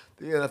now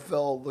the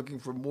NFL looking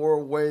for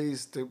more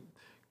ways to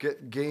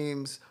get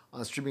games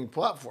on streaming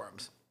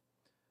platforms.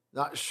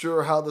 Not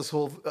sure how this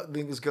whole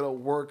thing is going to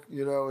work,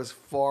 as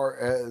far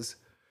as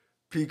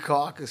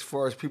Peacock, as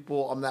far as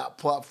people on that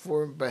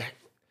platform, but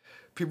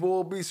people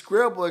will be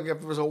scrambling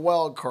if there's a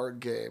wild card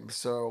game.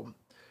 So,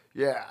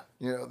 yeah,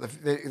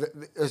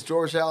 as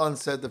George Allen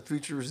said, the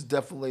future is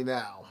definitely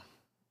now.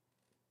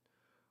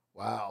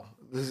 Wow,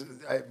 this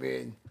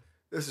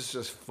is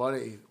just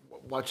funny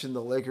watching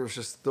the Lakers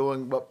just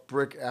throwing up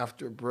brick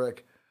after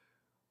brick.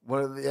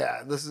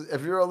 This is,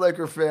 if you're a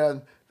Laker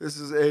fan, this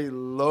is a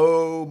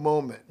low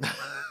moment.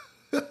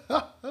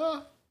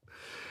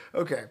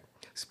 Okay,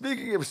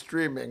 speaking of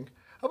streaming,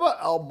 how about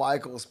Al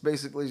Michaels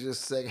basically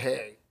just saying,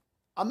 hey,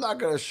 I'm not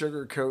going to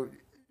sugarcoat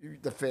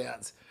the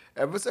fans.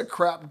 If it's a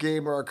crap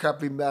game or a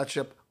crappy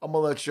matchup, I'm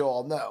going to let you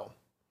all know.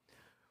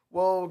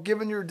 Well,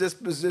 given your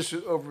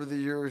disposition over the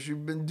years,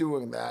 you've been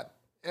doing that.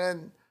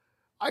 And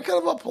I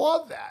kind of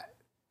applaud that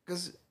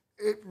because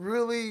it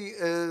really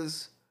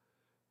is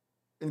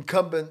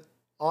incumbent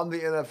on the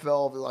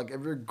NFL. Like,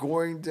 if you're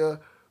going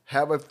to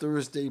have a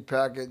Thursday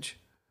package,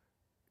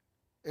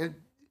 and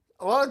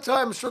a lot of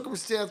times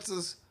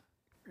circumstances,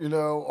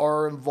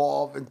 are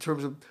involved in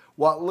terms of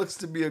what looks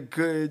to be a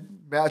good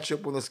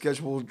matchup when the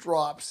schedule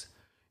drops,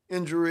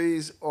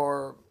 injuries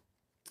or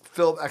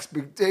filled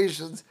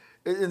expectations.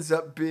 It ends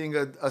up being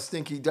a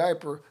stinky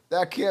diaper.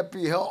 That can't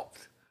be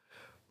helped.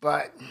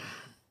 But,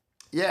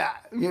 yeah,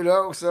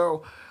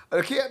 so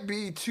I can't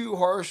be too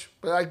harsh,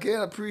 but I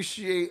can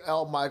appreciate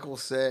Al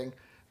Michaels saying,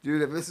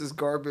 dude, if this is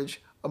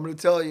garbage, I'm going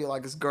to tell you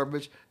like it's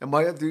garbage, and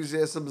my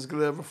enthusiasm is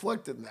going to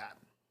reflect in that.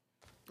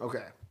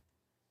 Okay.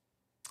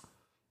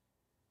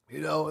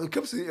 When it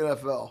comes to the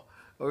NFL,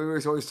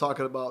 we're always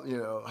talking about,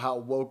 how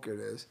woke it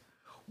is.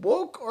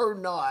 Woke or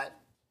not,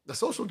 the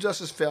Social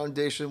Justice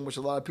Foundation, which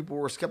a lot of people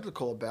were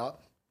skeptical about,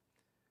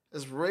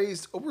 has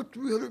raised over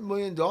 $300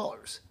 million.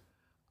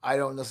 I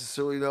don't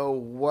necessarily know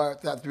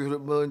what that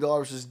 $300 million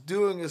is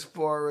doing as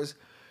far as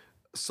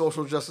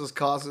social justice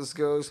causes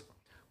goes.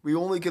 We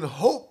only can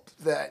hope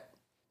that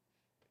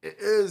it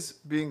is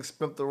being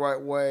spent the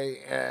right way,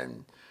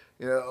 and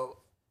you know,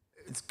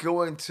 it's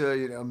going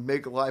to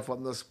make life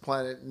on this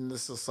planet and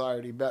this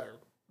society better.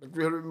 But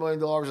 $300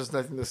 million is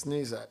nothing to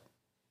sneeze at.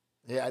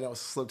 Yeah, I know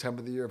it's a slow time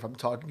of the year if I'm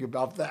talking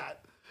about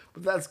that,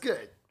 but that's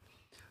good.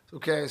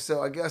 Okay,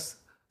 so I guess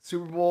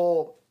Super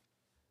Bowl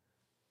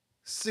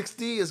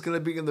 60 is going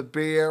to be in the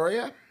Bay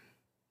Area.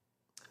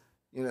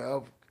 You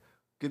know,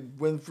 good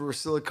win for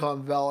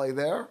Silicon Valley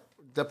there.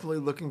 Definitely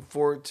looking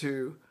forward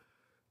to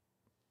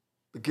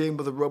the game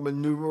with the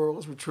Roman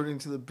numerals returning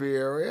to the Bay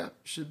Area.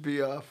 Should be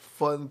a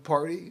fun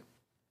party,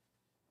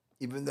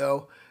 even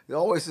though it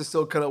always is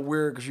still kind of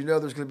weird because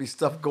there's going to be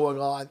stuff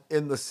going on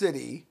in the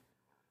city.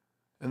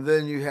 And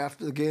then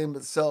the game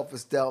itself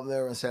is down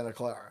there in Santa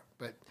Clara.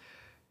 But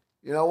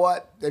you know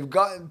what? They've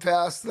gotten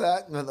past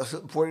that, and the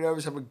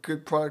 49ers have a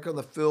good product on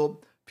the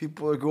field.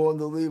 People are going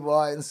to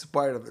Levi in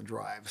spite of the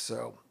drive.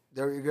 So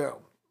there you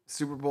go.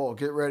 Super Bowl,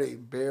 get ready.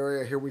 Bay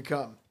Area, here we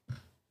come.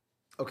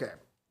 Okay.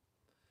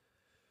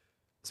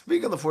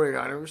 Speaking of the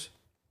 49ers,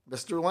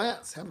 Mr.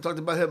 Lance. Haven't talked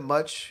about him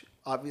much,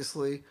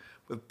 obviously,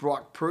 with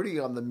Brock Purdy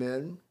on the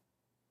mend.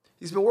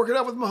 He's been working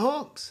out with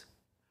Mahomes.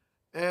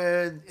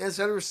 And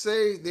insiders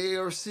say they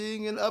are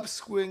seeing an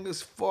upswing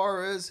as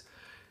far as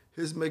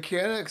his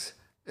mechanics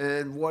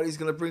and what he's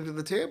going to bring to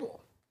the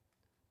table.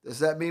 Does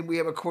that mean we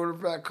have a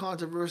quarterback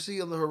controversy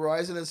on the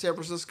horizon in San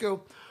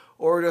Francisco?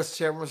 Or does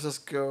San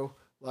Francisco,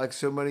 like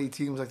so many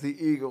teams like the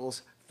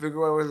Eagles,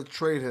 figure out a way to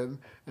trade him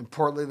and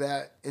parlay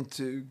that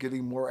into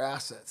getting more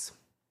assets?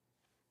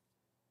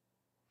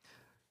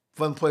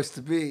 Fun place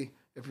to be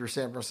if you're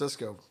San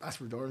Francisco. That's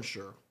for darn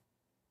sure.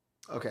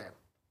 Okay.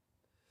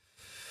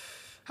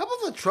 How about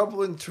the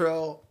troubling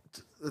tell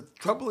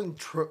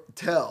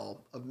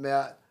of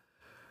Matt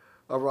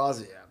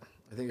Arazia?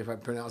 I think if I'm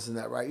pronouncing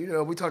that right.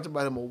 We talked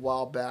about him a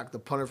while back, the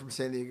punter from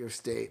San Diego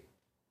State,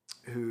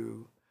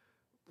 who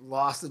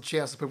lost the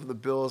chance to play for the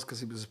Bills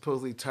because he was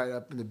supposedly tied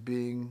up into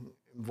being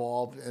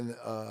involved in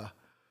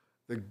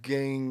the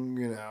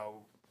gang,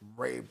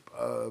 rape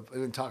of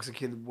an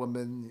intoxicated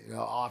woman,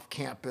 off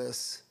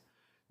campus.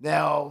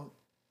 Now,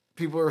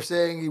 people are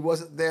saying he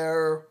wasn't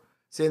there.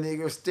 San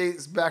Diego State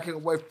is backing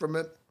away from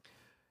it.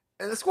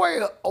 And that's why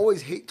I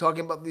always hate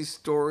talking about these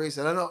stories,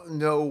 and I don't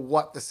know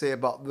what to say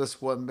about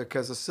this one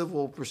because the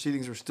civil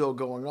proceedings are still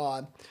going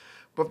on.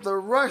 But the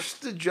rush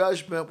to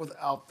judgment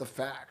without the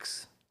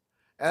facts.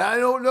 And I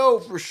don't know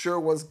for sure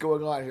what's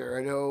going on here.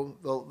 I know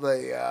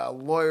the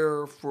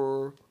lawyer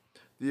for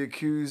the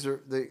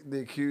accuser, the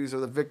accused or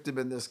the victim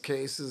in this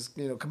case, has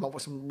come up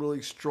with some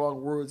really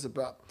strong words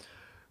about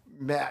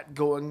Matt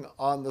going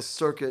on the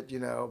circuit,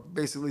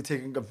 basically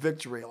taking a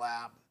victory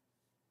lap.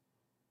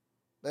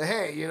 But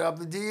hey, if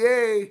the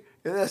DA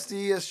and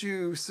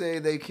SDSU say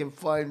they can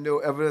find no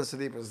evidence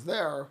that he was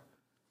there,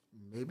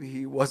 maybe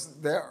he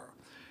wasn't there.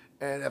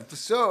 And if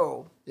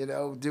so, it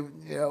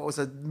was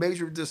a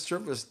major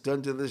disservice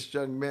done to this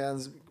young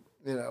man's,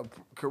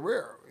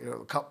 career.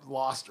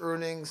 Lost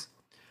earnings,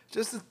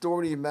 just a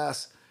thorny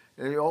mess.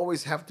 And you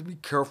always have to be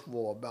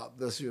careful about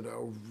this,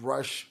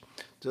 rush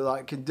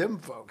to condemn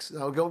folks.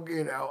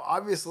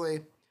 Obviously,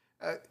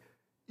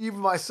 even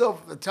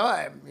myself at the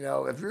time,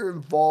 if you're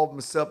involved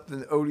in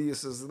something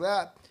odious as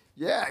that,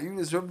 yeah, you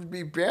deserve to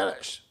be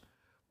banished.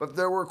 But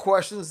there were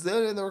questions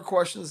then and there are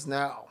questions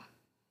now.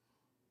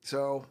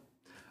 So,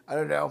 I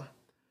don't know.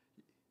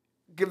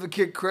 Give the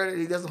kid credit.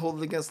 He doesn't hold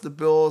it against the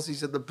Bills. He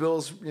said the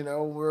Bills,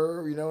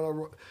 we're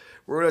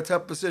in a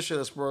tough position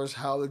as far as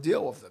how to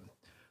deal with them.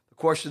 The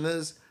question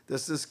is,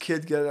 does this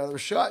kid get another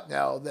shot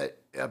now that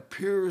it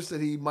appears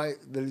that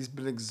he's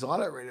been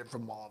exonerated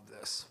from all of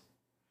this?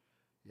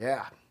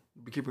 Yeah,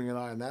 we'll be keeping an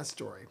eye on that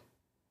story.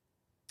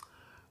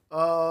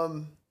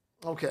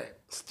 Okay,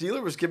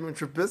 Steelers giving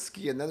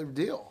Trubisky another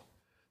deal.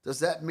 Does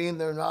that mean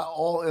they're not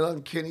all in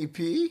on Kenny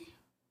P?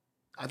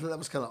 I thought that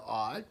was kind of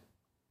odd.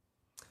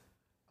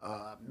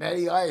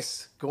 Matty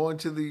Ice going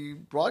to the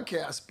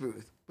broadcast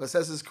booth, but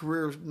says his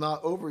career is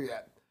not over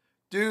yet.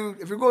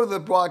 Dude, if you're going to the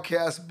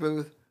broadcast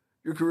booth,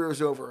 your career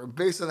is over. And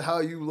based on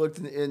how you looked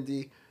in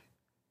Indy,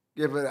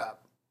 give it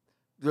up.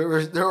 There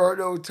are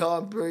no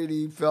Tom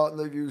Brady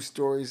Fountain of Youth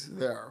stories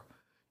there.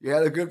 You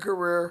had a good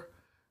career.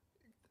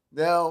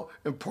 Now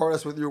impart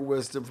us with your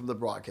wisdom from the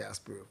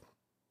broadcast booth.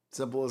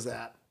 Simple as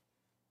that.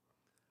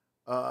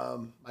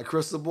 My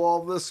crystal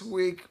ball this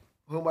week,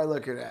 who am I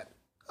looking at?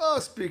 Oh,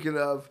 speaking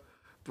of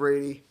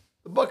Brady,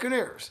 the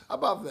Buccaneers. How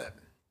about them?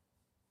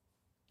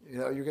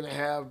 You're going to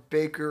have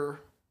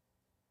Baker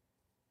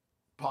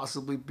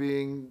possibly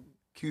being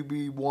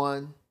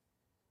QB1.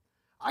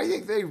 I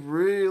think they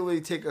really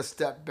take a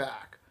step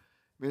back.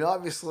 I mean,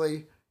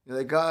 obviously,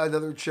 they got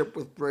another chip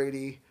with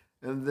Brady,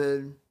 and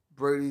then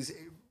Brady's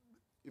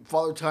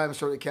father time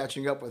started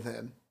catching up with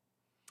him.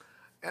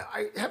 And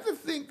I have to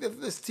think that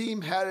this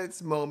team had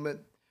its moment,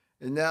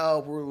 and now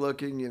we're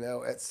looking,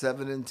 at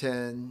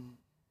 7-10,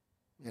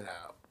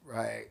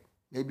 right?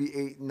 Maybe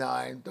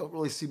 8-9. Don't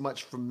really see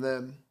much from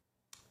them.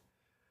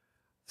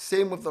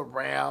 Same with the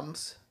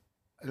Rams.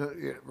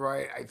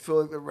 Right? I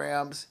feel like the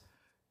Rams,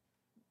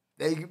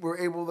 they were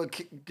able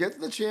to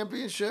get the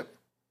championship,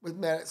 with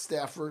Matt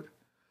Stafford.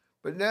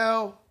 But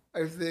now,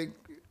 I think,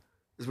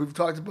 as we've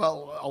talked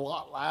about a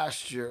lot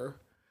last year,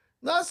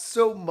 not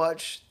so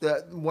much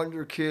that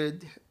Wonder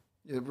Kid,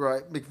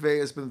 right, McVay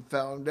has been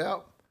found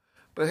out,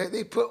 but hey,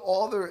 they put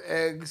all their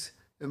eggs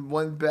in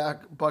one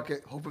back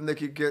bucket, hoping they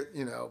could get,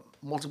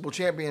 multiple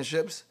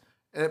championships,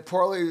 and it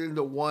parlayed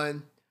into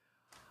one.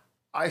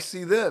 I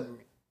see them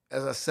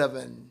as a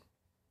 7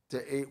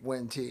 to 8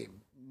 win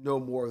team, no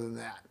more than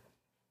that.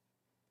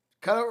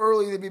 Kind of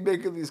early to be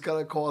making these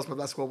kind of calls, but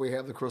that's why we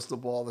have the crystal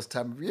ball this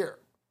time of year.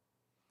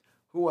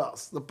 Who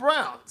else? The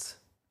Browns.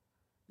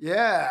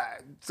 Yeah,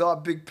 saw a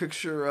big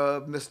picture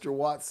of Mr.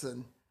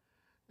 Watson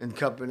and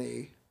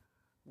company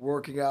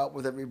working out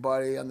with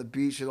everybody on the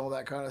beach and all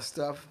that kind of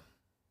stuff.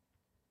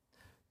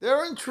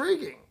 They're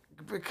intriguing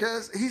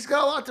because he's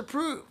got a lot to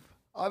prove.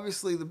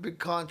 Obviously, the big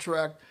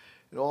contract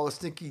and all the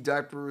stinky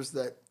diapers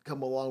that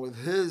come along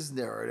with his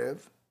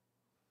narrative.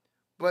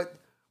 But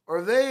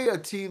are they a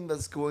team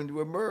that's going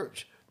to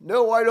emerge?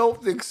 No, I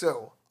don't think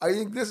so. I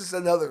think this is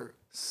another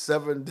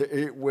 7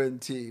 to 8 win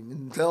team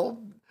until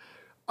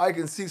I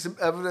can see some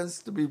evidence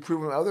to be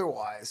proven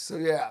otherwise. So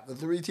yeah, the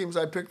 3 teams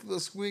I picked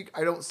this week,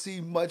 I don't see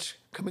much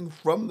coming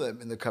from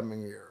them in the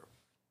coming year.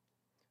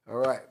 All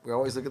right, we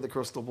always look at the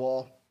crystal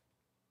ball.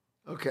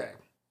 Okay,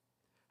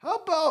 how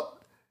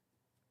about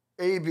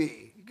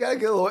AB? You got to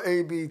get a little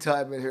AB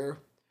time in here.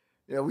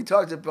 We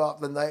talked about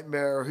the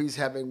nightmare he's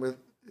having with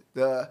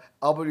the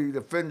Albany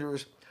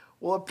Defenders.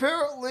 Well,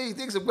 apparently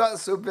things have gotten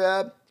so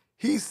bad,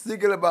 he's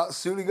thinking about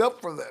suiting up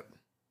for them.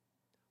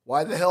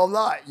 Why the hell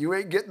not? You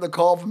ain't getting the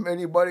call from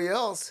anybody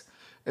else.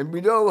 And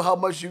we know how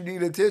much you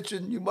need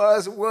attention. You might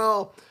as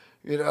well,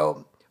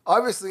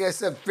 Obviously, I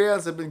said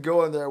fans have been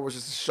going there, which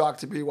is a shock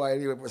to me why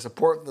anyone was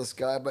supporting this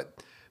guy.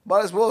 But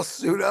might as well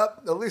suit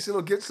up. At least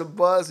it'll get some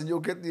buzz and you'll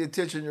get the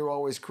attention you're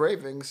always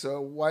craving.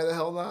 So why the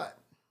hell not?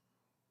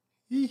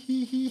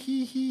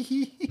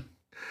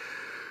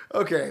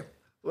 Okay,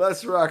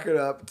 let's rock it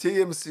up.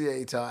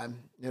 TMCA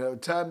time.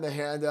 Time to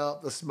hand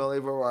out the smelly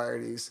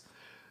varieties.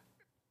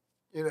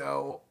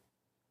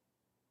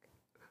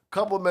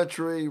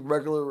 Complimentary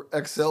regular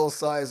XL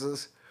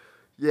sizes.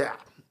 Yeah.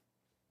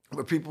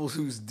 For people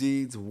whose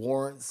deeds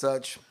warrant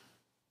such.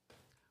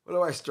 What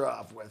do I start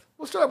off with?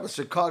 We'll start off with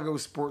Chicago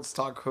sports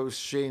talk host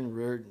Shane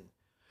Reardon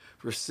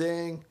for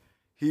saying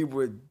he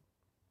would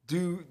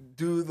do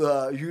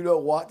the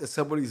you-know-what to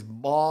somebody's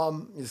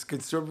mom.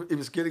 He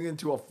was getting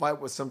into a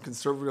fight with some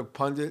conservative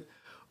pundit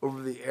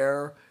over the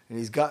air, and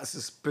he's got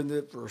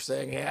suspended for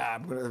saying, yeah,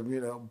 I'm going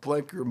to,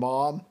 blank your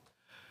mom.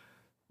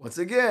 Once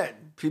again,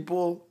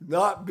 people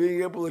not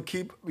being able to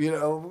keep,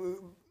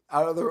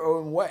 out of their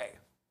own way.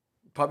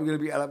 Probably going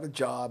to be out of a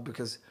job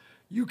because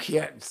you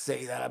can't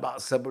say that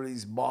about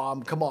somebody's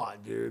mom. Come on,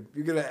 dude.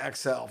 You're going to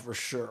excel for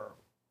sure.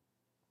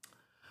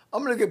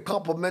 I'm going to give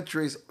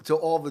complimentaries to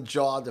all the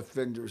jaw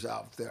defenders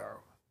out there.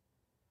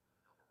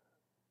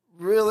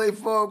 Really,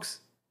 folks?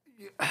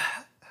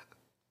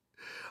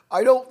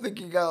 I don't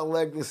think you got a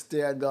leg to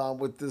stand on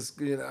with this,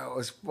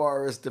 as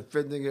far as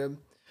defending him.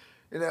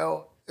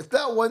 It's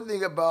not one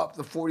thing about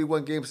the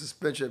 41-game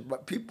suspension,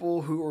 but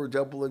people who are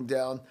doubling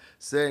down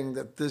saying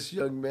that this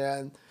young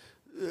man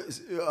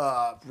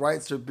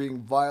rights are being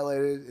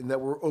violated and that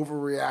we're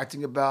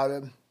overreacting about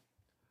him.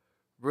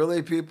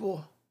 Really,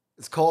 people?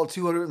 It's called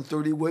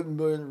 231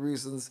 million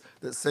reasons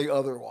that say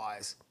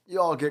otherwise. You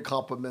all get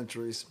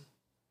complimentaries.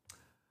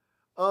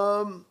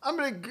 I'm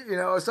going to,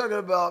 I was talking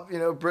about,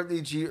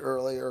 Brittany G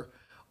earlier.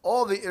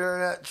 All the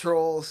internet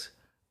trolls,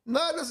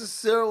 not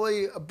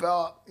necessarily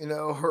about,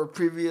 her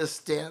previous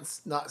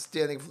stance, not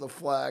standing for the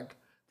flag.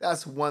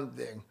 That's one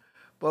thing.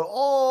 But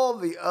all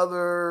the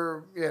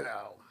other, you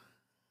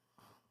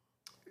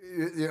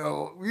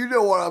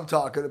know what I'm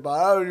talking about.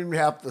 I don't even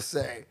have to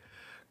say.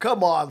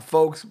 Come on,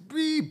 folks,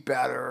 be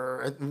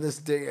better in this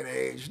day and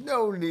age.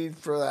 No need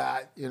for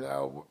that,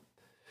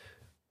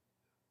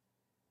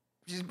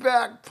 She's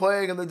back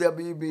playing in the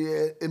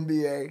WNBA,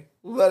 NBA.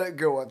 Let it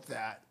go at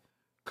that.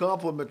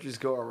 Complimentaries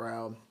go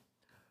around.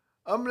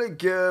 I'm going to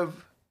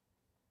give,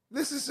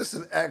 this is just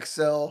an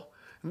XL,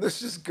 and this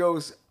just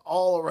goes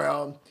all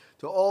around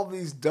to all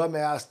these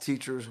dumbass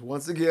teachers.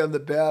 Once again, the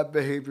bad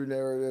behavior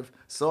narrative.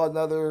 Saw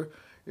another,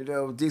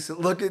 decent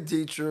looking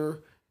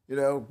teacher,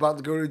 about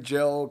to go to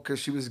jail because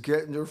she was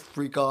getting her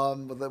freak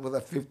on with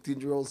a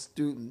 15-year-old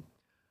student.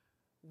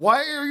 Why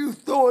are you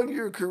throwing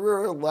your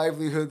career and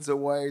livelihoods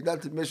away?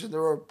 Not to mention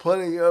there are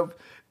plenty of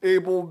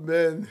able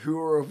men who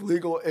are of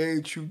legal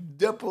age who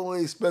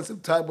definitely spend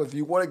some time with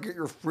you, want to get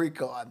your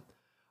freak on.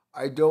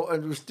 I don't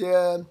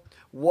understand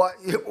why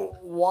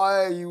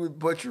you would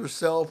put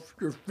yourself,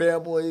 your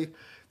family,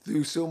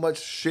 through so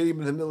much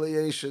shame and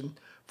humiliation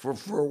for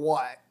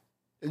what?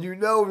 And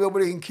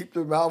nobody can keep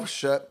their mouth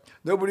shut.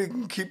 Nobody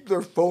can keep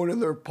their phone in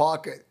their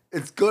pocket.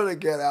 It's going to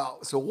get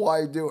out, so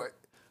why do it?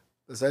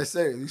 As I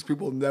say, these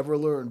people never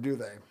learn, do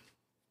they?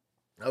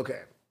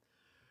 Okay.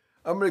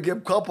 I'm going to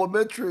give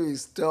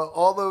complimentaries to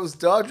all those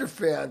Dodger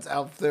fans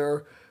out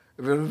there.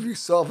 If you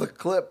saw the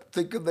clip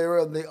thinking they were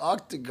in the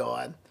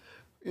octagon,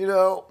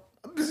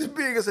 This is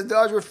being as a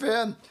Dodger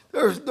fan,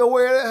 there's no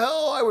way in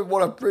hell I would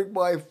want to bring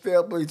my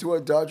family to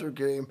a Dodger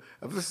game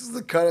if this is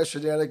the kind of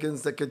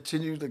shenanigans that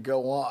continue to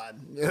go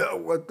on.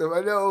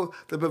 I know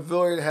the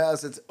pavilion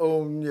has its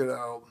own,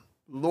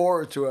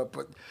 lore to it,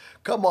 but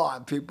come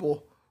on,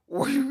 people.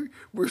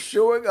 We're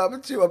showing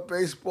up to a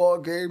baseball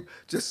game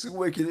just so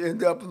we can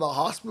end up in the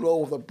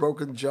hospital with a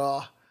broken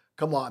jaw.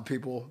 Come on,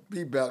 people.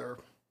 Be better.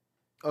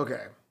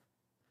 Okay.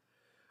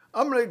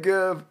 I'm going to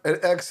give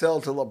an XL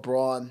to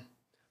LeBron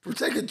for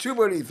taking too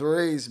many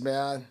threes,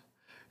 man.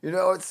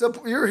 It's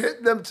simple. You're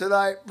hitting them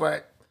tonight,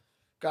 but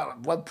God, at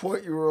one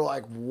point you were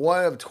like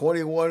 1 of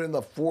 21 in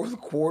the fourth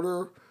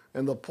quarter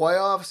in the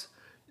playoffs.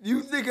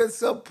 You think at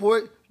some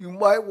point you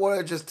might want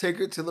to just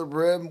take it to the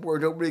rim where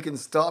nobody can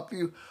stop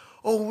you?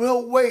 Oh, no,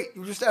 wait,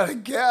 you're just out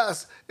of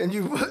gas. And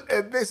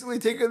basically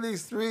taking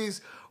these threes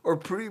are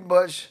pretty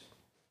much,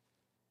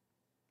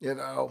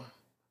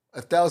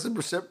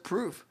 1,000%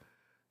 proof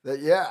that,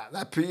 yeah,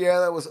 that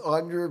piano was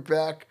on your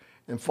back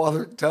and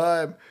Father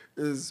Time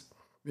is,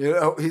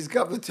 he's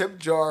got the tip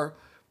jar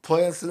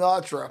playing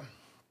Sinatra.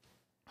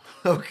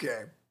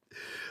 Okay.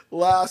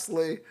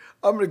 Lastly,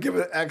 I'm going to give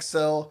it an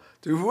XL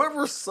to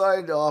whoever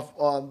signed off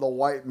on the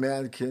White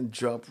Man Can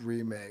Jump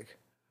remake.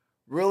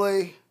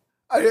 Really?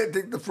 I didn't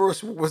think the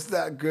first one was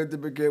that good to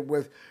begin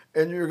with,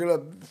 and you're going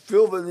to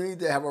feel the need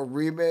to have a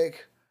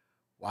remake?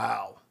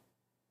 Wow.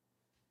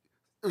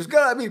 There's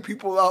got to be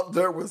people out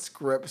there with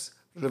scripts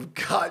that have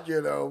got,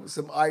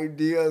 some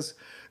ideas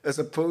as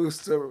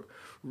opposed to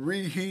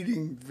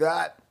reheating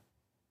that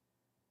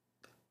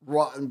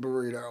rotten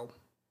burrito.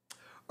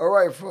 All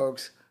right,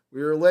 folks.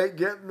 We were late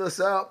getting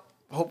this out.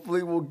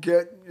 Hopefully we'll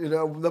get,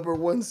 number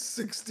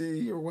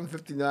 160 or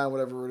 159,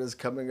 whatever it is,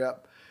 coming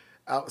up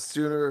out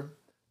sooner.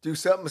 Do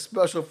something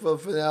special for the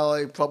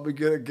finale. Probably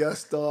get a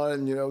guest on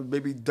and,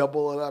 maybe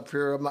double it up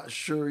here. I'm not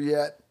sure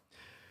yet.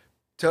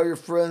 Tell your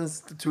friends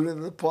to tune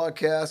into the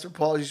podcast.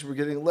 Apologies for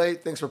getting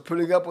late. Thanks for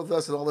putting up with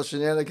us and all the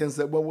shenanigans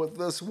that went with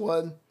this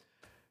one.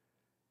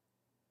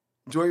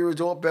 Enjoy your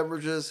adult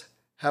beverages.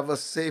 Have a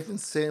safe and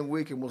sane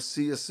week, and we'll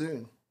see you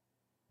soon.